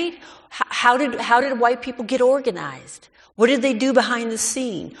 right? How did white people get organized? What did they do behind the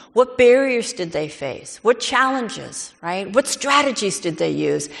scene? What barriers did they face? What challenges, right? What strategies did they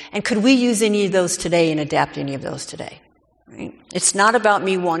use? And could we use any of those today and adapt any of those today? Right? It's not about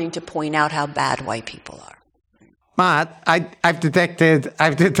me wanting to point out how bad white people are. Matt, I've detected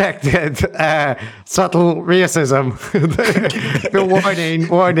subtle racism.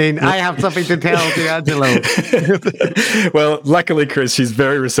 Warning! I have something to tell D'Angelo. Well, luckily, Chris, she's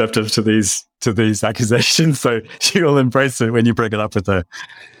very receptive to these accusations, so she will embrace it when you bring it up with her.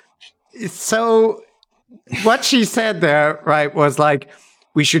 So, what she said there, right, was like,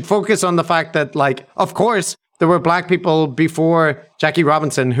 we should focus on the fact that, like, of course, there were black people before Jackie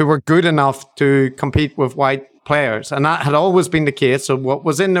Robinson who were good enough to compete with white players, and that had always been the case. So what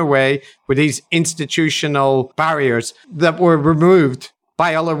was in their way were these institutional barriers that were removed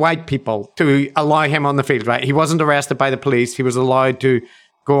by other white people to allow him on the field, right? He wasn't arrested by the police. He was allowed to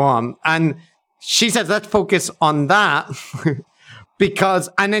go on. And she says, let's focus on that because,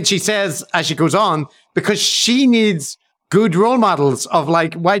 and then she says, as she goes on, because she needs good role models of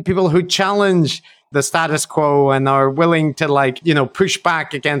like white people who challenge the status quo and are willing to, like, you know, push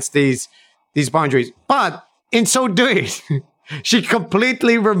back against these boundaries. But in so doing, she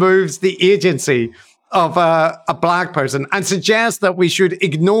completely removes the agency of a black person and suggests that we should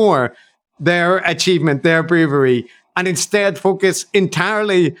ignore their achievement, their bravery, and instead focus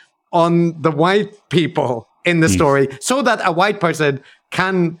entirely on the white people in the story so that a white person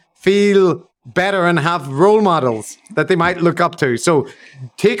can feel better and have role models that they might look up to. So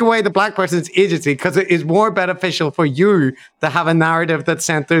take away the black person's agency because it is more beneficial for you to have a narrative that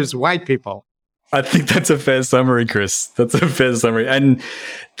centers white people. I think that's a fair summary, Chris. That's a fair summary. And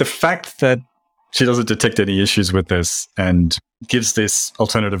the fact that she doesn't detect any issues with this and gives this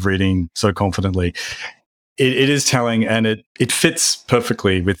alternative reading so confidently, it is telling, and it fits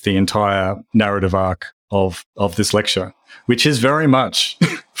perfectly with the entire narrative arc of this lecture, which is very much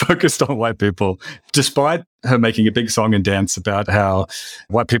focused on white people, despite her making a big song and dance about how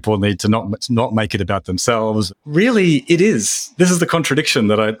white people need to not make it about themselves. Really, it is. This is the contradiction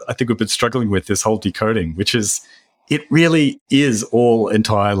that I think we've been struggling with, this whole decoding, which is it really is all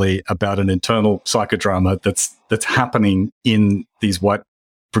entirely about an internal psychodrama that's happening in these white,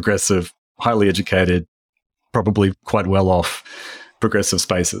 progressive, highly educated, probably quite well off progressive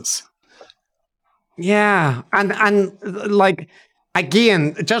spaces. Yeah, and like,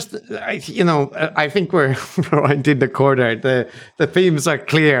 again, just, you know, I think we're around in the corner. The themes are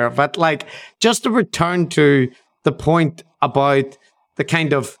clear, but like, just to return to the point about the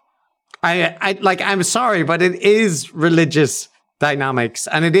kind of, I'm sorry, but it is religious dynamics,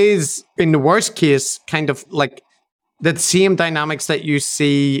 and it is, in the worst case, kind of like the same dynamics that you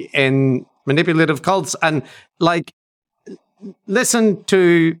see in manipulative cults. And like, listen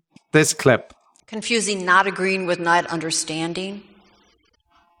to this clip. Confusing not agreeing with not understanding.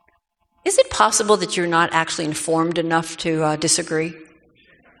 Is it possible that you're not actually informed enough to disagree? Have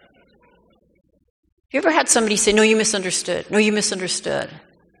you ever had somebody say, no, you misunderstood. No, you misunderstood.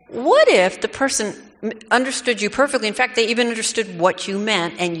 What if the person understood you perfectly? In fact, they even understood what you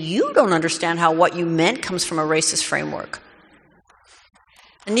meant, and you don't understand how what you meant comes from a racist framework.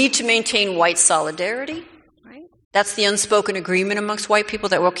 A need to maintain white solidarity. That's the unspoken agreement amongst white people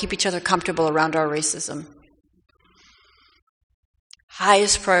that we'll keep each other comfortable around our racism.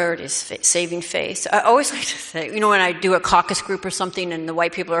 Highest priority is saving face. I always like to say, you know, when I do a caucus group or something and the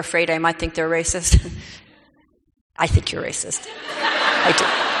white people are afraid I might think they're racist, I think you're racist. I do.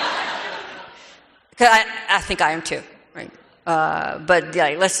 I think I am too, right? But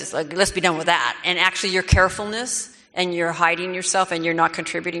yeah, let's be done with that. And actually your carefulness and you're hiding yourself and you're not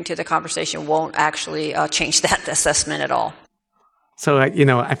contributing to the conversation won't actually change that assessment at all. So, you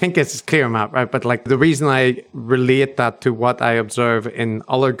know, I think this is clear, Matt, right? But like, the reason I relate that to what I observe in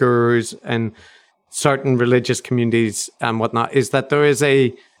other gurus and certain religious communities and whatnot is that there is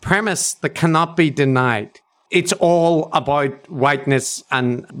a premise that cannot be denied. It's all about whiteness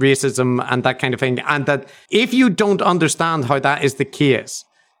and racism and that kind of thing. And that if you don't understand how that is the case,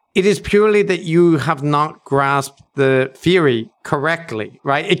 it is purely that you have not grasped the theory correctly,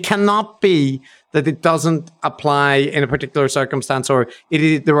 right? It cannot be that it doesn't apply in a particular circumstance, or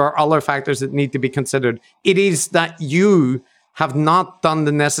there are other factors that need to be considered. It is that you have not done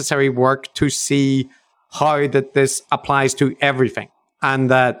the necessary work to see how that this applies to everything.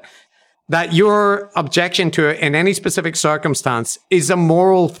 And that that your objection to it in any specific circumstance is a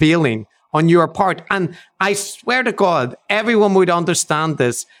moral feeling on your part. And I swear to God, everyone would understand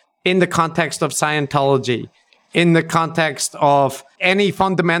this in the context of Scientology, in the context of any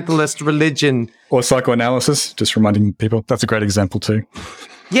fundamentalist religion. Or psychoanalysis, just reminding people. That's a great example too.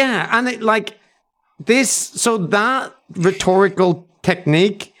 Yeah, and so that rhetorical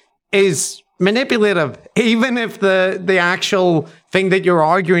technique is manipulative. Even if the actual thing that you're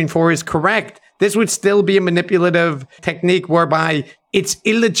arguing for is correct, this would still be a manipulative technique whereby it's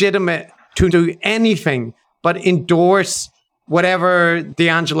illegitimate to do anything but endorse whatever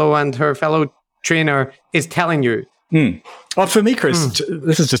D'Angelo and her fellow trainer is telling you. Well, for me, Chris,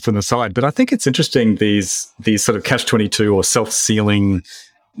 this is just an aside, but I think it's interesting, these sort of catch-22 or self-sealing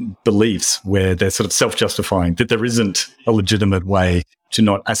beliefs where they're sort of self-justifying, that there isn't a legitimate way to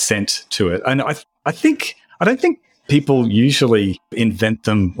not assent to it. And I don't think people usually invent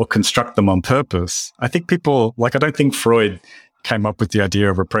them or construct them on purpose. I think people, I don't think Freud came up with the idea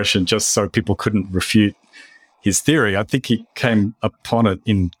of repression just so people couldn't refute his theory. I think he came upon it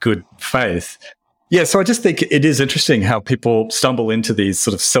in good faith. Yeah, so I just think it is interesting how people stumble into these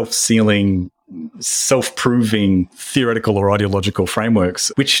sort of self-sealing, self-proving theoretical or ideological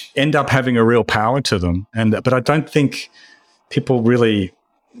frameworks, which end up having a real power to them. But I don't think people really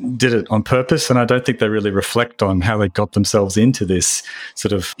did it on purpose, and I don't think they really reflect on how they got themselves into this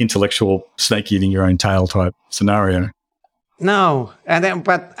sort of intellectual snake eating your own tail type scenario. No,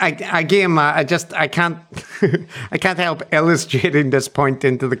 but I can't I can't help illustrating this point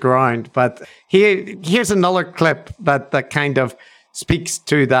into the ground. But here's another clip that kind of speaks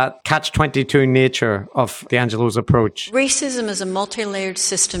to that catch-22 nature of D'Angelo's approach. Racism is a multi-layered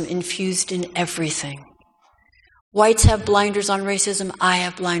system infused in everything. Whites have blinders on racism. I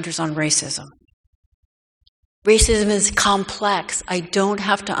have blinders on racism. Racism is complex. I don't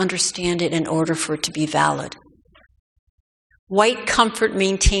have to understand it in order for it to be valid. White comfort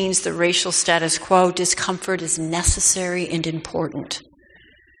maintains the racial status quo. Discomfort is necessary and important.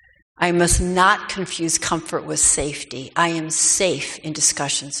 I must not confuse comfort with safety. I am safe in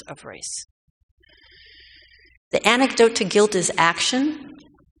discussions of race. The antidote to guilt is action.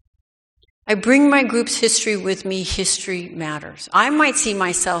 I bring my group's history with me. History matters. I might see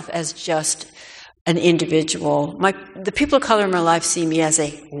myself as just an individual. The people of color in my life see me as a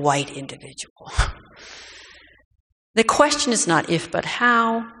white individual. The question is not if, but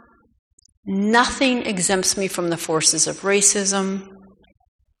how. Nothing exempts me from the forces of racism.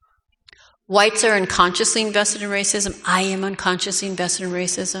 Whites are unconsciously invested in racism. I am unconsciously invested in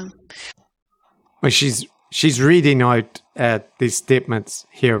racism. Well, she's reading out these statements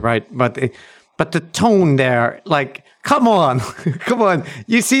here, right? But the tone there, come on, come on.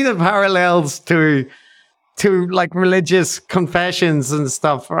 You see the parallels to religious confessions and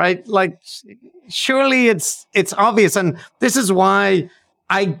stuff, right? Surely it's obvious. And this is why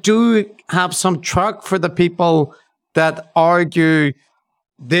I do have some truck for the people that argue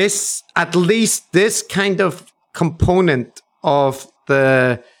this, at least this kind of component of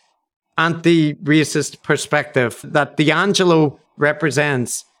the anti-racist perspective that D'Angelo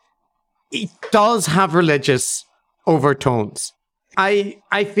represents, it does have religious overtones.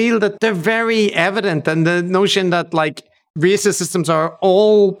 I feel that they're very evident, and the notion that racist systems are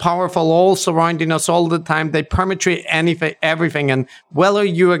all powerful, all surrounding us all the time, they perpetrate everything, and whether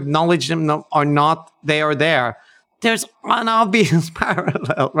you acknowledge them or not, they are there. There's an obvious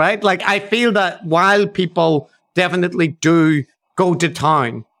parallel, right? I feel that while people definitely do go to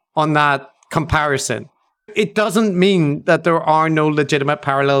town on that comparison, it doesn't mean that there are no legitimate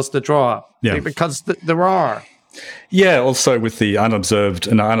parallels to draw. Yeah. Because there are. Yeah, also with the unobserved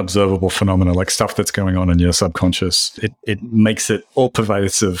and unobservable phenomena, stuff that's going on in your subconscious, it makes it all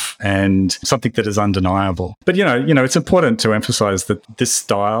pervasive and something that is undeniable. But, it's important to emphasize that this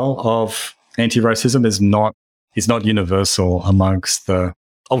style of anti-racism is not universal amongst the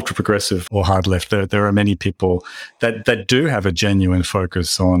ultra-progressive or hard left. There are many people that do have a genuine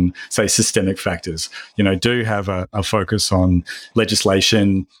focus on, say, systemic factors, do have a focus on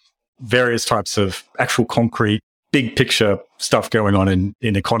legislation, various types of actual concrete, big picture stuff going on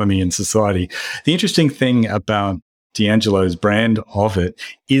in economy and society. The interesting thing about D'Angelo's brand of it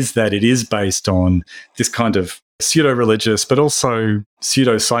is that it is based on this kind of pseudo-religious, but also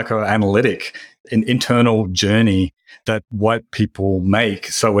pseudo-psychoanalytic, an internal journey that white people make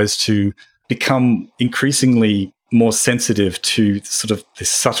so as to become increasingly more sensitive to sort of the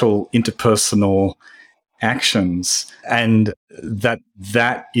subtle interpersonal actions, and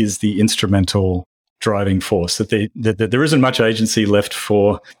that is the instrumental driving force, that there isn't much agency left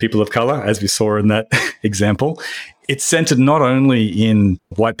for people of color, as we saw in that example. It's centered not only in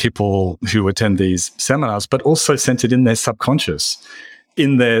white people who attend these seminars, but also centered in their subconscious,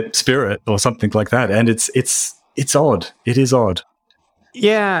 in their spirit or something like that. And it's odd. It is odd.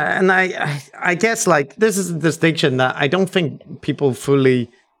 Yeah, and I guess like this is a distinction that I don't think people fully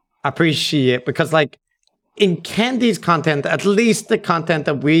appreciate, because like in Kendi's content, at least the content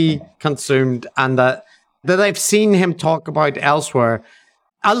that we consumed and that I've seen him talk about elsewhere,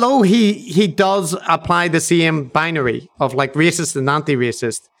 although he does apply the same binary of like racist and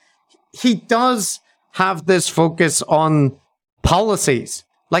anti-racist, he does have this focus on policies.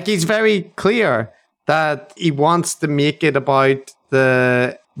 Like he's very clear that he wants to make it about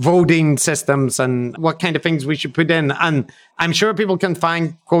the voting systems and what kind of things we should put in. And I'm sure people can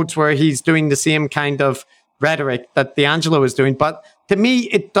find quotes where he's doing the same kind of rhetoric that D'Angelo is doing. But to me,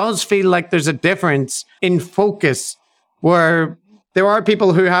 it does feel like there's a difference in focus, where there are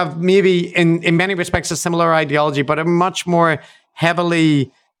people who have maybe in many respects a similar ideology, but are much more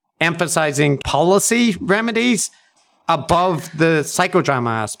heavily emphasizing policy remedies above the psychodrama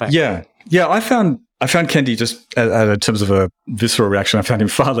aspect. Yeah. I found Kendi, just in terms of a visceral reaction, I found him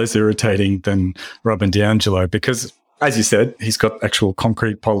far less irritating than Robin DiAngelo, because, as you said, he's got actual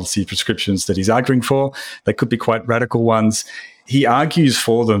concrete policy prescriptions that he's arguing for. They could be quite radical ones. He argues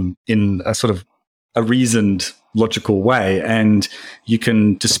for them in a sort of a reasoned, logical way, and you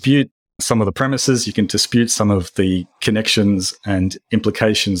can dispute some of the premises, you can dispute some of the connections and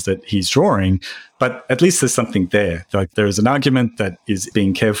implications that he's drawing, but at least there's something there. Like there is an argument that is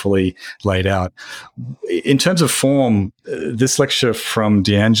being carefully laid out. In terms of form, this lecture from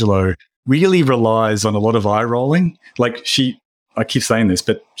DiAngelo really relies on a lot of eye rolling. Like I keep saying this,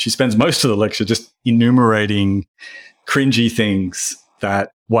 but she spends most of the lecture just enumerating cringy things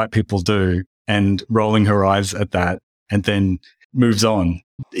that white people do and rolling her eyes at that, and then moves on.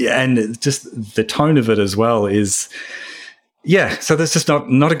 And just the tone of it as well is, so there's just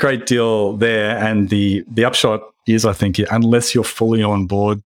not a great deal there. And the upshot is, I think, unless you're fully on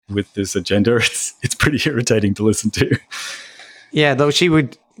board with this agenda, it's pretty irritating to listen to. Yeah, though she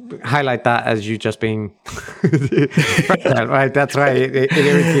would highlight that as you just being right. That's right. It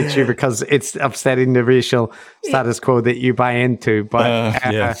irritates you because it's upsetting the racial status quo that you buy into. But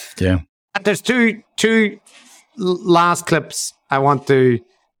there's two last clips I want to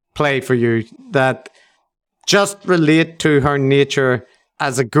play for you that just relate to her nature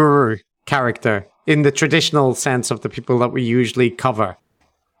as a guru character in the traditional sense of the people that we usually cover.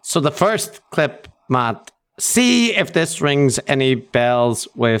 So the first clip, Matt, see if this rings any bells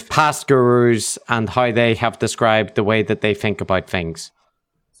with past gurus and how they have described the way that they think about things.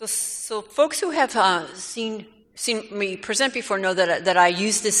 So folks who have seen me present before know that I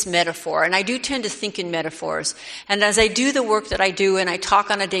use this metaphor, and I do tend to think in metaphors. And as I do the work that I do and I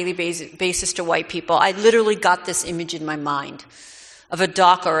talk on a daily basis to white people, I literally got this image in my mind of a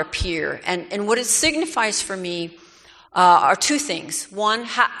dock or a pier. And what it signifies for me are two things. One,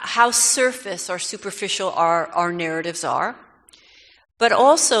 how surface or superficial our narratives are. But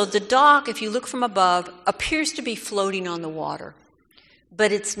also the dock, if you look from above, appears to be floating on the water.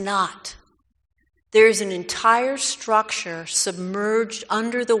 But it's not. There's an entire structure submerged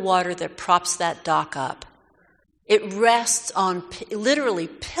under the water that props that dock up. It rests on literally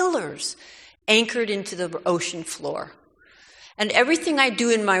pillars anchored into the ocean floor. And everything I do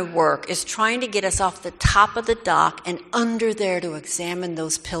in my work is trying to get us off the top of the dock and under there to examine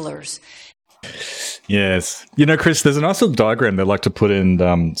those pillars. Yes. You know, Chris, there's a nice little diagram they like to put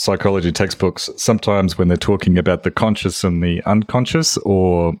in psychology textbooks sometimes when they're talking about the conscious and the unconscious,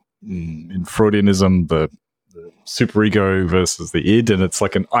 or in Freudianism, the superego versus the id, and it's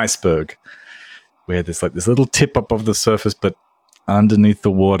like an iceberg where there's like this little tip up of the surface, but underneath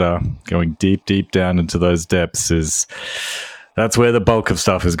the water, going deep, deep down into those depths, that's where the bulk of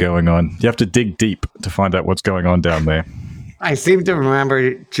stuff is going on. You have to dig deep to find out what's going on down there. I seem to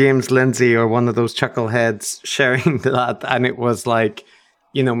remember James Lindsay or one of those chuckleheads sharing that, and it was like,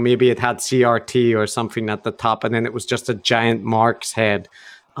 you know, maybe it had CRT or something at the top, and then it was just a giant Mark's head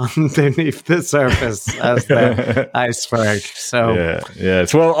underneath the surface as the iceberg. So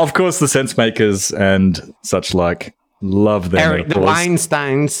yes. Well, of course, the sense makers and such like love them. The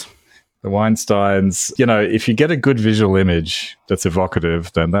Weinsteins. The Weinsteins. You know, if you get a good visual image that's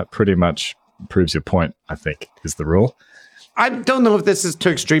evocative, then that pretty much proves your point, I think, is the rule. I don't know if this is too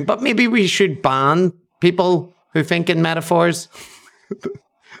extreme, but maybe we should ban people who think in metaphors.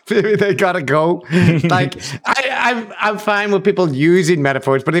 Maybe they gotta go. Like, I'm fine with people using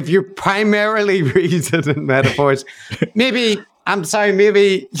metaphors, but if you primarily reason in metaphors, maybe I'm sorry,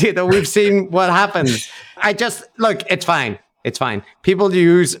 maybe, we've seen what happens. Look, it's fine. It's fine. People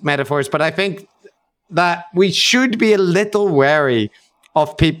use metaphors, but I think that we should be a little wary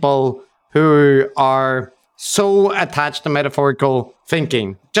of people who are so attached to metaphorical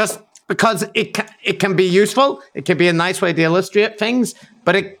thinking, just because it can be useful. It can be a nice way to illustrate things,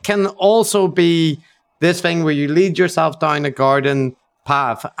 but it can also be this thing where you lead yourself down a garden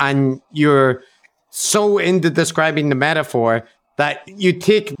path and you're so into describing the metaphor that you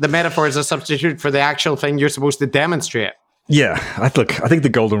take the metaphor as a substitute for the actual thing you're supposed to demonstrate. Yeah, I think the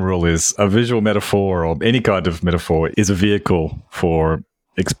golden rule is a visual metaphor or any kind of metaphor is a vehicle for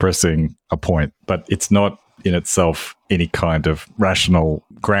expressing a point, but it's not in itself any kind of rational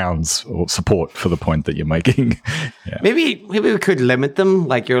grounds or support for the point that you're making. Yeah. Maybe we could limit them,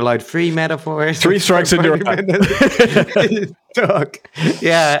 like you're allowed 3 metaphors. 3 strikes and you're out.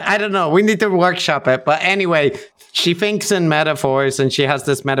 Yeah, I don't know. We need to workshop it. But anyway, she thinks in metaphors, and she has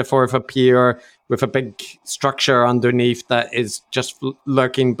this metaphor of a pier with a big structure underneath that is just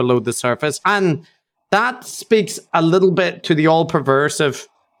lurking below the surface. And that speaks a little bit to the all-perversive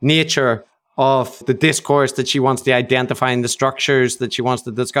nature of the discourse that she wants to identify and the structures that she wants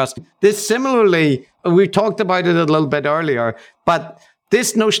to discuss. This similarly, we talked about it a little bit earlier, but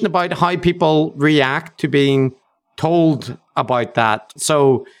this notion about how people react to being told about that.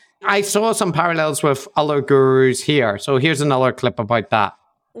 So I saw some parallels with other gurus here. So here's another clip about that.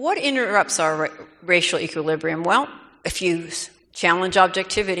 What interrupts our racial equilibrium? Well, if you challenge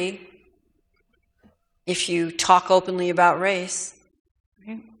objectivity, if you talk openly about race,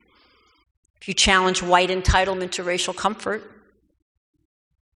 if you challenge white entitlement to racial comfort,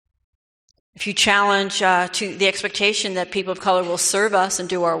 if you challenge to the expectation that people of color will serve us and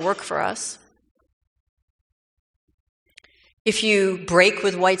do our work for us, if you break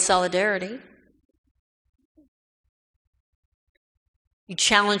with white solidarity, you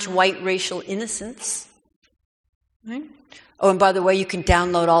challenge white racial innocence. Right? Oh, and by the way, you can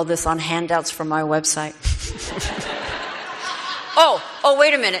download all this on handouts from my website. Oh,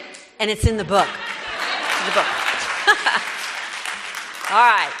 wait a minute. And it's in the book. All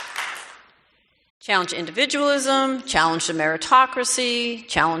right. Challenge individualism, challenge to meritocracy,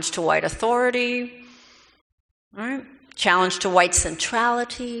 challenge to white authority, all right? Challenge to white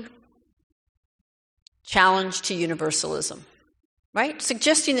centrality, challenge to universalism, right?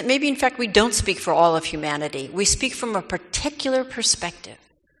 Suggesting that maybe, in fact, we don't speak for all of humanity. We speak from a particular perspective,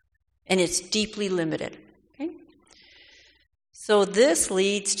 and it's deeply limited. Okay? So this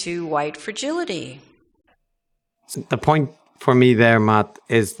leads to white fragility. The point for me there, Matt,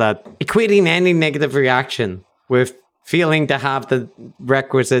 is that equating any negative reaction with feeling to have the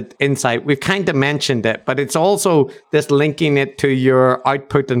requisite insight, we've kind of mentioned it, but it's also this linking it to your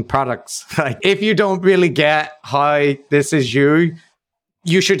output and products. Like, if you don't really get how this is you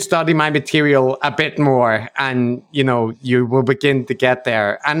should study my material a bit more, and you will begin to get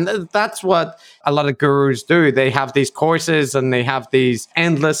there. And that's what a lot of gurus do. They have these courses and they have these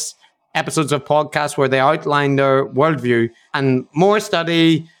endless episodes of podcasts where they outline their worldview, and more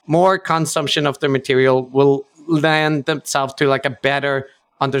study, more consumption of their material will lend themselves to like a better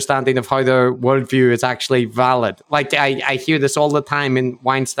understanding of how their worldview is actually valid. Like I hear this all the time in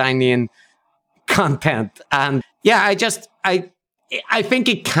Weinsteinian content. And yeah, I think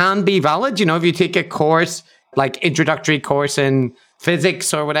it can be valid. If you take a course, like introductory course in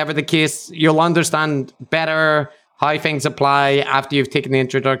physics or whatever the case, you'll understand better how things apply after you've taken the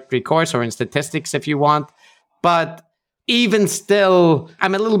introductory course, or in statistics if you want. But even still,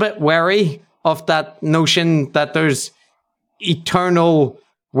 I'm a little bit wary of that notion that there's eternal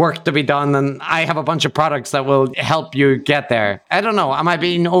work to be done and I have a bunch of products that will help you get there. I don't know. Am I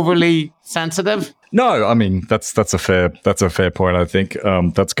being overly sensitive? No, I mean, that's a fair point, I think,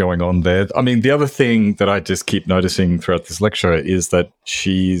 that's going on there. I mean, the other thing that I just keep noticing throughout this lecture is that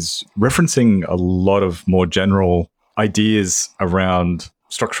she's referencing a lot of more general ideas around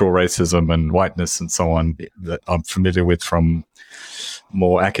structural racism and whiteness and so on that I'm familiar with from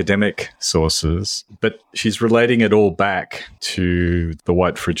more academic sources, but she's relating it all back to the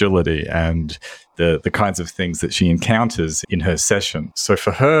white fragility and the kinds of things that she encounters in her session. So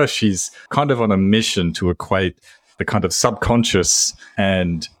for her, she's kind of on a mission to equate the kind of subconscious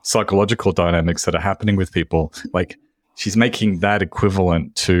and psychological dynamics that are happening with people. Like, she's making that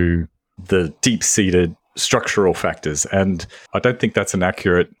equivalent to the deep-seated structural factors. And I don't think that's an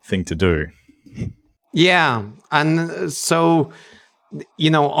accurate thing to do. Yeah. And so,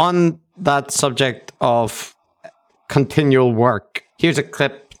 on that subject of continual work, here's a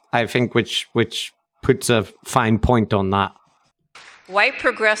clip, I think, which puts a fine point on that. White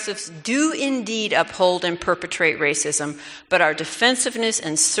progressives do indeed uphold and perpetrate racism, but our defensiveness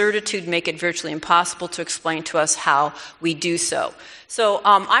and certitude make it virtually impossible to explain to us how we do so. So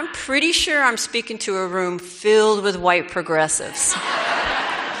I'm pretty sure I'm speaking to a room filled with white progressives.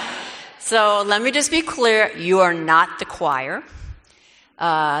 So let me just be clear, you are not the choir.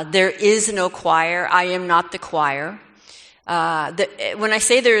 There is no choir. I am not the choir. When I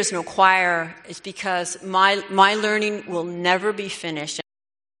say there is no choir, it's because my learning will never be finished.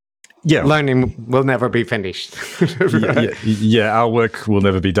 Yeah. Learning will never be finished. Right? Yeah, our work will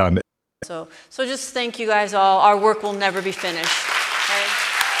never be done. So just thank you guys all. Our work will never be finished.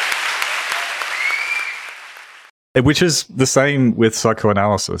 Okay? Which is the same with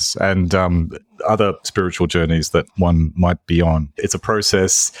psychoanalysis and other spiritual journeys that one might be on. It's a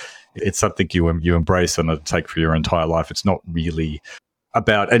process. It's something you embrace and take for your entire life. It's not really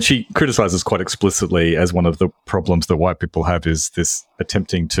about, and she criticizes quite explicitly as one of the problems that white people have is this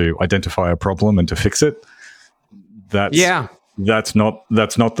attempting to identify a problem and to fix it. That's not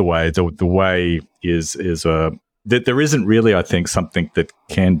the way. The way is that there isn't really, I think, something that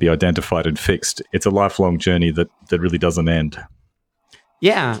can be identified and fixed. It's a lifelong journey that really doesn't end.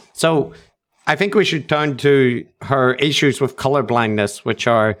 Yeah. So I think we should turn to her issues with colorblindness, which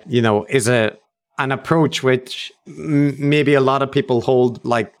are, is an approach which maybe a lot of people hold,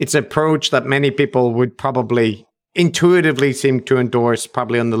 like it's an approach that many people would probably intuitively seem to endorse,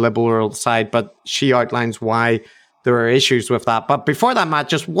 probably on the liberal side, but she outlines why there are issues with that. But before that, Matt,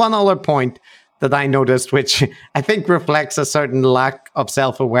 just one other point that I noticed, which I think reflects a certain lack of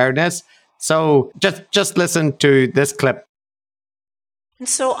self-awareness. So just listen to this clip. And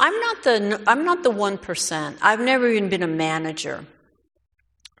so I'm not the 1%. I've never even been a manager.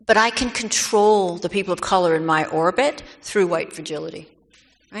 But I can control the people of color in my orbit through white fragility,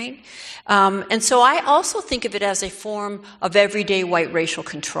 right? And so I also think of it as a form of everyday white racial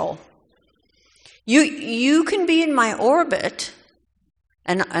control. You can be in my orbit,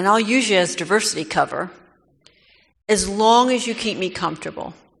 and I'll use you as diversity cover, as long as you keep me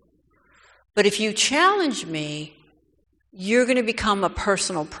comfortable. But if you challenge me, you're going to become a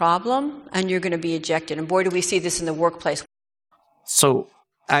personal problem, and you're going to be ejected. And boy, do we see this in the workplace. So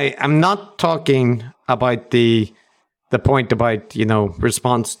I'm not talking about the point about,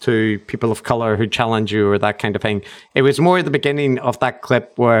 response to people of color who challenge you or that kind of thing. It was more at the beginning of that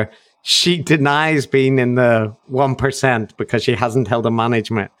clip where she denies being in the 1% because she hasn't held a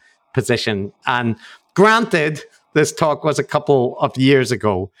management position. And granted, this talk was a couple of years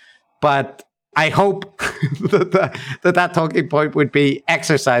ago, but I hope that talking point would be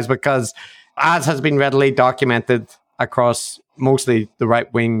exercised because, as has been readily documented across mostly the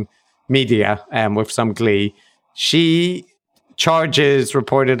right-wing media, with some glee, she charges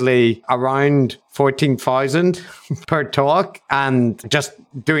reportedly around 14,000 per talk, and just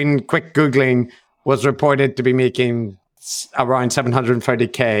doing quick Googling was reported to be making around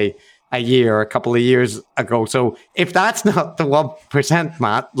 730K a year a couple of years ago. So if that's not the 1%,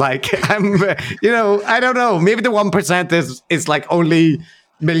 Matt, I don't know, maybe the 1% is like only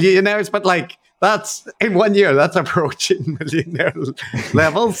millionaires, but like that's in 1 year, that's approaching millionaire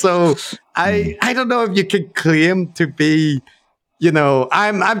level. So I don't know if you can claim to be,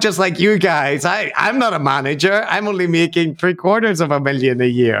 I'm just like you guys. I'm not a manager. I'm only making $750,000 a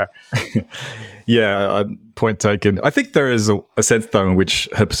year. Yeah, point taken. I think there is a sense, though, in which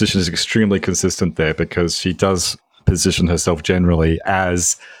her position is extremely consistent there because she does position herself generally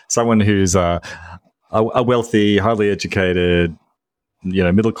as someone who's a wealthy, highly educated,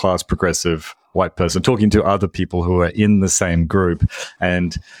 middle-class, progressive white person talking to other people who are in the same group.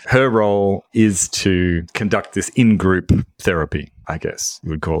 And her role is to conduct this in-group therapy, I guess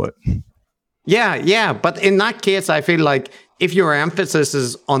you would call it. Yeah. But in that case, I feel like if your emphasis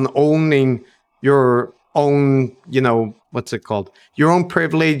is on owning your own, what's it called? Your own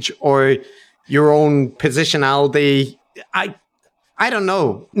privilege or your own positionality, I don't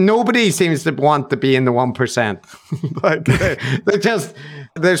know. Nobody seems to want to be in the 1%. Like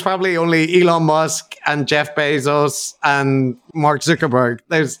there's probably only Elon Musk and Jeff Bezos and Mark Zuckerberg.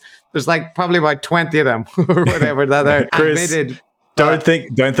 There's like probably about 20 of them or whatever that are Chris, admitted. Don't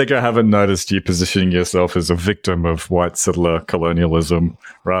think I haven't noticed you positioning yourself as a victim of white settler colonialism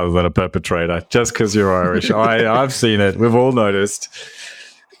rather than a perpetrator just because you're Irish. I've seen it. We've all noticed.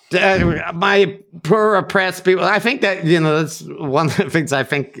 My poor oppressed people. I think that, that's one of the things I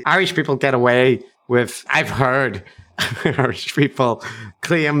think Irish people get away with. I've heard Irish people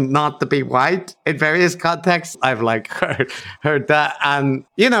claim not to be white in various contexts. I've heard that. And,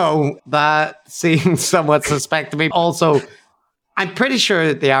 that seems somewhat suspect to me. Also, I'm pretty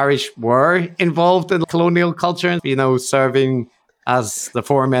sure the Irish were involved in colonial culture, serving as the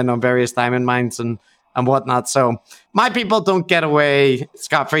foremen on various diamond mines and whatnot. So my people don't get away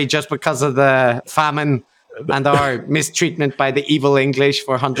scot-free just because of the famine and our mistreatment by the evil English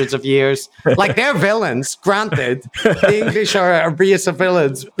for hundreds of years. Like, they're villains, granted. The English are abusive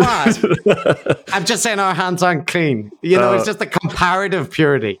villains, but I'm just saying our hands aren't clean. You know, it's just a comparative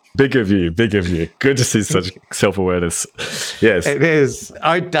purity. Big of you. Good to see such self-awareness. Yes. It is.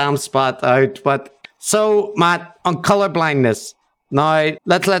 Out damn spot out. But so, Matt, on color blindness, now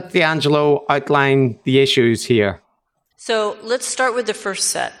let's let D'Angelo outline the issues here. So let's start with the first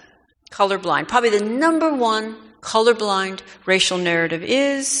set. Colorblind. Probably the number one colorblind racial narrative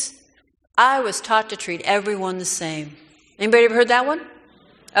is, I was taught to treat everyone the same. Anybody ever heard that one?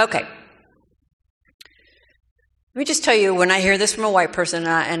 Okay. Let me just tell you, when I hear this from a white person,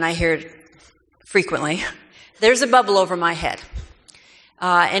 and I hear it frequently, there's a bubble over my head.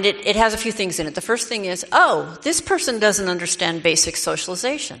 And it has a few things in it. The first thing is, oh, this person doesn't understand basic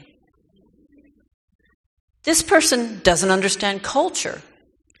socialization. This person doesn't understand culture.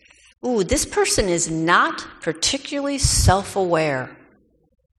 Ooh, this person is not particularly self-aware,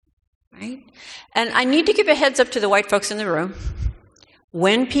 right? And I need to give a heads up to the white folks in the room.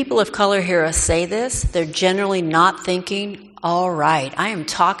 When people of color hear us say this, they're generally not thinking, all right, I am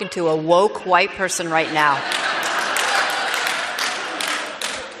talking to a woke white person right now.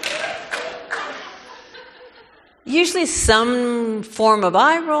 Usually some form of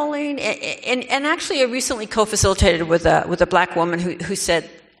eye rolling. And actually I recently co-facilitated with a black woman who said,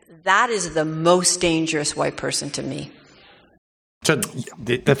 that is the most dangerous white person to me. So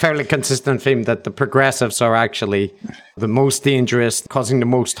the fairly consistent theme that the progressives are actually the most dangerous, causing the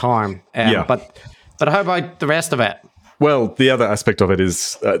most harm. Yeah. But how about the rest of it? Well, the other aspect of it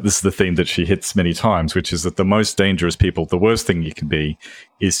is, this is the theme that she hits many times, which is that the most dangerous people, the worst thing you can be,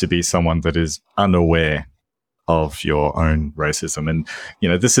 is to be someone that is unaware of your own racism. And, you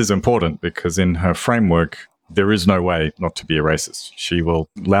know, this is important because in her framework, there is no way not to be a racist. She will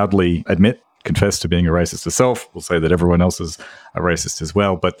loudly confess to being a racist herself, will say that everyone else is a racist as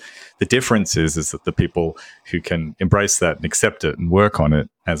well. But the difference is that the people who can embrace that and accept it and work on it,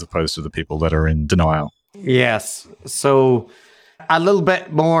 as opposed to the people that are in denial. Yes. So a little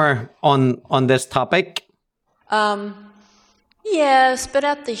bit more on this topic. Yes, but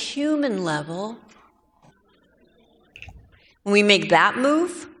at the human level, when we make that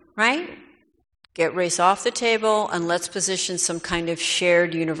move, right? Get race off the table and let's position some kind of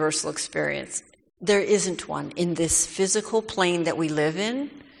shared universal experience. There isn't one in this physical plane that we live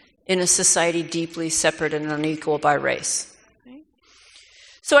in a society deeply separate and unequal by race. Right?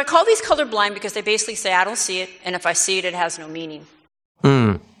 So I call these colorblind because they basically say, I don't see it, and if I see it, it has no meaning.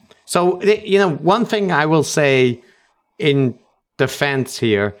 So, you know, one thing I will say in defense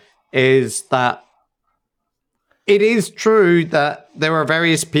here is that it is true that there are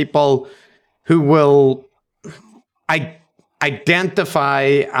various people who will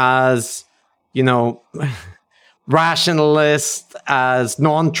identify as, you know, rationalist, as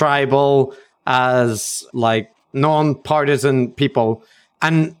non-tribal, as like non-partisan people.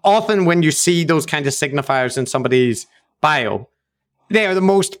 And often when you see those kind of signifiers in somebody's bio, they are the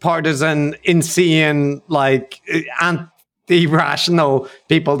most partisan, insane, like anti-rational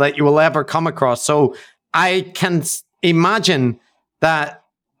people that you will ever come across. So I can imagine that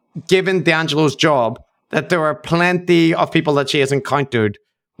given D'Angelo's job, that there are plenty of people that she has encountered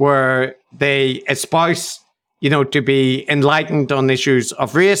where they espouse, you know, to be enlightened on issues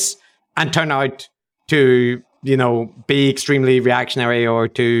of race and turn out to, you know, be extremely reactionary or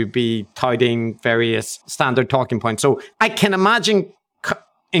to be touting various standard talking points. So I can imagine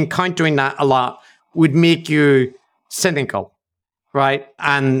encountering that a lot would make you cynical, right?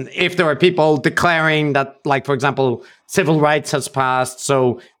 And if there are people declaring that, like, for example, civil rights has passed,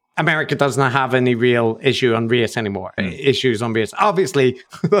 so America does not have any real issue on race anymore. Issues on race. Obviously,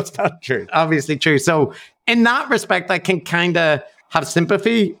 that's not true. Obviously true. So in that respect, I can kind of have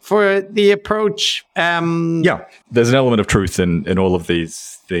sympathy for the approach. Yeah, there's an element of truth in all of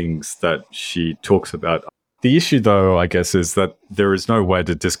these things that she talks about. The issue, though, I guess, is that there is no way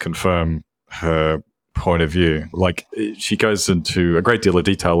to disconfirm her point of view. Like, she goes into a great deal of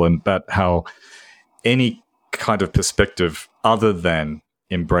detail about how any kind of perspective other than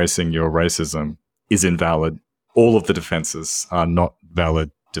embracing your racism is invalid. All of the defenses are not valid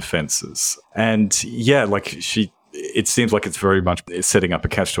defenses. And yeah, like it seems like it's very much setting up a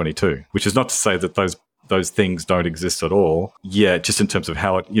catch-22, which is not to say that those things don't exist at all. Yeah, just in terms of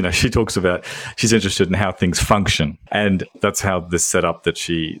how it, you know, she talks about, she's interested in how things function. And that's how this setup that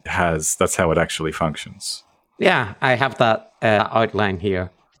she has, that's how it actually functions. Yeah, I have that outline here.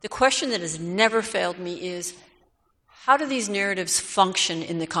 The question that has never failed me is, how do these narratives function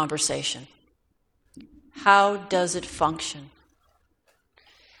in the conversation? How does it function?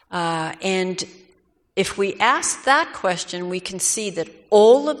 And if we ask that question, we can see that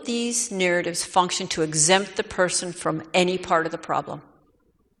all of these narratives function to exempt the person from any part of the problem.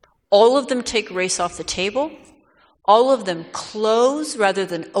 All of them take race off the table. All of them close rather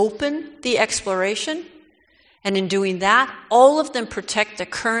than open the exploration. And in doing that, all of them protect the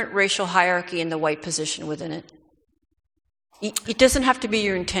current racial hierarchy and the white position within it. It doesn't have to be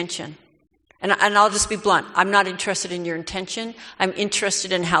your intention. And I'll just be blunt. I'm not interested in your intention. I'm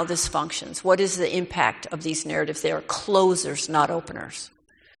interested in how this functions. What is the impact of these narratives? They are closers, not openers.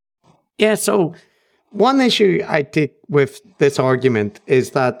 Yeah, so one issue I take with this argument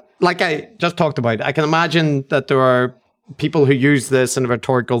is that, like I just talked about, I can imagine that there are people who use this in a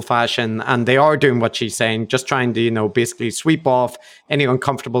rhetorical fashion, and they are doing what she's saying, just trying to, basically sweep off any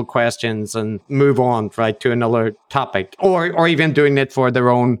uncomfortable questions and move on, right, to another topic, or even doing it for their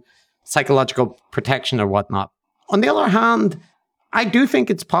own psychological protection or whatnot. On the other hand, I do think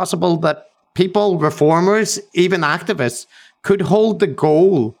it's possible that people, reformers, even activists, could hold the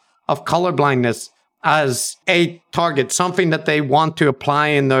goal of colorblindness as a target, something that they want to apply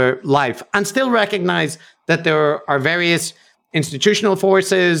in their life, and still recognize that there are various institutional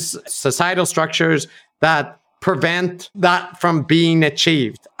forces, societal structures that prevent that from being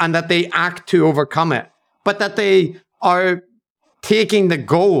achieved, and that they act to overcome it, but that they are taking the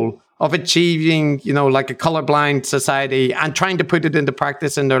goal of achieving, like a colorblind society and trying to put it into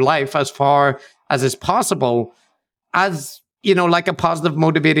practice in their life as far as is possible as, like a positive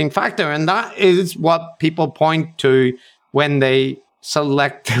motivating factor. And that is what people point to when they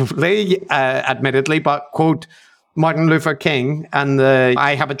selectively, admittedly, but quote Martin Luther King and the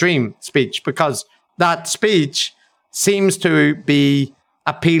I Have a Dream speech, because that speech seems to be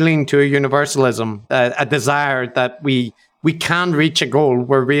appealing to a universalism, a desire that we can reach a goal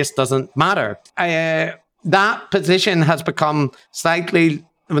where race doesn't matter. That position has become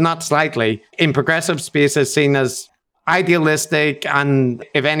in progressive spaces seen as idealistic and,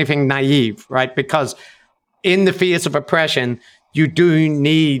 if anything, naive, right? Because in the face of oppression, you do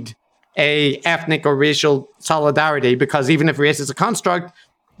need a ethnic or racial solidarity, because even if race is a construct,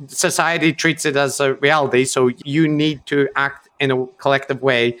 society treats it as a reality. So you need to act in a collective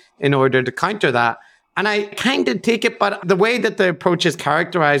way in order to counter that. And I kind of take it, but the way that the approach is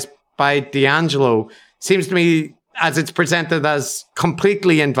characterized by D'Angelo seems to me, as it's presented, as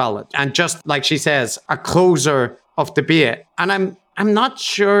completely invalid and just, like she says, a closer of debate. And I'm not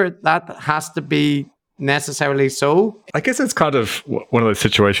sure that has to be necessarily so. I guess it's kind of one of those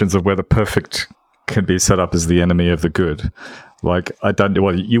situations of where the perfect can be set up as the enemy of the good. Like,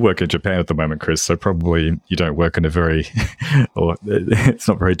 you work in Japan at the moment, Chris, so probably you don't work in a very, or it's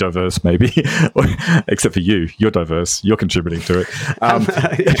not very diverse, maybe, except for you. You're diverse. You're contributing to it. I'm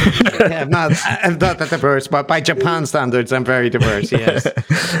not that diverse, but by Japan standards, I'm very diverse, yes.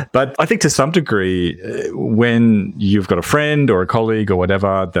 But I think to some degree, when you've got a friend or a colleague or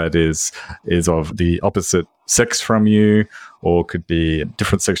whatever that is of the opposite sex from you, or could be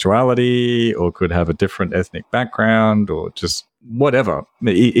different sexuality, or could have a different ethnic background, or just whatever,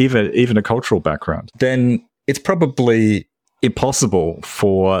 even a cultural background, then it's probably impossible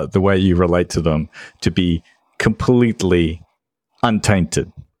for the way you relate to them to be completely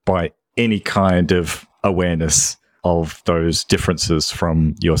untainted by any kind of awareness of those differences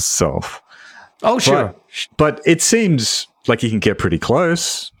from yourself. Oh, sure. But it seems like you can get pretty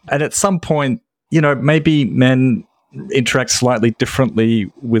close. And at some point, maybe men interact slightly differently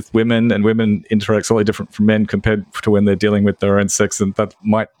with women, and women interact slightly different from men compared to when they're dealing with their own sex, and that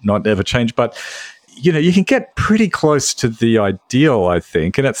might not ever change. But, you can get pretty close to the ideal, I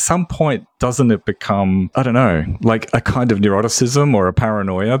think. And at some point, doesn't it become, I don't know, like a kind of neuroticism or a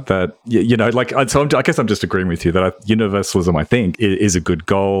paranoia that, so I guess I'm just agreeing with you that universalism, I think, is a good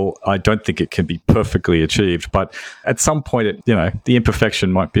goal. I don't think it can be perfectly achieved, but at some point, the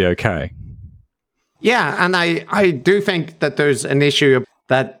imperfection might be okay. Yeah, and I do think that there's an issue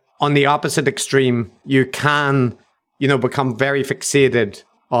that on the opposite extreme, you can, become very fixated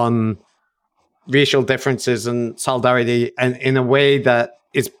on racial differences and solidarity and in a way that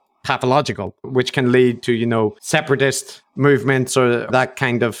is pathological, which can lead to, separatist movements or that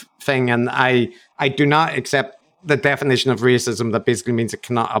kind of thing. And I do not accept the definition of racism that basically means it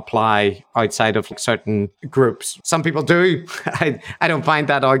cannot apply outside of certain groups. Some people do. I don't find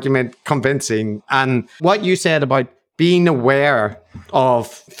that argument convincing. And what you said about being aware of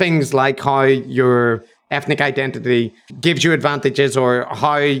things like how your ethnic identity gives you advantages, or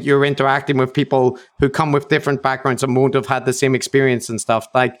how you're interacting with people who come with different backgrounds and won't have had the same experience and stuff,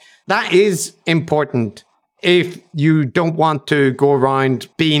 like that is important if you don't want to go around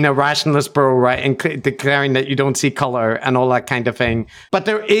being a rationalist bro, right, and declaring that you don't see color and all that kind of thing. But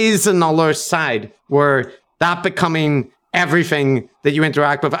there is another side where that becoming everything that you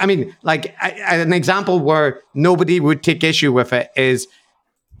interact with. I mean, like an example where nobody would take issue with it is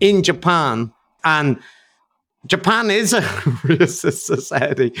in Japan, and Japan is a racist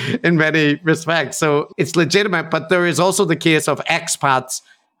society in many respects. So it's legitimate, but there is also the case of expats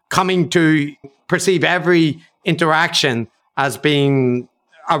coming to perceive every interaction as being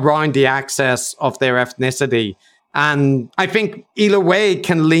around the access of their ethnicity. And I think either way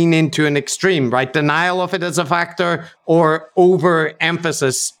can lean into an extreme, right? Denial of it as a factor or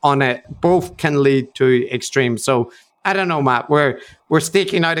overemphasis on it. Both can lead to extremes. So I don't know, Matt, we're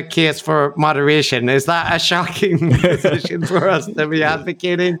staking out a case for moderation. Is that a shocking position for us to be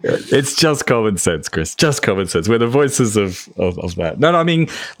advocating? It's just common sense, Chris. Just common sense. We're the voices of that. No, I mean,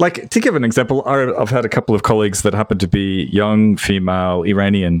 like, to give an example, I've had a couple of colleagues that happen to be young female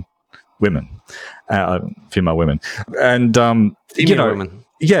Iranian women, female women. And, women.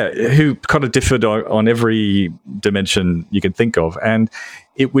 Yeah, who kind of differed on every dimension you can think of. And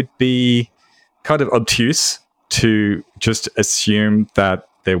it would be kind of obtuse to just assume that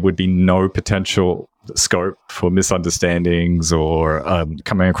there would be no potential scope for misunderstandings or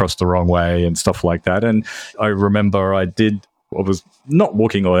coming across the wrong way and stuff like that. And I remember I was not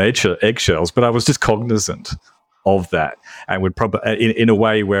walking on eggshells, but I was just cognizant of that and would probably, in a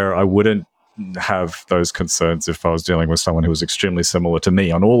way where I wouldn't have those concerns if I was dealing with someone who was extremely similar to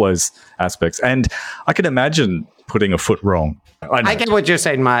me on all those aspects. And I can imagine putting a foot wrong. I get what you're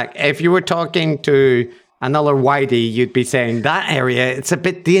saying, Mark. If you were talking to another whitey, you'd be saying that area, it's a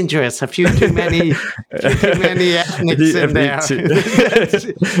bit dangerous. A few too many ethnics in there.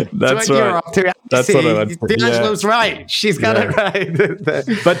 That's right. That's what I meant. D'Angelo's right. She's got it right.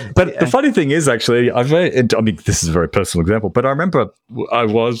 But the funny thing is, actually, I mean, this is a very personal example, but I remember I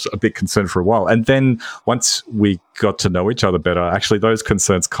was a bit concerned for a while. And then once we got to know each other better, actually, those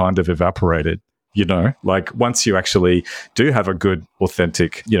concerns kind of evaporated. You know, like once you actually do have a good,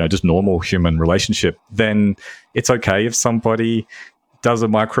 authentic, just normal human relationship, then it's okay if somebody does a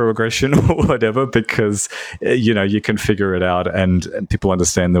microaggression or whatever, because, you can figure it out and people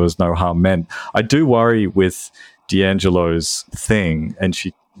understand there was no harm meant. I do worry with D'Angelo's thing, and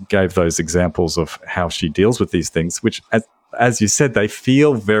she gave those examples of how she deals with these things, which, as you said, they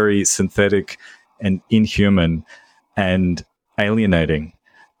feel very synthetic and inhuman and alienating.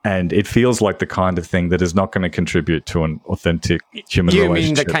 And it feels like the kind of thing that is not going to contribute to an authentic human relationship. You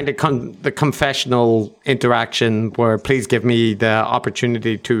mean the kind of the confessional interaction where please give me the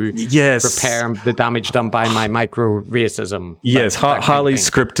opportunity to repair the damage done by my micro-racism? Yes, highly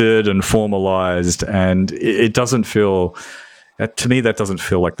scripted and formalized. And it doesn't feel, to me, that doesn't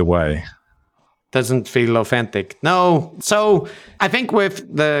feel like the way. Doesn't feel authentic. No. So I think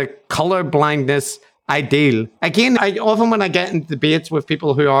with the color blindness ideal. Again, I often when I get in debates with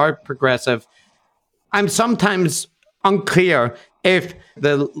people who are progressive, I'm sometimes unclear if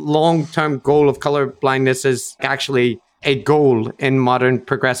the long-term goal of color blindness is actually a goal in modern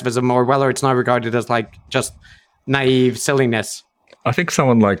progressivism, or whether it's not regarded as like just naive silliness. I think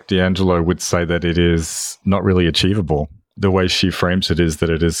someone like D'Angelo would say that it is not really achievable. The way she frames it is that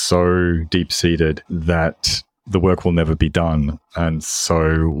it is so deep-seated that the work will never be done. And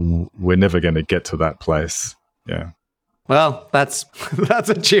so we're never going to get to that place. Yeah. Well, that's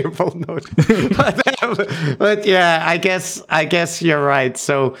a cheerful note. but yeah, I guess you're right.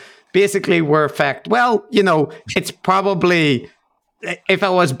 So basically we're well, it's probably, if I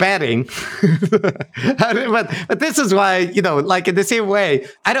was betting, but this is why, like in the same way,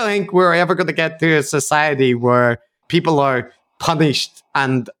 I don't think we're ever going to get to a society where people are punished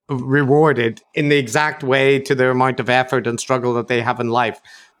and rewarded in the exact way to the amount of effort and struggle that they have in life.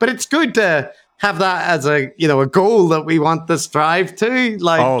 But it's good to have that as a goal that we want to strive to.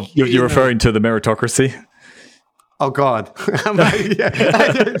 Like, you're referring to the meritocracy? Oh God! Did I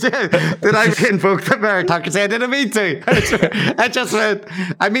invoke the meritocracy? I didn't mean to. I just meant.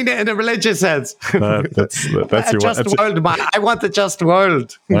 I mean it in a religious sense. That's your just world, man. I want the just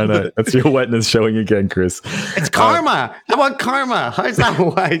world. I know. That's your wetness showing again, Chris. It's karma. I want karma. How's that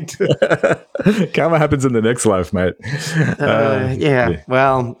white? Karma happens in the next life, mate. Yeah.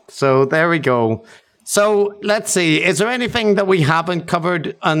 Well, so there we go. So let's see. Is there anything that we haven't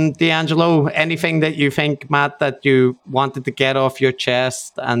covered on D'Angelo? Anything that you think, Matt, that you wanted to get off your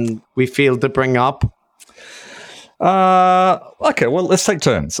chest and we feel to bring up? Okay, well, let's take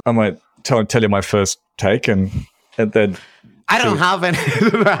turns. I might tell you my first take and then... I don't have any.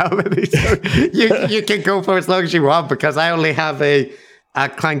 So you can go for as long as you want, because I only have a a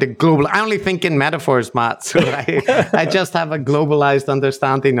kind of global. I only think in metaphors, Matt. So I just have a globalized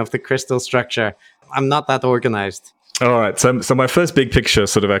understanding of the crystal structure. I'm not that organized. All right. So my first big picture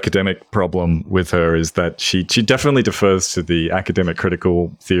sort of academic problem with her is that she definitely defers to the academic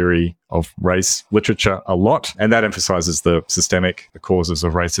critical theory of race literature a lot. And that emphasizes the causes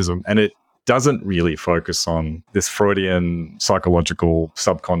of racism. And it doesn't really focus on this Freudian psychological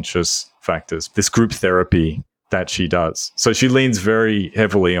subconscious factors, this group therapy that she does. So she leans very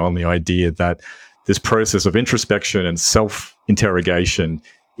heavily on the idea that this process of introspection and self-interrogation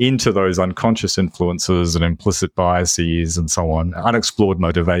into those unconscious influences and implicit biases and so on, unexplored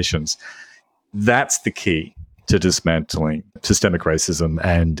motivations, that's the key to dismantling systemic racism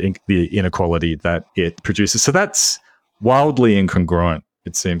and the inequality that it produces. So that's wildly incongruent,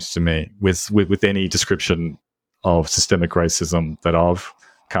 it seems to me, with any description of systemic racism that I've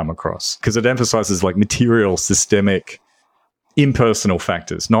come across, because it emphasizes like material, systemic, impersonal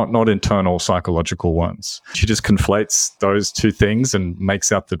factors, not internal psychological ones. She just conflates those two things and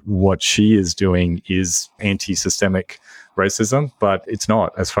makes out that what she is doing is anti-systemic racism, but it's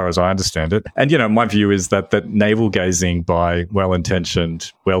not, as far as I understand it. And, my view is that navel-gazing by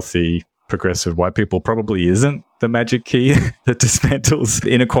well-intentioned, wealthy, progressive white people probably isn't the magic key that dismantles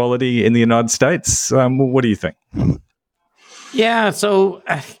inequality in the United States. What do you think? Yeah, so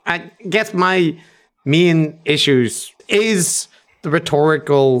I guess my main issues is the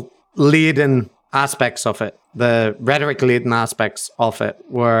rhetorical laden aspects of it, the rhetoric laden aspects of it,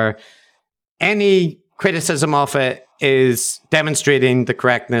 where any criticism of it is demonstrating the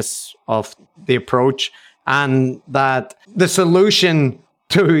correctness of the approach, and that the solution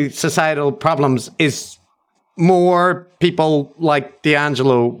to societal problems is more people like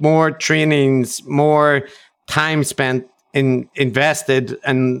D'Angelo, more trainings, more time spent invested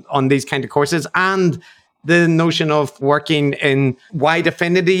on these kind of courses, and the notion of working in wide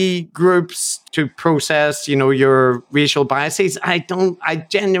affinity groups to process, your racial biases. I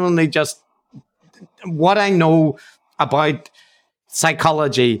genuinely just, what I know about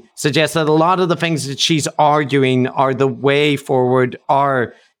psychology suggests that a lot of the things that she's arguing are the way forward,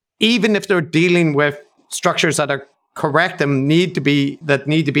 are, even if they're dealing with structures that are correct and need to be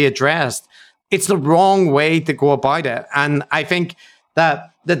addressed, it's the wrong way to go about it. And I think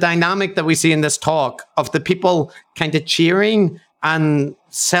that the dynamic that we see in this talk of the people kind of cheering and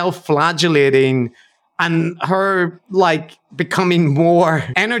self-flagellating, and her like becoming more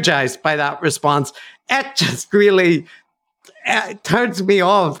energized by that response, it just really turns me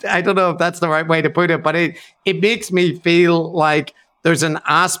off. I don't know if that's the right way to put it, but it makes me feel like there's an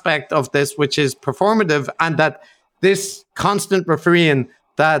aspect of this which is performative, and that this constant refrain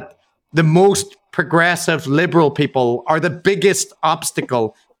that the most progressive liberal people are the biggest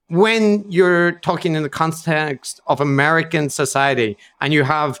obstacle when you're talking in the context of American society, and you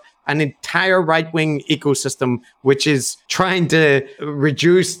have an entire right-wing ecosystem which is trying to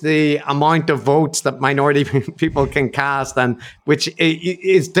reduce the amount of votes that minority people can cast, and which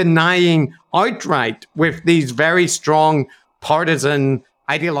is denying outright with these very strong partisan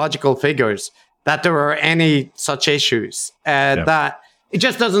ideological figures that there are any such issues. That it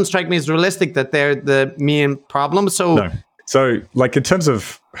just doesn't strike me as realistic that they're the main problem. So like in terms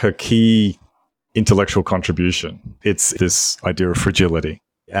of her key intellectual contribution, it's this idea of fragility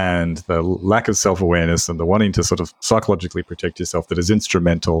and the lack of self-awareness and the wanting to sort of psychologically protect yourself that is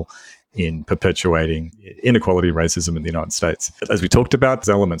instrumental in perpetuating inequality, racism in the United States. As we talked about, there's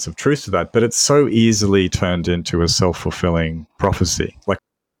elements of truth to that, but it's so easily turned into a self-fulfilling prophecy. Like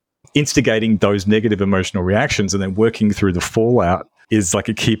instigating those negative emotional reactions and then working through the fallout is like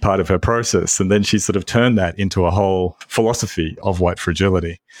a key part of her process. And then she sort of turned that into a whole philosophy of white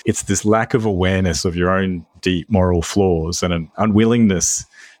fragility. It's this lack of awareness of your own deep moral flaws and an unwillingness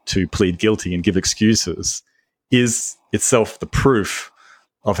to plead guilty and give excuses is itself the proof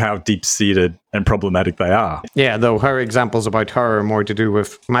of how deep-seated and problematic they are. Yeah, though her examples about her are more to do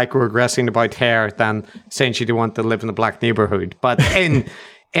with microaggressing about hair than saying she didn't want to live in a black neighborhood. But in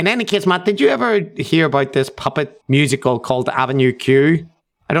any case, Matt, did you ever hear about this puppet musical called Avenue Q?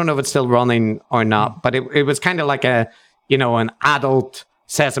 I don't know if it's still running or not, but it was kind of like an adult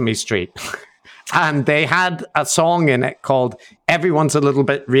Sesame Street. And they had a song in it called Everyone's a Little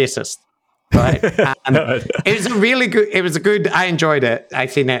Bit Racist. Right. And it was a good, I enjoyed it. I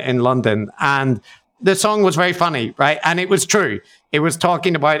seen it in London, and the song was very funny, right? And it was true. It was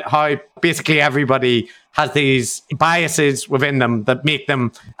talking about how basically everybody has these biases within them that make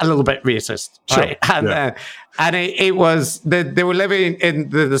them a little bit racist, right? Sure. And it was, they were living in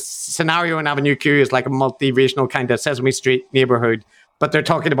the scenario in Avenue Q is like a multiracial kind of Sesame Street neighborhood but they're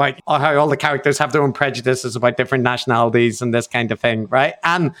talking about how all the characters have their own prejudices about different nationalities and this kind of thing, right?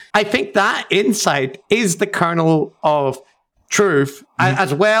 And I think that insight is the kernel of truth,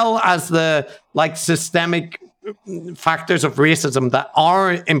 as well as the systemic factors of racism that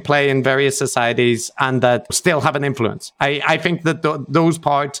are in play in various societies and that still have an influence. I think that those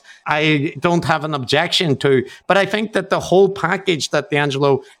parts I don't have an objection to, but I think that the whole package that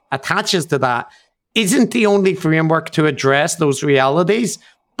D'Angelo attaches to that isn't the only framework to address those realities,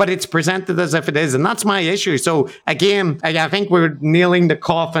 but it's presented as if it is. And that's my issue. So again, I think we're nailing the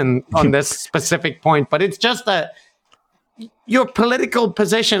coffin on this specific point, but it's just that your political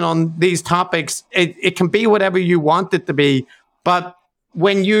position on these topics, it can be whatever you want it to be. But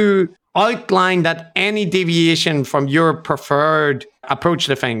when you outline that any deviation from your preferred approach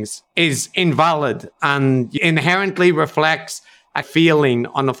to things is invalid and inherently reflects a feeling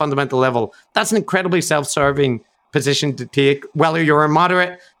on a fundamental level, that's an incredibly self-serving position to take, whether you're a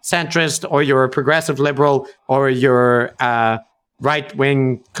moderate centrist or you're a progressive liberal or you're a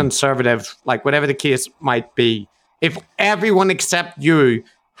right-wing conservative, like whatever the case might be. If everyone except you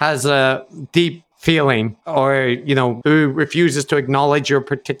has a deep feeling or, who refuses to acknowledge your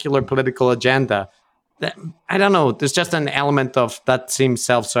particular political agenda, I don't know, there's just an element of that seems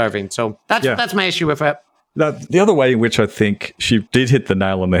self-serving. So that's my issue with it. The other way in which I think she did hit the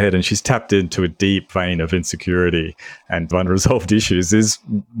nail on the head and she's tapped into a deep vein of insecurity and unresolved issues is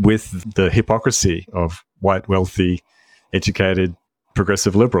with the hypocrisy of white, wealthy, educated,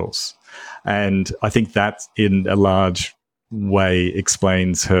 progressive liberals. And I think that in a large way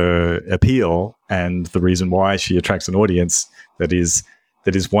explains her appeal and the reason why she attracts an audience that is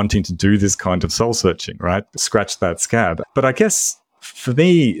wanting to do this kind of soul searching, right? Scratch that scab. But I guess for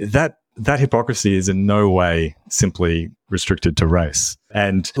me, that hypocrisy is in no way simply restricted to race.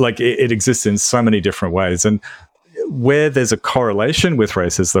 And it exists in so many different ways. And where there's a correlation with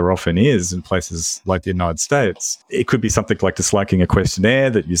race, as there often is in places like the United States, it could be something like disliking a questionnaire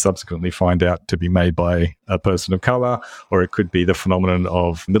that you subsequently find out to be made by a person of color, or it could be the phenomenon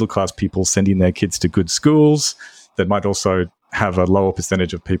of middle-class people sending their kids to good schools that might also have a lower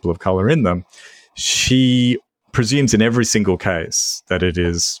percentage of people of color in them. She presumes in every single case that it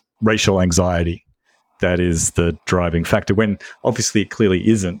is racial anxiety that is the driving factor, when obviously it clearly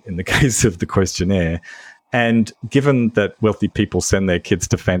isn't in the case of the questionnaire. And given that wealthy people send their kids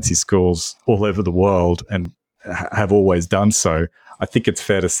to fancy schools all over the world and have always done so, I think it's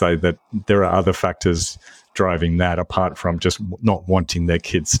fair to say that there are other factors driving that apart from just not wanting their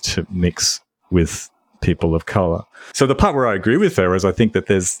kids to mix with people of color. So the part where I agree with her is I think that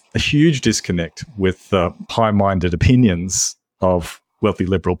there's a huge disconnect with the high-minded opinions of wealthy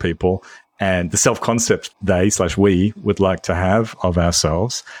liberal people and the self-concept we would like to have of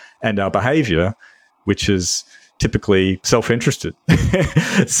ourselves and our behavior, which is typically self-interested.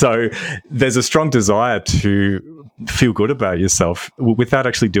 So there's a strong desire to feel good about yourself without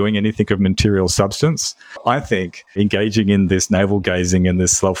actually doing anything of material substance. I think engaging in this navel-gazing and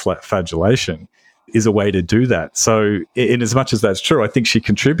this self-flagellation is a way to do that. So in as much as that's true, I think she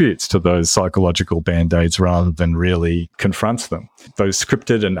contributes to those psychological band-aids rather than really confronts them. Those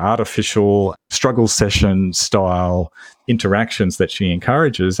scripted and artificial struggle session style interactions that she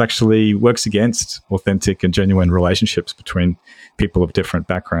encourages actually works against authentic and genuine relationships between people of different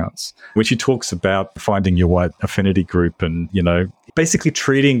backgrounds. When she talks about finding your white affinity group and, basically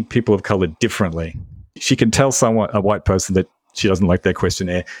treating people of color differently, she can tell a white person that she doesn't like their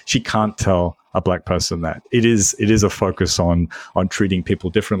questionnaire. She can't tell a black person that. It is a focus on treating people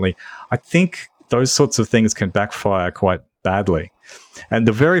differently. I think those sorts of things can backfire quite badly. And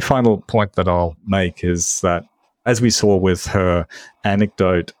the very final point that I'll make is that, as we saw with her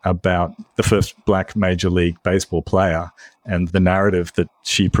anecdote about the first black Major League Baseball player and the narrative that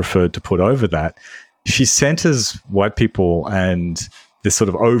she preferred to put over that, she centers white people and this sort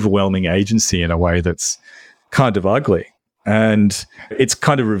of overwhelming agency in a way that's kind of ugly. And it's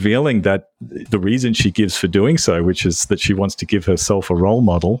kind of revealing that the reason she gives for doing so, which is that she wants to give herself a role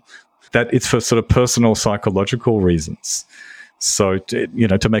model, that it's for sort of personal psychological reasons. So,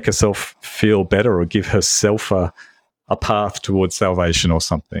 to make herself feel better or give herself a path towards salvation or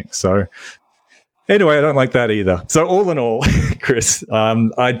something. So anyway, I don't like that either. So all in all, Chris,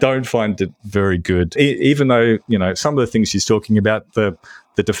 I don't find it very good, even though, some of the things she's talking about, the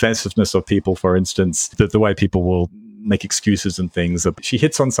defensiveness of people, for instance, the way people will make excuses and things. She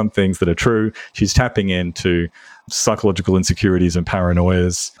hits on some things that are true. She's tapping into psychological insecurities and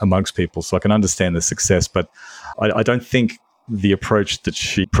paranoias amongst people. So I can understand the success, but I don't think the approach that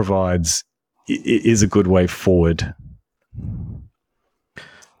she provides is a good way forward.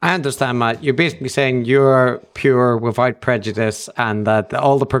 I understand, Matt. You're basically saying you're pure without prejudice and that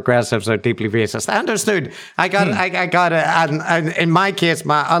all the progressives are deeply racist. I understood. I got it. And in my case,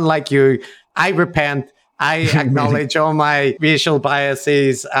 Matt, unlike you, I repent. I acknowledge all my racial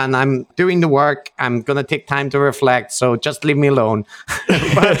biases and I'm doing the work. I'm going to take time to reflect. So just leave me alone.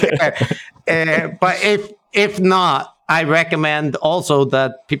 But if not, I recommend also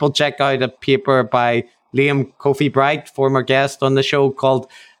that people check out a paper by Liam Kofi Bright, former guest on the show, called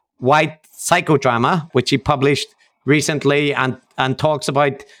White Psychodrama, which he published recently and talks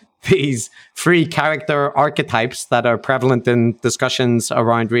about these three character archetypes that are prevalent in discussions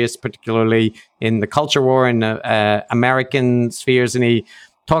around race, particularly in the culture war and American spheres. And he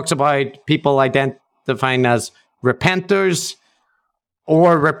talks about people identifying as repenters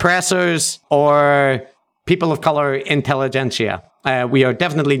or repressors or people of color intelligentsia. We are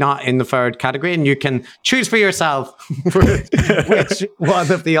definitely not in the third category, and you can choose for yourself which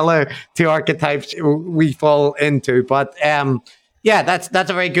one of the other two archetypes we fall into. But yeah, that's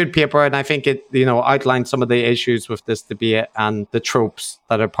a very good paper, and I think it outlines some of the issues with this debate and the tropes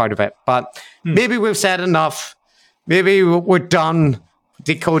that are part of it. But maybe we've said enough. Maybe we're done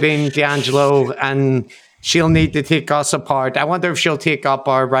decoding D'Angelo, and she'll need to take us apart. I wonder if she'll take up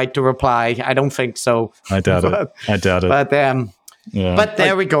our right to reply. I don't think so. I doubt it. But yeah. But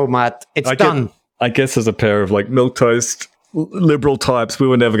there we go, Matt. It's done. I guess as a pair of like milquetoast liberal types, we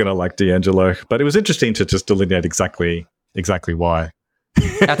were never going to like D'Angelo. But it was interesting to just delineate exactly why.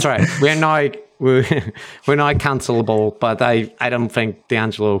 That's right. We're not cancelable, but I don't think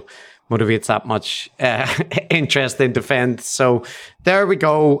D'Angelo motivates that much interest in defense. So there we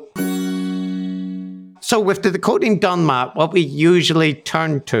go. So with the decoding done, Matt, what we usually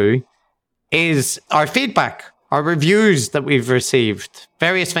turn to is our feedback, our reviews that we've received,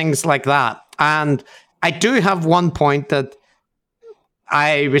 various things like that. And I do have one point that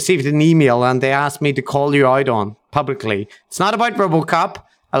I received an email and they asked me to call you out on publicly. It's not about RoboCop,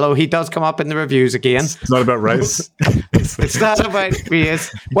 although he does come up in the reviews again. It's not about race. It's not about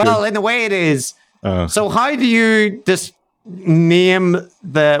race. Well, in a way it is. So how do you just name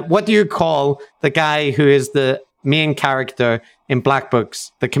what do you call the guy who is the main character in Black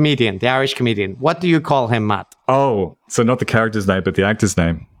Books, the comedian, the Irish comedian? What do you call him, Matt? Oh, so not the character's name, but the actor's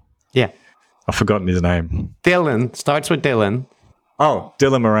name. Yeah. I've forgotten his name. Dylan. Starts with Dylan. Oh,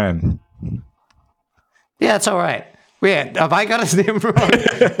 Dylan Moran. Yeah, it's all right. Wait, have I got his name wrong?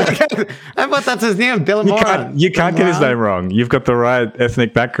 I thought that's his name, Dylan Moran. You can't get his name wrong. You've got the right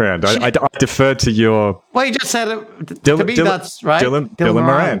ethnic background. I defer to your... Well, you just said it. To me, that's right. Dylan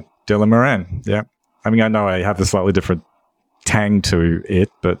Moran. Dylan Moran, yeah. I mean, I know I have a slightly different tang to it,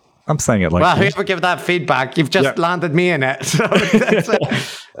 but I'm saying it like well, whoever give that feedback, you've just landed me in it. So that's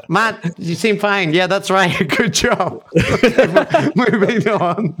it. Matt, you seem fine. Yeah, that's right. Good job. Moving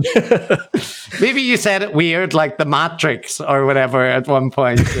on. Maybe you said it weird, like the Matrix or whatever at one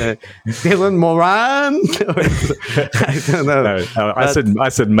point. Dylan Moran? I don't know. No, I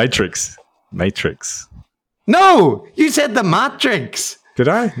said Matrix. Matrix. No, you said the Matrix. Did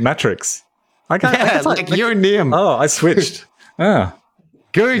I? Matrix. Like your name. Oh, I switched.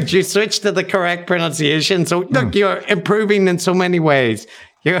 Good, you switched to the correct pronunciation. So look, you're improving in so many ways.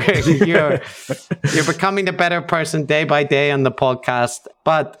 You're becoming a better person day by day on the podcast.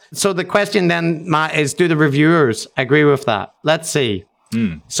 But so the question then, Matt, is do the reviewers agree with that? Let's see.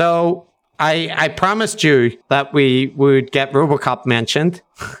 So I promised you that we would get RoboCop mentioned.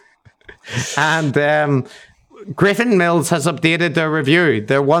 And Griffin Mills has updated their review,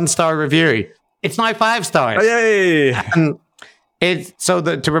 their 1-star review. It's now 5 stars. Yay!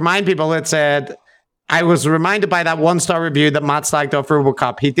 To remind people, it said, I was reminded by that 1-star review that Matt slagged off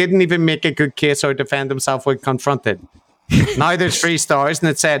RoboCop. He didn't even make a good case or defend himself when confronted. Now there's 3 stars, and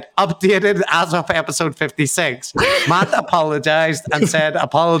it said, updated as of episode 56. Matt apologized and said,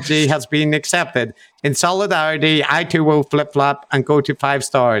 apology has been accepted. In solidarity, I too will flip-flop and go to 5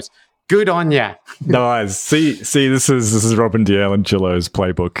 stars. Good on ya. Nice. See, this is Robin D'Angelo's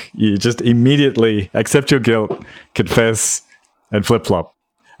playbook. You just immediately accept your guilt, confess, and flip-flop.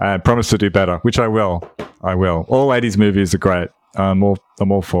 And promise to do better, which I will. All 80s movies are great. I'm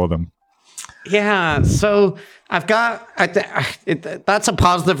all for them. Yeah, so I've got... that's a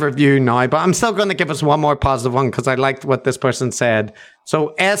positive review now, but I'm still going to give us one more positive one because I liked what this person said.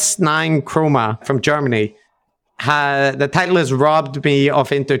 So S9 Chroma from Germany, the title is Robbed Me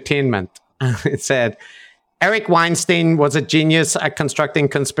of Entertainment. It said, Eric Weinstein was a genius at constructing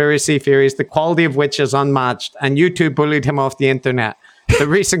conspiracy theories, the quality of which is unmatched, and you two bullied him off the internet. The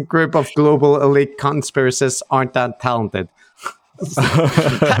recent group of global elite conspiracists aren't that talented.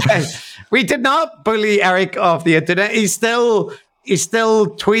 We did not bully Eric off the internet. He's still he's still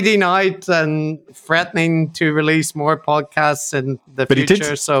tweeting out and threatening to release more podcasts in the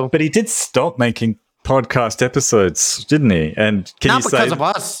future. But he did stop making podcast episodes, didn't he? And not because of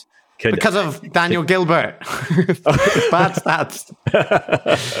us. Because of Daniel Gilbert. Bad stats.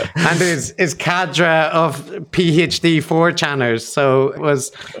 And his cadre of PhD 4chaners. So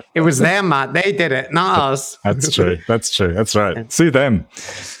it was them, Matt. They did it, not us. That's true. That's right. Sue them.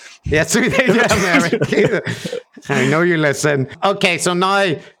 Yeah, sue them, Eric. I know you listen. Okay, so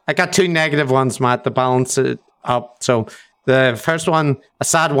now I got 2 negative ones, Matt, to balance it up. So the first one, a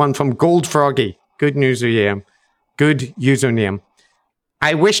sad one from Gold Froggy. Good username.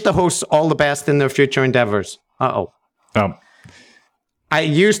 I wish the hosts all the best in their future endeavors. I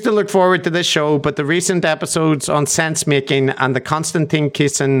used to look forward to this show, but the recent episodes on sense making and the Constantine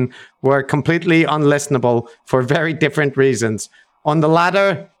kissing were completely unlistenable for very different reasons. On the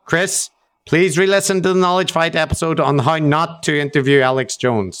latter, Chris, please re-listen to the Knowledge Fight episode on how not to interview Alex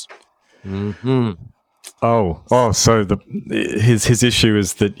Jones. Mm-hmm. So his issue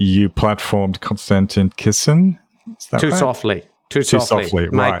is that you platformed Konstantin Kisin? Too softly.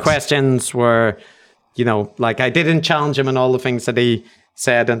 My questions were, I didn't challenge him on all the things that he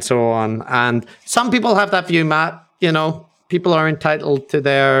said and so on. And some people have that view, Matt. People are entitled to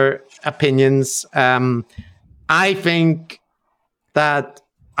their opinions. I think that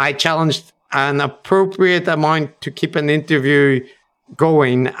I challenged an appropriate amount to keep an interview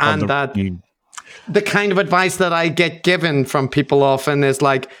going, and the kind of advice that I get given from people often is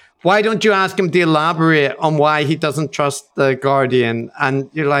like, why don't you ask him to elaborate on why he doesn't trust the Guardian? And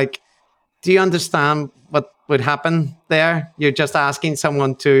you're like, do you understand what would happen there? You're just asking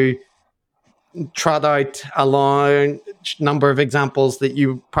someone to trot out a large number of examples that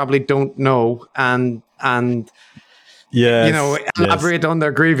you probably don't know and elaborate on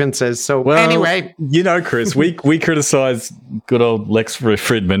their grievances. So anyway, Chris, we criticize good old Lex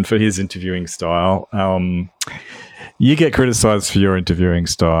Fridman for his interviewing style. You get criticized for your interviewing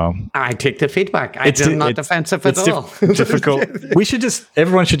style. I take the feedback. I'm not defensive at all. Difficult.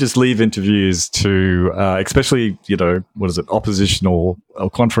 Everyone should just leave interviews to, especially, oppositional or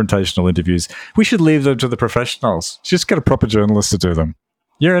confrontational interviews. We should leave them to the professionals. Just get a proper journalist to do them.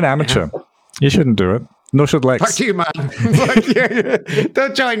 You're an amateur. Yeah. You shouldn't do it. Nor should Lex. Fuck you, man.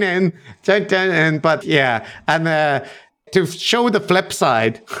 Don't join in. But yeah. And to show the flip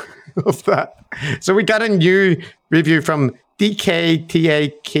side of that. So we got a new review from DK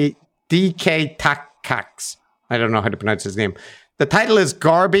Takax. I don't know how to pronounce his name. The title is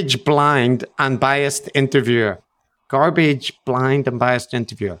Garbage Blind and Biased Interviewer. Garbage Blind and Biased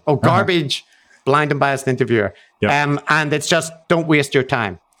Interviewer. Garbage Blind and Biased Interviewer. Yep. And it's just, don't waste your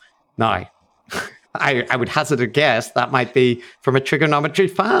time. Now, I would hazard a guess that might be from a trigonometry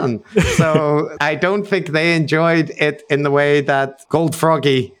fan. So I don't think they enjoyed it in the way that Gold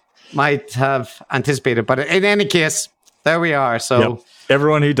Froggy might have anticipated. But in any case, there we are. So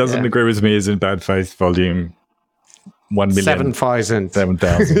everyone who doesn't agree with me is in bad faith, volume 1,000,000.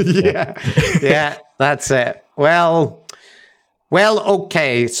 7,000. Yeah, that's it. Well,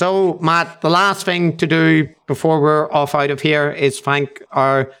 okay. So, Matt, the last thing to do before we're off out of here is thank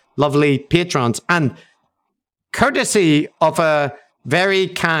our lovely patrons. And courtesy of a very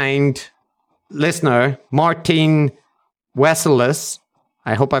kind listener, Martin Wesselis,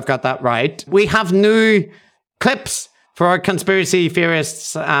 I hope I've got that right, we have new clips for our conspiracy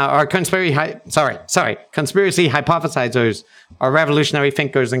theorists, conspiracy hypothesizers, our revolutionary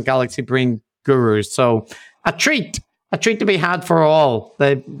thinkers and galaxy brain gurus. So a treat to be had for all.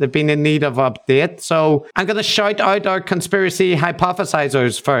 They've been in need of update. So I'm going to shout out our conspiracy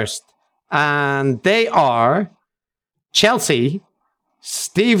hypothesizers first. And they are Chelsea,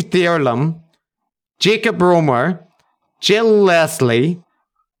 Steve Dearlum, Jacob Romer, Jill Leslie,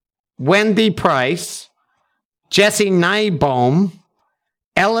 Wendy Price, Jesse Nybaum,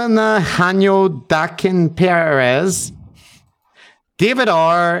 Elena Hanyo Dakin Perez, David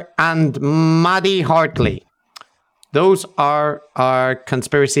R., and Maddie Hartley. Those are our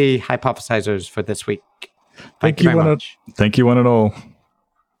conspiracy hypothesizers for this week. Thank you very much. Thank you one and all.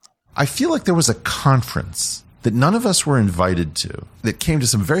 I feel like there was a conference that none of us were invited to that came to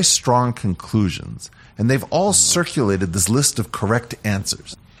some very strong conclusions, and they've all circulated this list of correct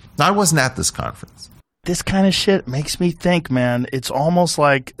answers. Now, I wasn't at this conference. This kind of shit makes me think, man, it's almost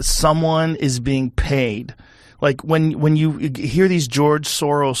like someone is being paid. Like when you hear these George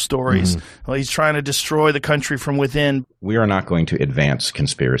Soros stories, well, he's trying to destroy the country from within. We are not going to advance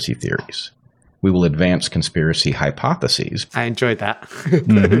conspiracy theories. We will advance conspiracy hypotheses. I enjoyed that.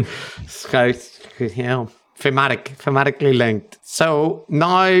 Thematically linked. So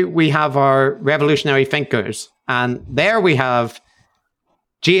now we have our revolutionary thinkers, and there we have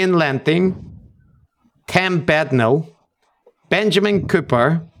Jane Lenting, Tim Bednall, Benjamin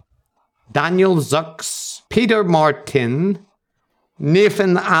Cooper, Daniel Zux, Peter Martin,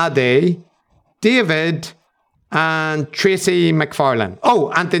 Nathan Ade, David, and Tracy McFarlane.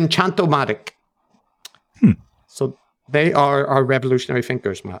 Oh, and Enchantomatic. So they are our revolutionary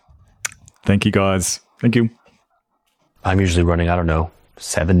thinkers, Matt. Thank you, guys. Thank you. I'm usually running,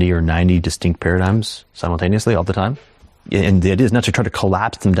 70 or 90 distinct paradigms simultaneously all the time. And the idea is not to try to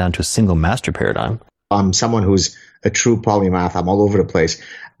collapse them down to a single master paradigm. I'm someone who's a true polymath. I'm all over the place.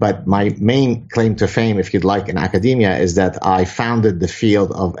 But my main claim to fame, if you'd like, in academia is that I founded the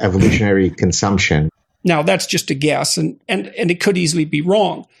field of evolutionary consumption. Now, that's just a guess, and it could easily be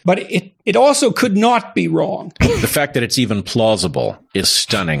wrong. But it also could not be wrong. The fact that it's even plausible is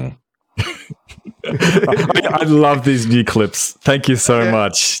stunning. I love these new clips. Thank you so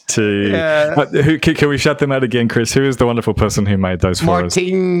much to can we shout them out again, Chris? Who is the wonderful person who made those for us?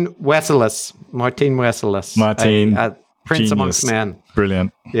 Martin Wesselis. Martin, Prince genius. Amongst Men.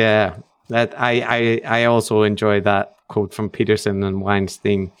 Brilliant. Yeah, that I also enjoy that quote from Peterson and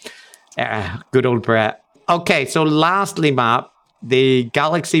Weinstein. Good old Brett. Okay, so lastly, Matt, the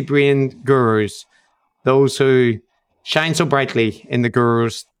Galaxy Brain gurus, those who shine so brightly in the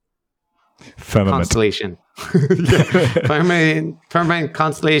gurus constellation. Firmament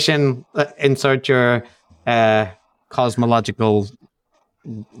constellation, insert your cosmological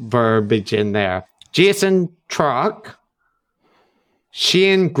verbiage in there. Jason Truck,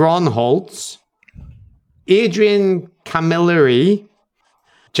 Shane Gronholtz, Adrian Camilleri,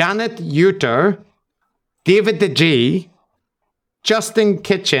 Janet Uter, David DeG, Justin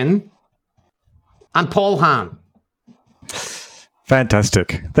Kitchen, and Paul Hahn.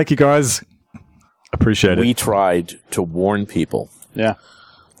 Fantastic. Thank you, guys. Appreciate it. We tried to warn people. Yeah.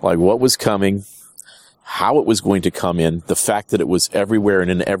 Like what was coming, how it was going to come in, the fact that it was everywhere and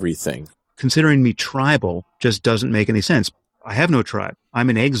in everything. Considering me tribal just doesn't make any sense. I have no tribe. I'm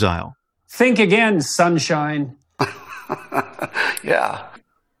in exile. Think again, sunshine. Yeah.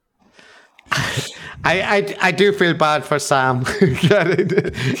 I do feel bad for Sam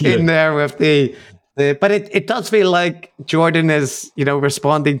in there with the but it does feel like Jordan is,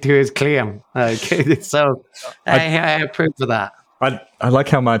 responding to his claim. So I approve of that. I like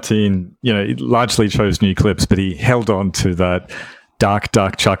how Martin, largely chose new clips, but he held on to that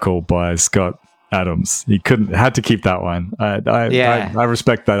dark chuckle by Scott Adams. He had to keep that one. I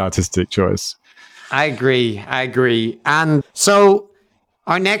respect that artistic choice. I agree. And so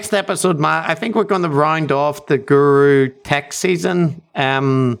our next episode, Matt, I think we're going to round off the Guru Tech season.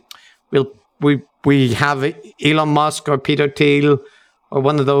 We have Elon Musk or Peter Thiel or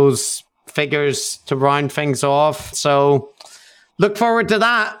one of those figures to round things off. So look forward to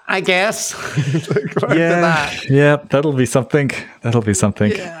that, I guess. Look forward to that. Yeah, that'll be something.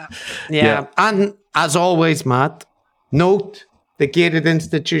 Yeah. And as always, Matt, note the gated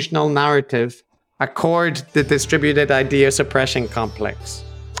institutional narrative. Accord the distributed idea suppression complex.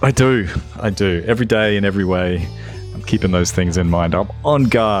 I do. Every day in every way. I'm keeping those things in mind. I'm on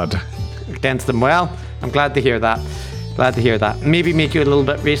guard against them. Well, I'm glad to hear that. Maybe make you a little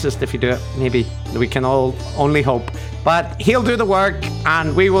bit racist if you do it. Maybe. We can all only hope. But he'll do the work,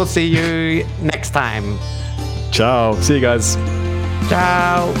 and we will see you next time. Ciao. See you guys.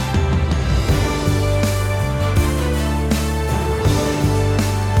 Ciao.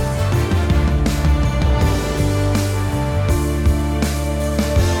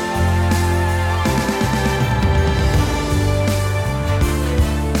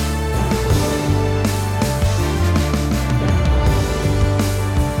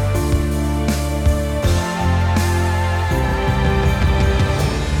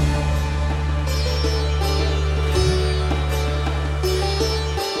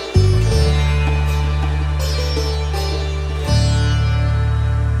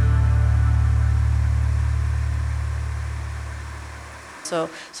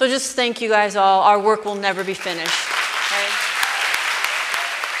 So just thank you guys all. Our work will never be finished.